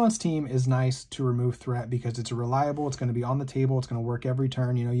Surveillance Team is nice to remove threat because it's reliable, it's going to be on the table, it's going to work every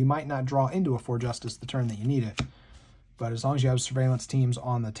turn. You might not draw into a 4 Justice the turn that you need it, but as long as you have Surveillance Teams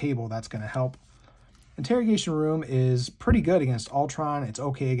on the table, that's going to help. Interrogation Room is pretty good against Ultron, it's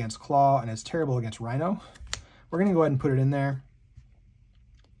okay against Claw, and it's terrible against Rhino. We're going to go ahead and put it in there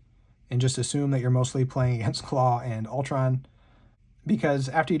and just assume that you're mostly playing against Claw and Ultron, because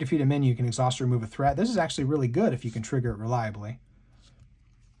after you defeat a minion, you can exhaust or remove a threat. This is actually really good if you can trigger it reliably.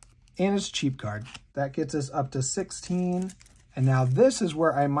 And it's a cheap card. That gets us up to 16. And now this is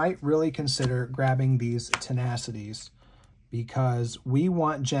where I might really consider grabbing these Tenacities, because we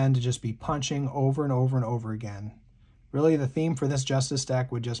want Jen to just be punching over and over and over again. Really, the theme for this Justice deck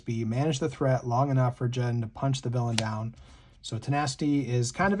would just be manage the threat long enough for Jen to punch the villain down. So Tenacity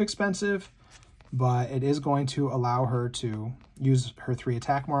is kind of expensive, but it is going to allow her to use her 3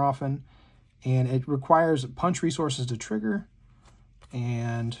 attack more often. And it requires punch resources to trigger.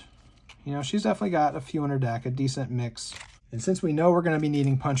 And, she's definitely got a few in her deck, a decent mix. And since we know we're going to be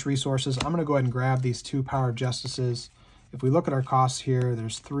needing punch resources, I'm going to go ahead and grab these 2 Power Justices. If we look at our costs here,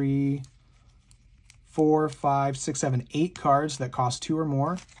 there's 3, 4, 5, 6, 7, 8 cards that cost 2 or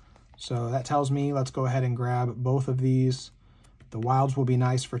more. So that tells me let's go ahead and grab both of these. The Wilds will be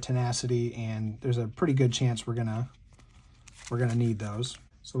nice for Tenacity, and there's a pretty good chance we're gonna need those.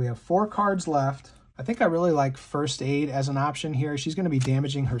 So we have 4 cards left. I think I really like First Aid as an option here. She's going to be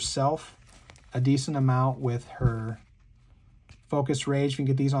damaging herself a decent amount with her Focus Rage. If you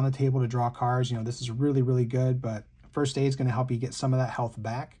can get these on the table to draw cards, this is really, really good, but First Aid is going to help you get some of that health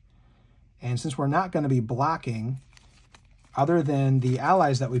back. And since we're not going to be blocking, other than the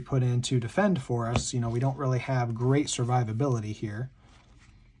allies that we put in to defend for us, we don't really have great survivability here.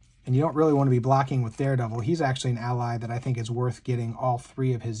 And you don't really want to be blocking with Daredevil. He's actually an ally that I think is worth getting all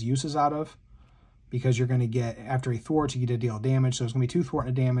 3 of his uses out of, because you're going to get, after he thwarts, you get to deal damage. So it's going to be 2 thwart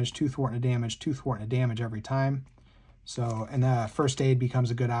and a damage, 2 thwart and a damage, 2 thwart and a damage every time. So, and First Aid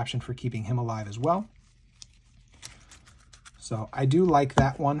becomes a good option for keeping him alive as well. So I do like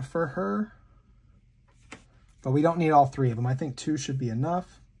that one for her. But we don't need all 3 of them. I think 2 should be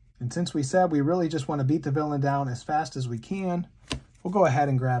enough. And since we said we really just want to beat the villain down as fast as we can, we'll go ahead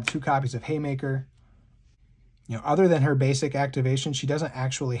and grab 2 copies of Haymaker. Other than her basic activation, she doesn't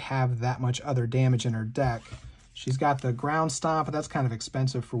actually have that much other damage in her deck. She's got the Ground Stomp, but that's kind of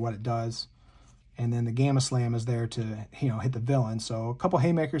expensive for what it does. And then the Gamma Slam is there to, hit the villain. So a couple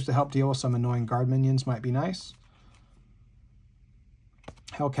Haymakers to help deal with some annoying guard minions might be nice.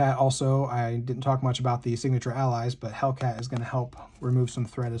 Hellcat also, I didn't talk much about the signature allies, but Hellcat is going to help remove some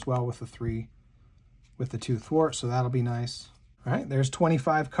threat as well with the 2 thwart, so that'll be nice. All right, there's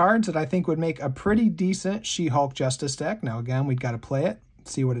 25 cards that I think would make a pretty decent She-Hulk Justice deck. Now again, we've got to play it,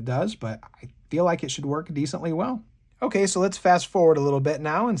 see what it does, but I feel like it should work decently well. Okay, so let's fast forward a little bit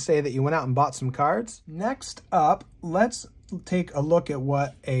now and say that you went out and bought some cards. Next up, let's take a look at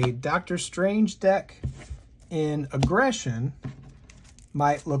what a Doctor Strange deck in Aggression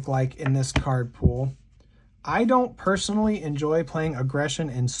might look like in this card pool. I don't personally enjoy playing Aggression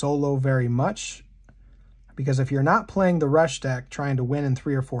in solo very much, because if you're not playing the Rush deck trying to win in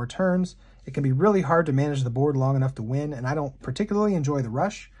 3 or 4 turns, it can be really hard to manage the board long enough to win, and I don't particularly enjoy the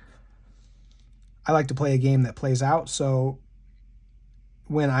Rush. I like to play a game that plays out, so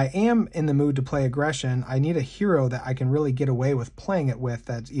when I am in the mood to play Aggression, I need a hero that I can really get away with playing it with,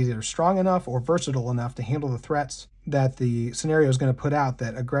 that's either strong enough or versatile enough to handle the threats that the scenario is going to put out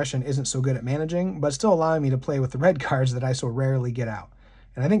that Aggression isn't so good at managing, but still allowing me to play with the red cards that I so rarely get out.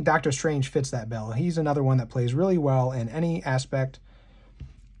 And I think Doctor Strange fits that bill. He's another one that plays really well in any aspect,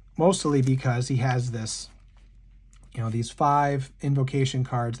 mostly because he has this You know, these 5 invocation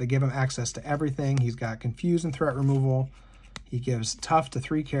cards, they give him access to everything. He's got Confuse and Threat Removal. He gives Tough to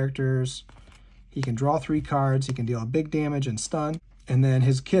 3 characters. He can draw 3 cards. He can deal a big damage and stun. And then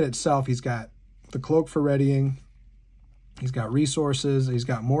his kit itself, he's got the Cloak for Readying. He's got resources. He's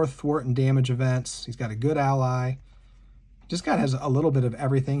got more thwart and damage events. He's got a good ally. Just has a little bit of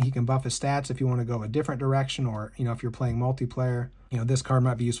everything. He can buff his stats if you want to go a different direction, or, you know, if you're playing multiplayer, you know, this card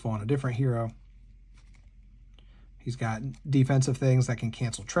might be useful on a different hero. He's got defensive things that can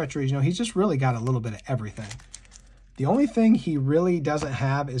cancel treacheries. You know, he's just really got a little bit of everything. The only thing he really doesn't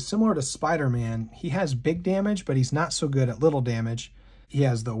have is similar to Spider-Man. He has big damage, but he's not so good at little damage. He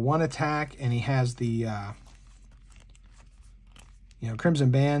has the 1 attack, and he has the, you know,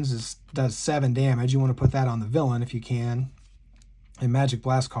 Crimson Bands does 7 damage. You want to put that on the villain if you can. And Magic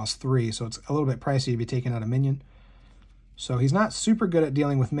Blast costs 3, so it's a little bit pricey to be taking out a minion. So he's not super good at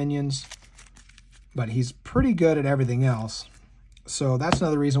dealing with minions, but he's pretty good at everything else. So that's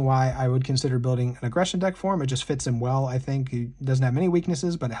another reason why I would consider building an aggression deck for him. It just fits him well, I think. He doesn't have many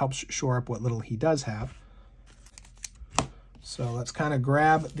weaknesses, but it helps shore up what little he does have. So let's kind of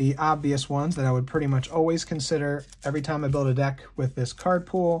grab the obvious ones that I would pretty much always consider every time I build a deck with this card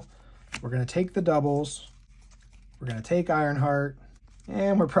pool. We're going to take the doubles. We're going to take Ironheart.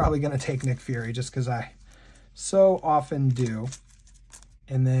 And we're probably going to take Nick Fury just because I so often do.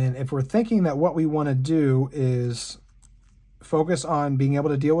 And then if we're thinking that what we want to do is focus on being able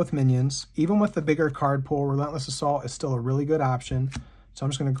to deal with minions, even with the bigger card pool, Relentless Assault is still a really good option. So I'm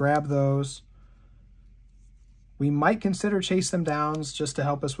just going to grab those. We might consider Chase Them Downs just to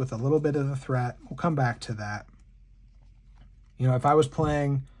help us with a little bit of the threat. We'll come back to that. You know, if I was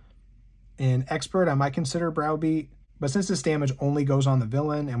playing in Expert, I might consider Browbeat. But since this damage only goes on the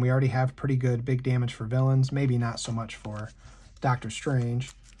villain, and we already have pretty good big damage for villains, maybe not so much for Doctor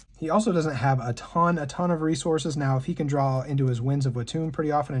Strange. He also doesn't have a ton of resources. Now, if he can draw into his Winds of Watoomb pretty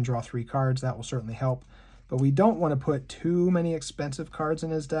often and draw 3 cards, that will certainly help. But we don't want to put too many expensive cards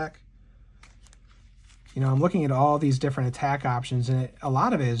in his deck. You know, I'm looking at all these different attack options, and a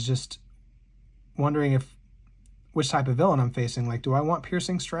lot of it is just wondering which type of villain I'm facing. Like, do I want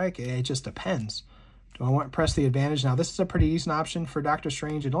Piercing Strike? It just depends. Do I want Press the Advantage? Now, this is a pretty decent option for Doctor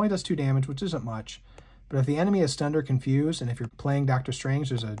Strange. It only does 2 damage, which isn't much. But if the enemy is stunned or confused, and if you're playing Doctor Strange,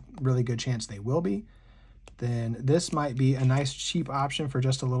 there's a really good chance they will be, then this might be a nice cheap option for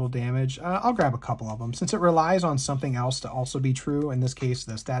just a little damage. I'll grab a couple of them. Since it relies on something else to also be true, in this case,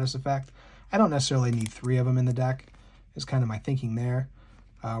 the status effect, I don't necessarily need 3 of them in the deck, is kind of my thinking there.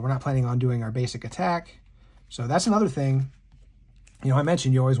 We're not planning on doing our basic attack. So that's another thing. You know, I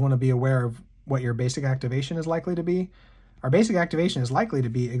mentioned you always want to be aware of what your basic activation is likely to be. Our basic activation is likely to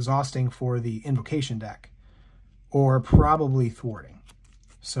be exhausting for the invocation deck, or probably thwarting.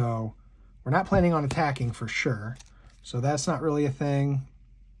 So we're not planning on attacking for sure. So that's not really a thing.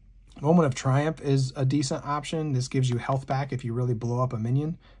 Moment of Triumph is a decent option. This gives you health back if you really blow up a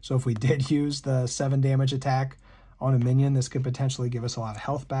minion. So if we did use the 7 damage attack on a minion, this could potentially give us a lot of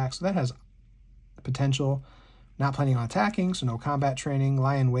health back. So that has potential. Not planning on attacking, so no combat training.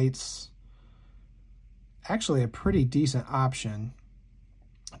 Lion Waits, actually a pretty decent option.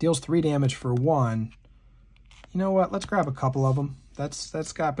 Deals 3 damage for 1. You know what? Let's grab a couple of them.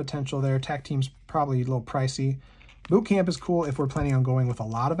 That's got potential there. Attack Team's probably a little pricey. Boot Camp is cool if we're planning on going with a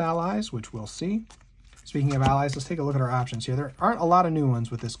lot of allies, which we'll see. Speaking of allies, let's take a look at our options here. There aren't a lot of new ones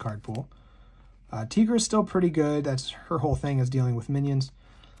with this card pool. Tigra is still pretty good. That's her whole thing, is dealing with minions.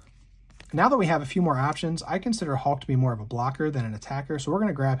 Now that we have a few more options, I consider Hulk to be more of a blocker than an attacker, so we're going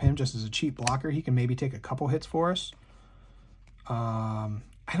to grab him just as a cheap blocker. He can maybe take a couple hits for us.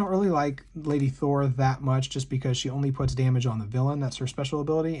 I don't really like Lady Thor that much just because she only puts damage on the villain. That's her special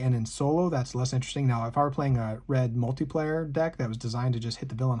ability, and in solo, that's less interesting. Now, if I were playing a red multiplayer deck that was designed to just hit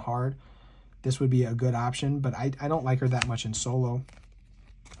the villain hard, this would be a good option, but I don't like her that much in solo.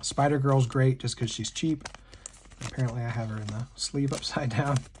 Spider-Girl's great just because she's cheap. Apparently, I have her in the sleeve upside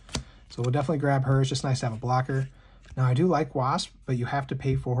down. So we'll definitely grab her. It's just nice to have a blocker. Now, I do like Wasp, but you have to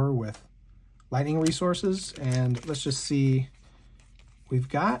pay for her with lightning resources. And let's just see. We've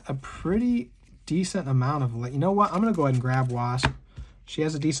got a pretty decent amount of... You know what? I'm going to go ahead and grab Wasp. She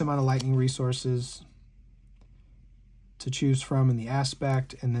has a decent amount of lightning resources to choose from in the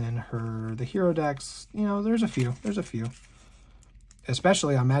aspect. And then the hero decks, you know, there's a few. There's a few.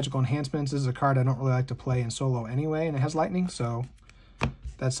 Especially on Magical Enhancements. This is a card I don't really like to play in solo anyway, and it has lightning, so...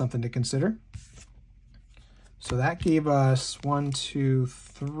 that's something to consider. So that gave us 1, 2,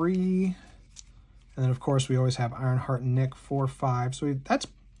 3. And then, of course, we always have Ironheart and Nick, 4, 5. So that's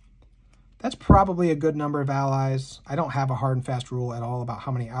probably a good number of allies. I don't have a hard and fast rule at all about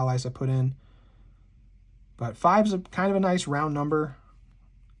how many allies I put in. But 5's kind of a nice round number,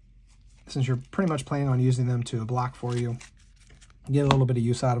 since you're pretty much planning on using them to block for you. Get a little bit of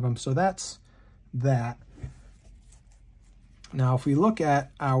use out of them. So that's that. Now, if we look at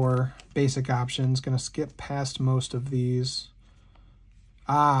our basic options, going to skip past most of these.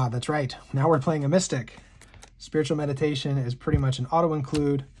 Ah, that's right. Now we're playing a Mystic. Spiritual Meditation is pretty much an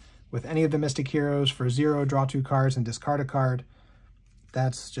auto-include with any of the Mystic heroes for 0, draw 2 cards, and discard a card.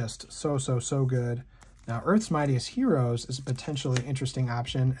 That's just so good. Now, Earth's Mightiest Heroes is a potentially interesting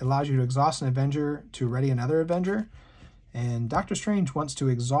option. It allows you to exhaust an Avenger to ready another Avenger. And Doctor Strange wants to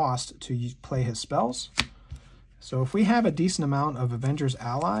exhaust to play his spells. So if we have a decent amount of Avengers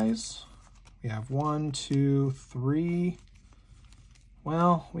allies, we have 1, 2, 3.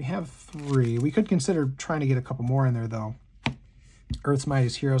 Well, we have 3. We could consider trying to get a couple more in there, though. Earth's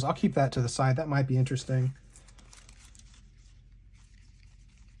Mightiest Heroes. I'll keep that to the side. That might be interesting.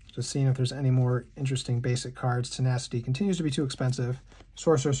 Just seeing if there's any more interesting basic cards. Tenacity continues to be too expensive.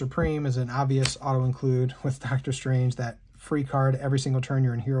 Sorcerer Supreme is an obvious auto-include with Doctor Strange. That free card every single turn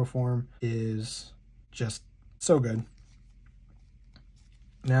you're in hero form is just so good.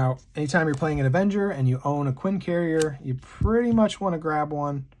 Now, anytime you're playing an Avenger and you own a Quinn Carrier, you pretty much want to grab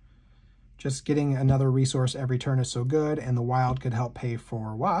one. Just getting another resource every turn is so good, and the Wild could help pay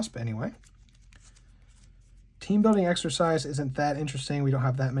for Wasp anyway. Team building exercise isn't that interesting. We don't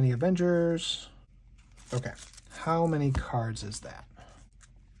have that many Avengers. Okay, how many cards is that?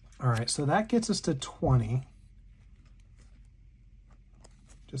 All right, so that gets us to 20.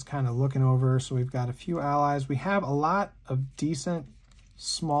 Just kind of looking over. So we've got a few allies. We have a lot of decent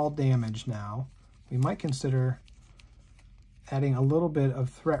small damage now. We might consider adding a little bit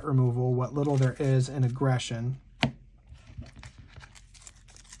of threat removal, what little there is in aggression.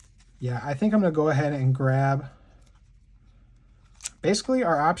 Yeah, I think I'm going to go ahead and grab... Basically,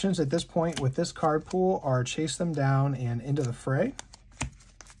 our options at this point with this card pool are Chase Them Down and Into the Fray.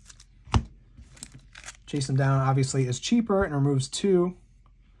 Chase Them Down, obviously, is cheaper and removes 2.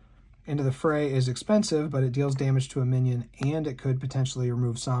 Into the Fray is expensive, but it deals damage to a minion, and it could potentially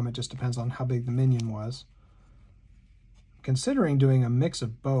remove some. It just depends on how big the minion was. Considering doing a mix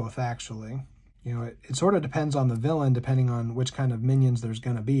of both, actually. You know, it sort of depends on the villain, depending on which kind of minions there's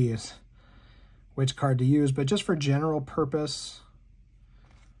going to be, is which card to use. But just for general purpose,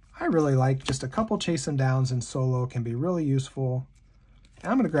 I really like just a couple Chase Them Downs in solo can be really useful.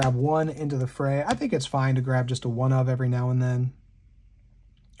 And I'm going to grab 1 Into the Fray. I think it's fine to grab just a 1 of every now and then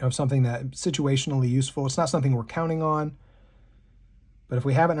of something that's situationally useful. It's not something we're counting on, but if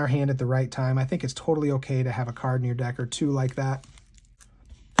we have it in our hand at the right time, I think it's totally okay to have a card in your deck or 2 like that.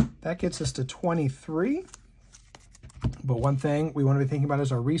 That gets us to 23. But one thing we want to be thinking about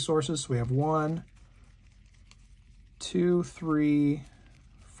is our resources. So we have 1, 2, 3,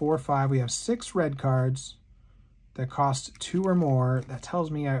 4, 5. We have 6 red cards that cost 2 or more. That tells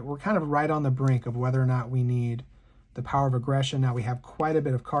me we're kind of right on the brink of whether or not we need the Power of Aggression. Now we have quite a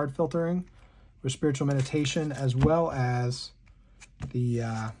bit of card filtering with Spiritual Meditation, as well as the, you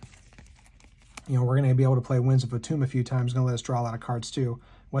know, we're going to be able to play Winds of Atum a few times. Going to let us draw a lot of cards too.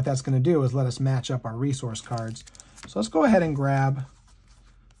 What that's going to do is let us match up our resource cards. So let's go ahead and grab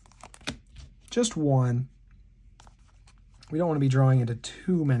just 1. We don't want to be drawing into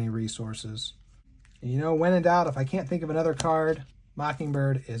too many resources. And you know, when in doubt, if I can't think of another card,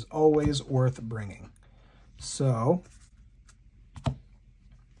 Mockingbird is always worth bringing. So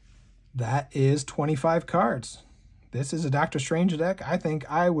that is 25 cards. This is a Doctor Strange deck I think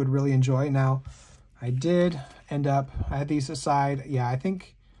I would really enjoy. Now, I had these aside. Yeah, I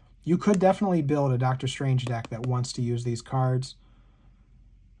think you could definitely build a Doctor Strange deck that wants to use these cards,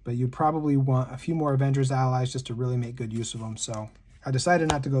 but you probably want a few more Avengers allies just to really make good use of them. So I decided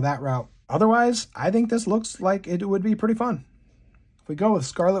not to go that route. Otherwise, I think this looks like it would be pretty fun. If we go with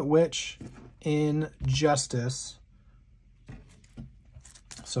Scarlet Witch in Justice,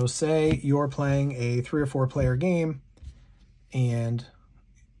 so say you're playing a 3 or 4 player game and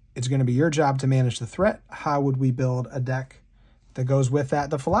it's going to be your job to manage the threat. How would we build a deck that goes with that?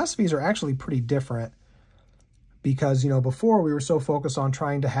 The philosophies are actually pretty different because, you know, before we were so focused on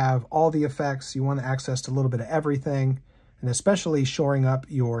trying to have all the effects. You want access to a little bit of everything, and especially shoring up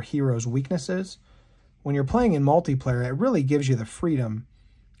your hero's weaknesses. When you're playing in multiplayer, it really gives you the freedom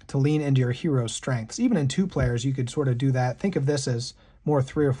to lean into your hero's strengths. Even in 2 players, you could sort of do that. Think of this as more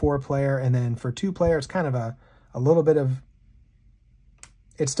 3 or 4 player, and then for 2 player, it's kind of a little bit of,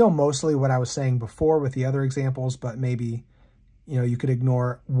 it's still mostly what I was saying before with the other examples, but maybe, you know, you could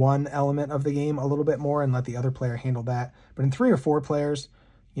ignore one element of the game a little bit more and let the other player handle that. But in 3 or 4 players,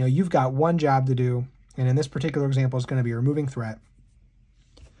 you know, you've got one job to do, and in this particular example, it's going to be removing threat.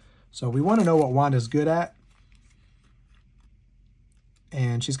 So we want to know what Wanda's good at.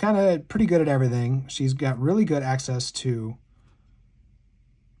 And she's kind of pretty good at everything. She's got really good access to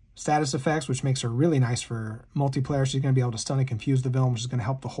status effects, which makes her really nice for multiplayer. She's going to be able to stun and confuse the villain, which is going to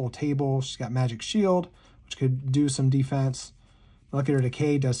help the whole table. She's got Magic Shield, which could do some defense. Molecular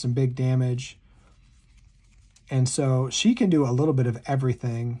Decay does some big damage. And so she can do a little bit of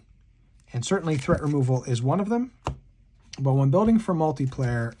everything. And certainly threat removal is one of them. But when building for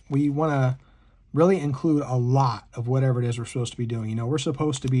multiplayer, we want to really include a lot of whatever it is we're supposed to be doing. You know, we're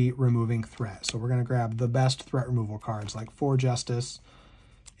supposed to be removing threat. So we're going to grab the best threat removal cards like For Justice.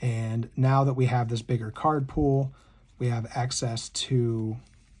 And now that we have this bigger card pool, we have access to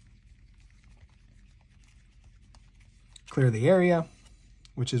Clear the Area,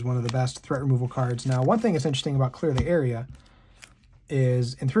 which is one of the best threat removal cards. Now, one thing that's interesting about Clear the Area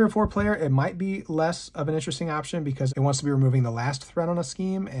is in 3 or 4 player, it might be less of an interesting option because it wants to be removing the last threat on a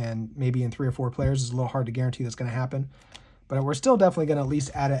scheme, and maybe in 3 or 4 players, it's a little hard to guarantee that's going to happen. But we're still definitely going to at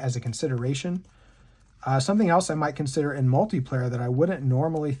least add it as a consideration. Something else I might consider in multiplayer that I wouldn't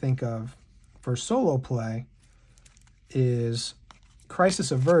normally think of for solo play is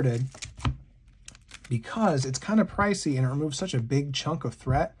Crisis Averted, because it's kind of pricey and it removes such a big chunk of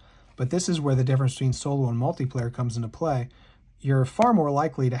threat. But this is where the difference between solo and multiplayer comes into play. You're far more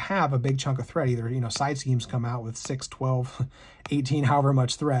likely to have a big chunk of threat. Either, you know, side schemes come out with 6, 12, 18, however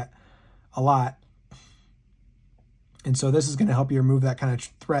much threat, a lot. And so this is going to help you remove that kind of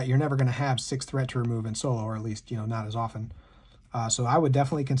threat. You're never going to have 6 threat to remove in solo, or at least, you know, not as often. So I would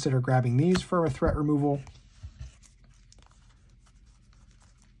definitely consider grabbing these for a threat removal.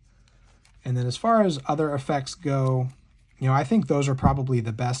 And then as far as other effects go, you know, I think those are probably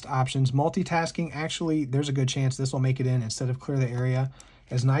the best options. Multitasking, actually, there's a good chance this will make it in instead of Clear the Area.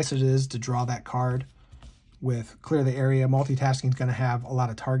 As nice as it is to draw that card with Clear the Area, multitasking is going to have a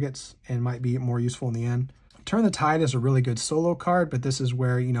lot of targets and might be more useful in the end. Turn the Tide is a really good solo card, but this is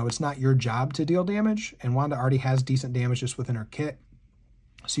where, you know, it's not your job to deal damage, and Wanda already has decent damage just within her kit.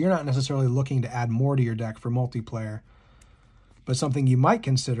 So you're not necessarily looking to add more to your deck for multiplayer. But something you might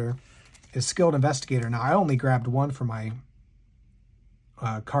consider is Skilled Investigator. Now, I only grabbed one for my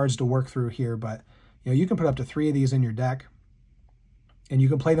cards to work through here, but you know, you can put up to 3 of these in your deck, and you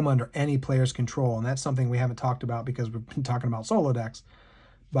can play them under any player's control, and that's something we haven't talked about because we've been talking about solo decks.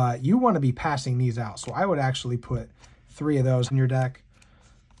 But you want to be passing these out, so I would actually put 3 of those in your deck.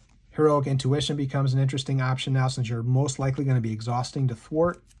 Heroic Intuition becomes an interesting option now since you're most likely going to be exhausting to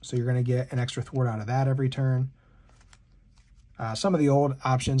thwart, so you're going to get an extra thwart out of that every turn. Some of the old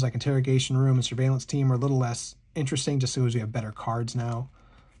options like Interrogation Room and Surveillance Team are a little less interesting just because we have better cards now.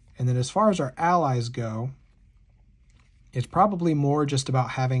 And then as far as our allies go, it's probably more just about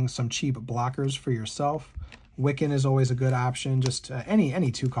having some cheap blockers for yourself. Wiccan is always a good option, just any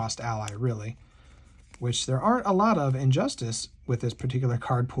 2-cost ally, really, which there aren't a lot of in Justice with this particular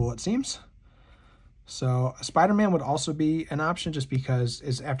card pool, it seems. So Spider-Man would also be an option just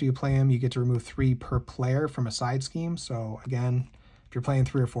because after you play him, you get to remove 3 per player from a side scheme. So again, if you're playing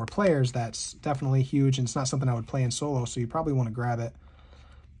 3 or 4 players, that's definitely huge, and it's not something I would play in solo, so you probably want to grab it.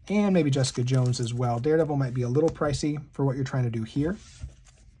 And maybe Jessica Jones as well. Daredevil might be a little pricey for what you're trying to do here.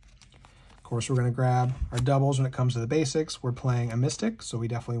 Of course, we're going to grab our doubles when it comes to the basics. We're playing a Mystic, so we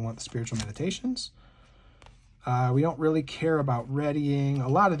definitely want the Spiritual Meditations. We don't really care about readying. A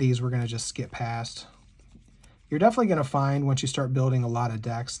lot of these we're going to just skip past. You're definitely going to find once you start building a lot of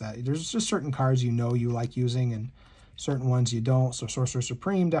decks that there's just certain cards you know you like using and certain ones you don't. So Sorcerer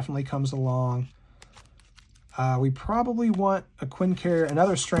Supreme definitely comes along. We probably want a Quinn Carrier.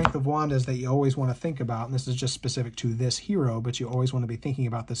 Another strength of Wanda's that you always want to think about, and this is just specific to this hero, but you always want to be thinking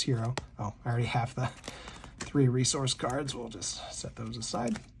about this hero. Oh, I already have the 3 resource cards. We'll just set those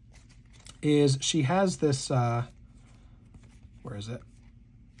aside. Is she has this, where is it?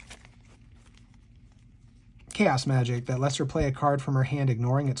 Chaos Magic that lets her play a card from her hand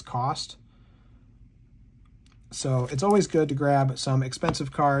ignoring its cost. So it's always good to grab some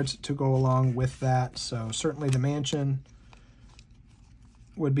expensive cards to go along with that. So certainly the Mansion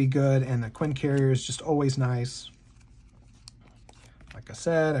would be good, and the Quinn Carrier is just always nice. Like I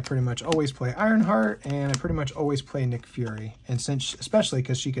said, I pretty much always play Ironheart, and I pretty much always play Nick Fury. And since, especially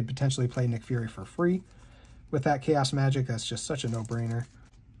because she could potentially play Nick Fury for free with that Chaos Magic, that's just such a no-brainer.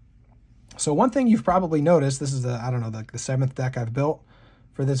 So one thing you've probably noticed, this is the, I don't know, the 7th deck I've built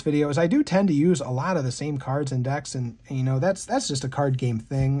for this video, is I do tend to use a lot of the same cards and decks, and you know, that's just a card game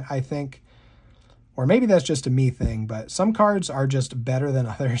thing, I think. Or maybe that's just a me thing, but some cards are just better than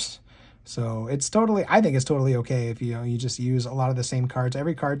others. So it's totally, I think it's totally okay if you just use a lot of the same cards.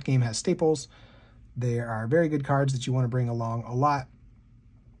 Every card game has staples. There are very good cards that you want to bring along a lot.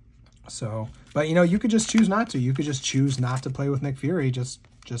 So, but you know, you could just choose not to. You could just choose not to play with Nick Fury just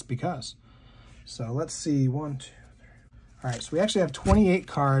because. So let's see, 1, 2, 3. All right, so we actually have 28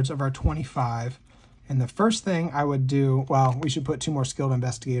 cards of our 25. And the first thing I would do, well, we should put 2 more skilled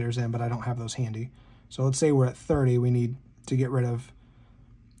investigators in, but I don't have those handy. So let's say we're at 30. We need to get rid of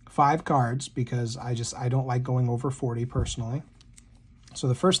 5 cards because I don't like going over 40 personally. So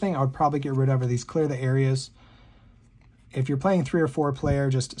the first thing I would probably get rid of are these clear the areas. If you're playing 3 or 4 player,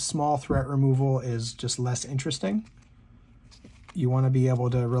 just small threat removal is just less interesting. You want to be able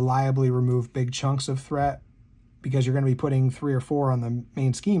to reliably remove big chunks of threat because you're going to be putting 3 or 4 on the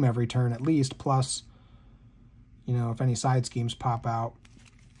main scheme every turn at least, plus, you know, if any side schemes pop out.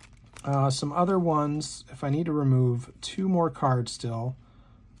 Some other ones, if I need to remove 2 more cards still,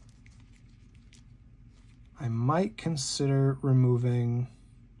 I might consider removing,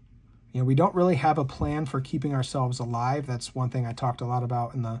 you know, we don't really have a plan for keeping ourselves alive. That's one thing I talked a lot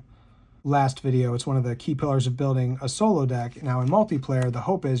about in the last video. It's one of the key pillars of building a solo deck. Now in multiplayer, the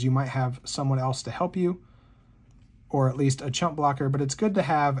hope is you might have someone else to help you, or at least a chump blocker, but it's good to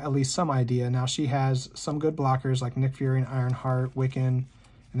have at least some idea. Now she has some good blockers like Nick Fury and Ironheart, Wiccan,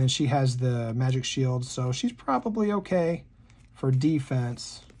 and then she has the Magic Shield, so she's probably okay for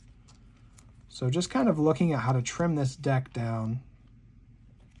defense. So just kind of looking at how to trim this deck down.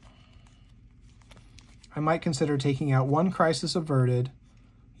 I might consider taking out 1 Crisis Averted.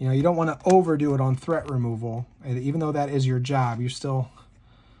 You know, you don't want to overdo it on threat removal. And even though that is your job, you still,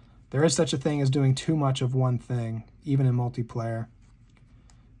 there is such a thing as doing too much of one thing, even in multiplayer.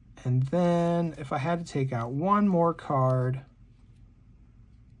 And then if I had to take out 1 more card,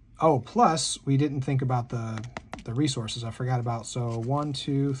 oh, plus we didn't think about the resources I forgot about. So 1,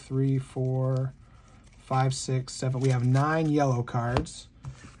 2, 3, 4, 5, 6, 7. We have 9 yellow cards.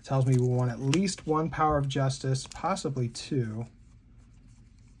 It tells me we want at least 1 Power of Justice, possibly 2.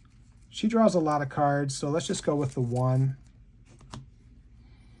 She draws a lot of cards, so let's just go with the 1.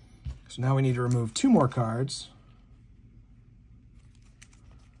 So now we need to remove 2 more cards.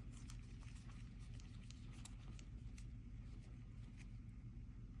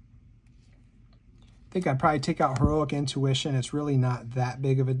 I think I'd probably take out Heroic Intuition. It's really not that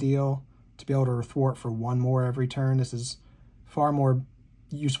big of a deal to be able to thwart for 1 more every turn. This is far more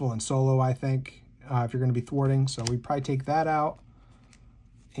useful in solo, I think, if you're going to be thwarting. So we'd probably take that out.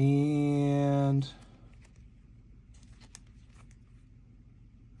 And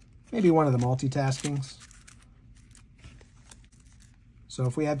maybe one of the multitaskings. So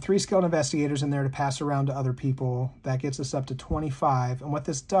if we had 3 skilled investigators in there to pass around to other people, that gets us up to 25. And what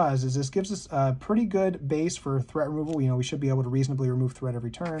this does is this gives us a pretty good base for threat removal. You know, we should be able to reasonably remove threat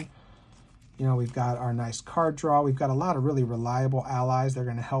every turn. You know, we've got our nice card draw. We've got a lot of really reliable allies. They're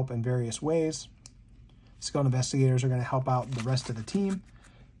going to help in various ways. Skilled investigators are going to help out the rest of the team.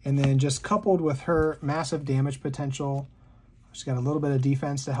 And then just coupled with her massive damage potential, she's got a little bit of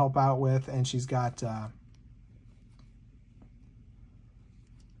defense to help out with, and she's got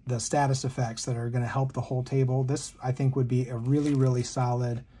the status effects that are going to help the whole table. This, I think, would be a really, really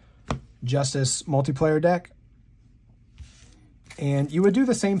solid Justice multiplayer deck. And you would do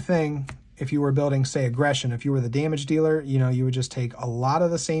the same thing if you were building, say, Aggression. If you were the damage dealer, you know, you would just take a lot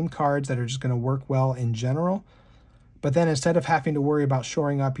of the same cards that are just going to work well in general. But then instead of having to worry about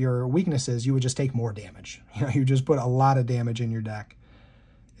shoring up your weaknesses, you would just take more damage. You know, you just put a lot of damage in your deck.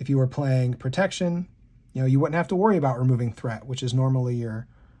 If you were playing Protection, you know, you wouldn't have to worry about removing threat, which is normally your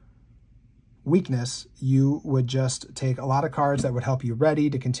weakness. You would just take a lot of cards that would help you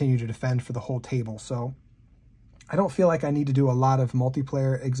ready to continue to defend for the whole table. So I don't feel like I need to do a lot of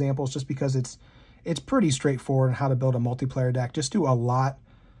multiplayer examples just because it's pretty straightforward on how to build a multiplayer deck. Just do a lot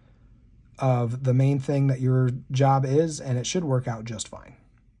of the main thing that your job is, and it should work out just fine.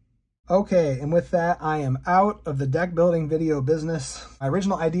 Okay, and with that, I am out of the deck building video business. My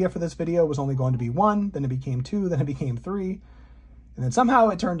original idea for this video was only going to be 1, then it became 2, then it became 3, and then somehow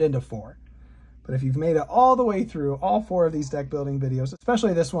it turned into 4. But if you've made it all the way through all 4 of these deck building videos,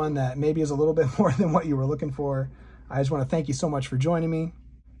 especially this one that maybe is a little bit more than what you were looking for, I just want to thank you so much for joining me.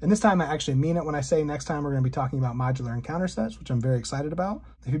 And this time I actually mean it when I say next time we're going to be talking about modular encounter sets, which I'm very excited about.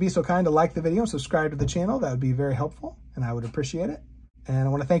 If you'd be so kind to like the video and subscribe to the channel, that would be very helpful, and I would appreciate it. And I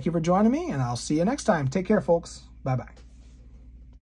want to thank you for joining me, and I'll see you next time. Take care, folks. Bye-bye.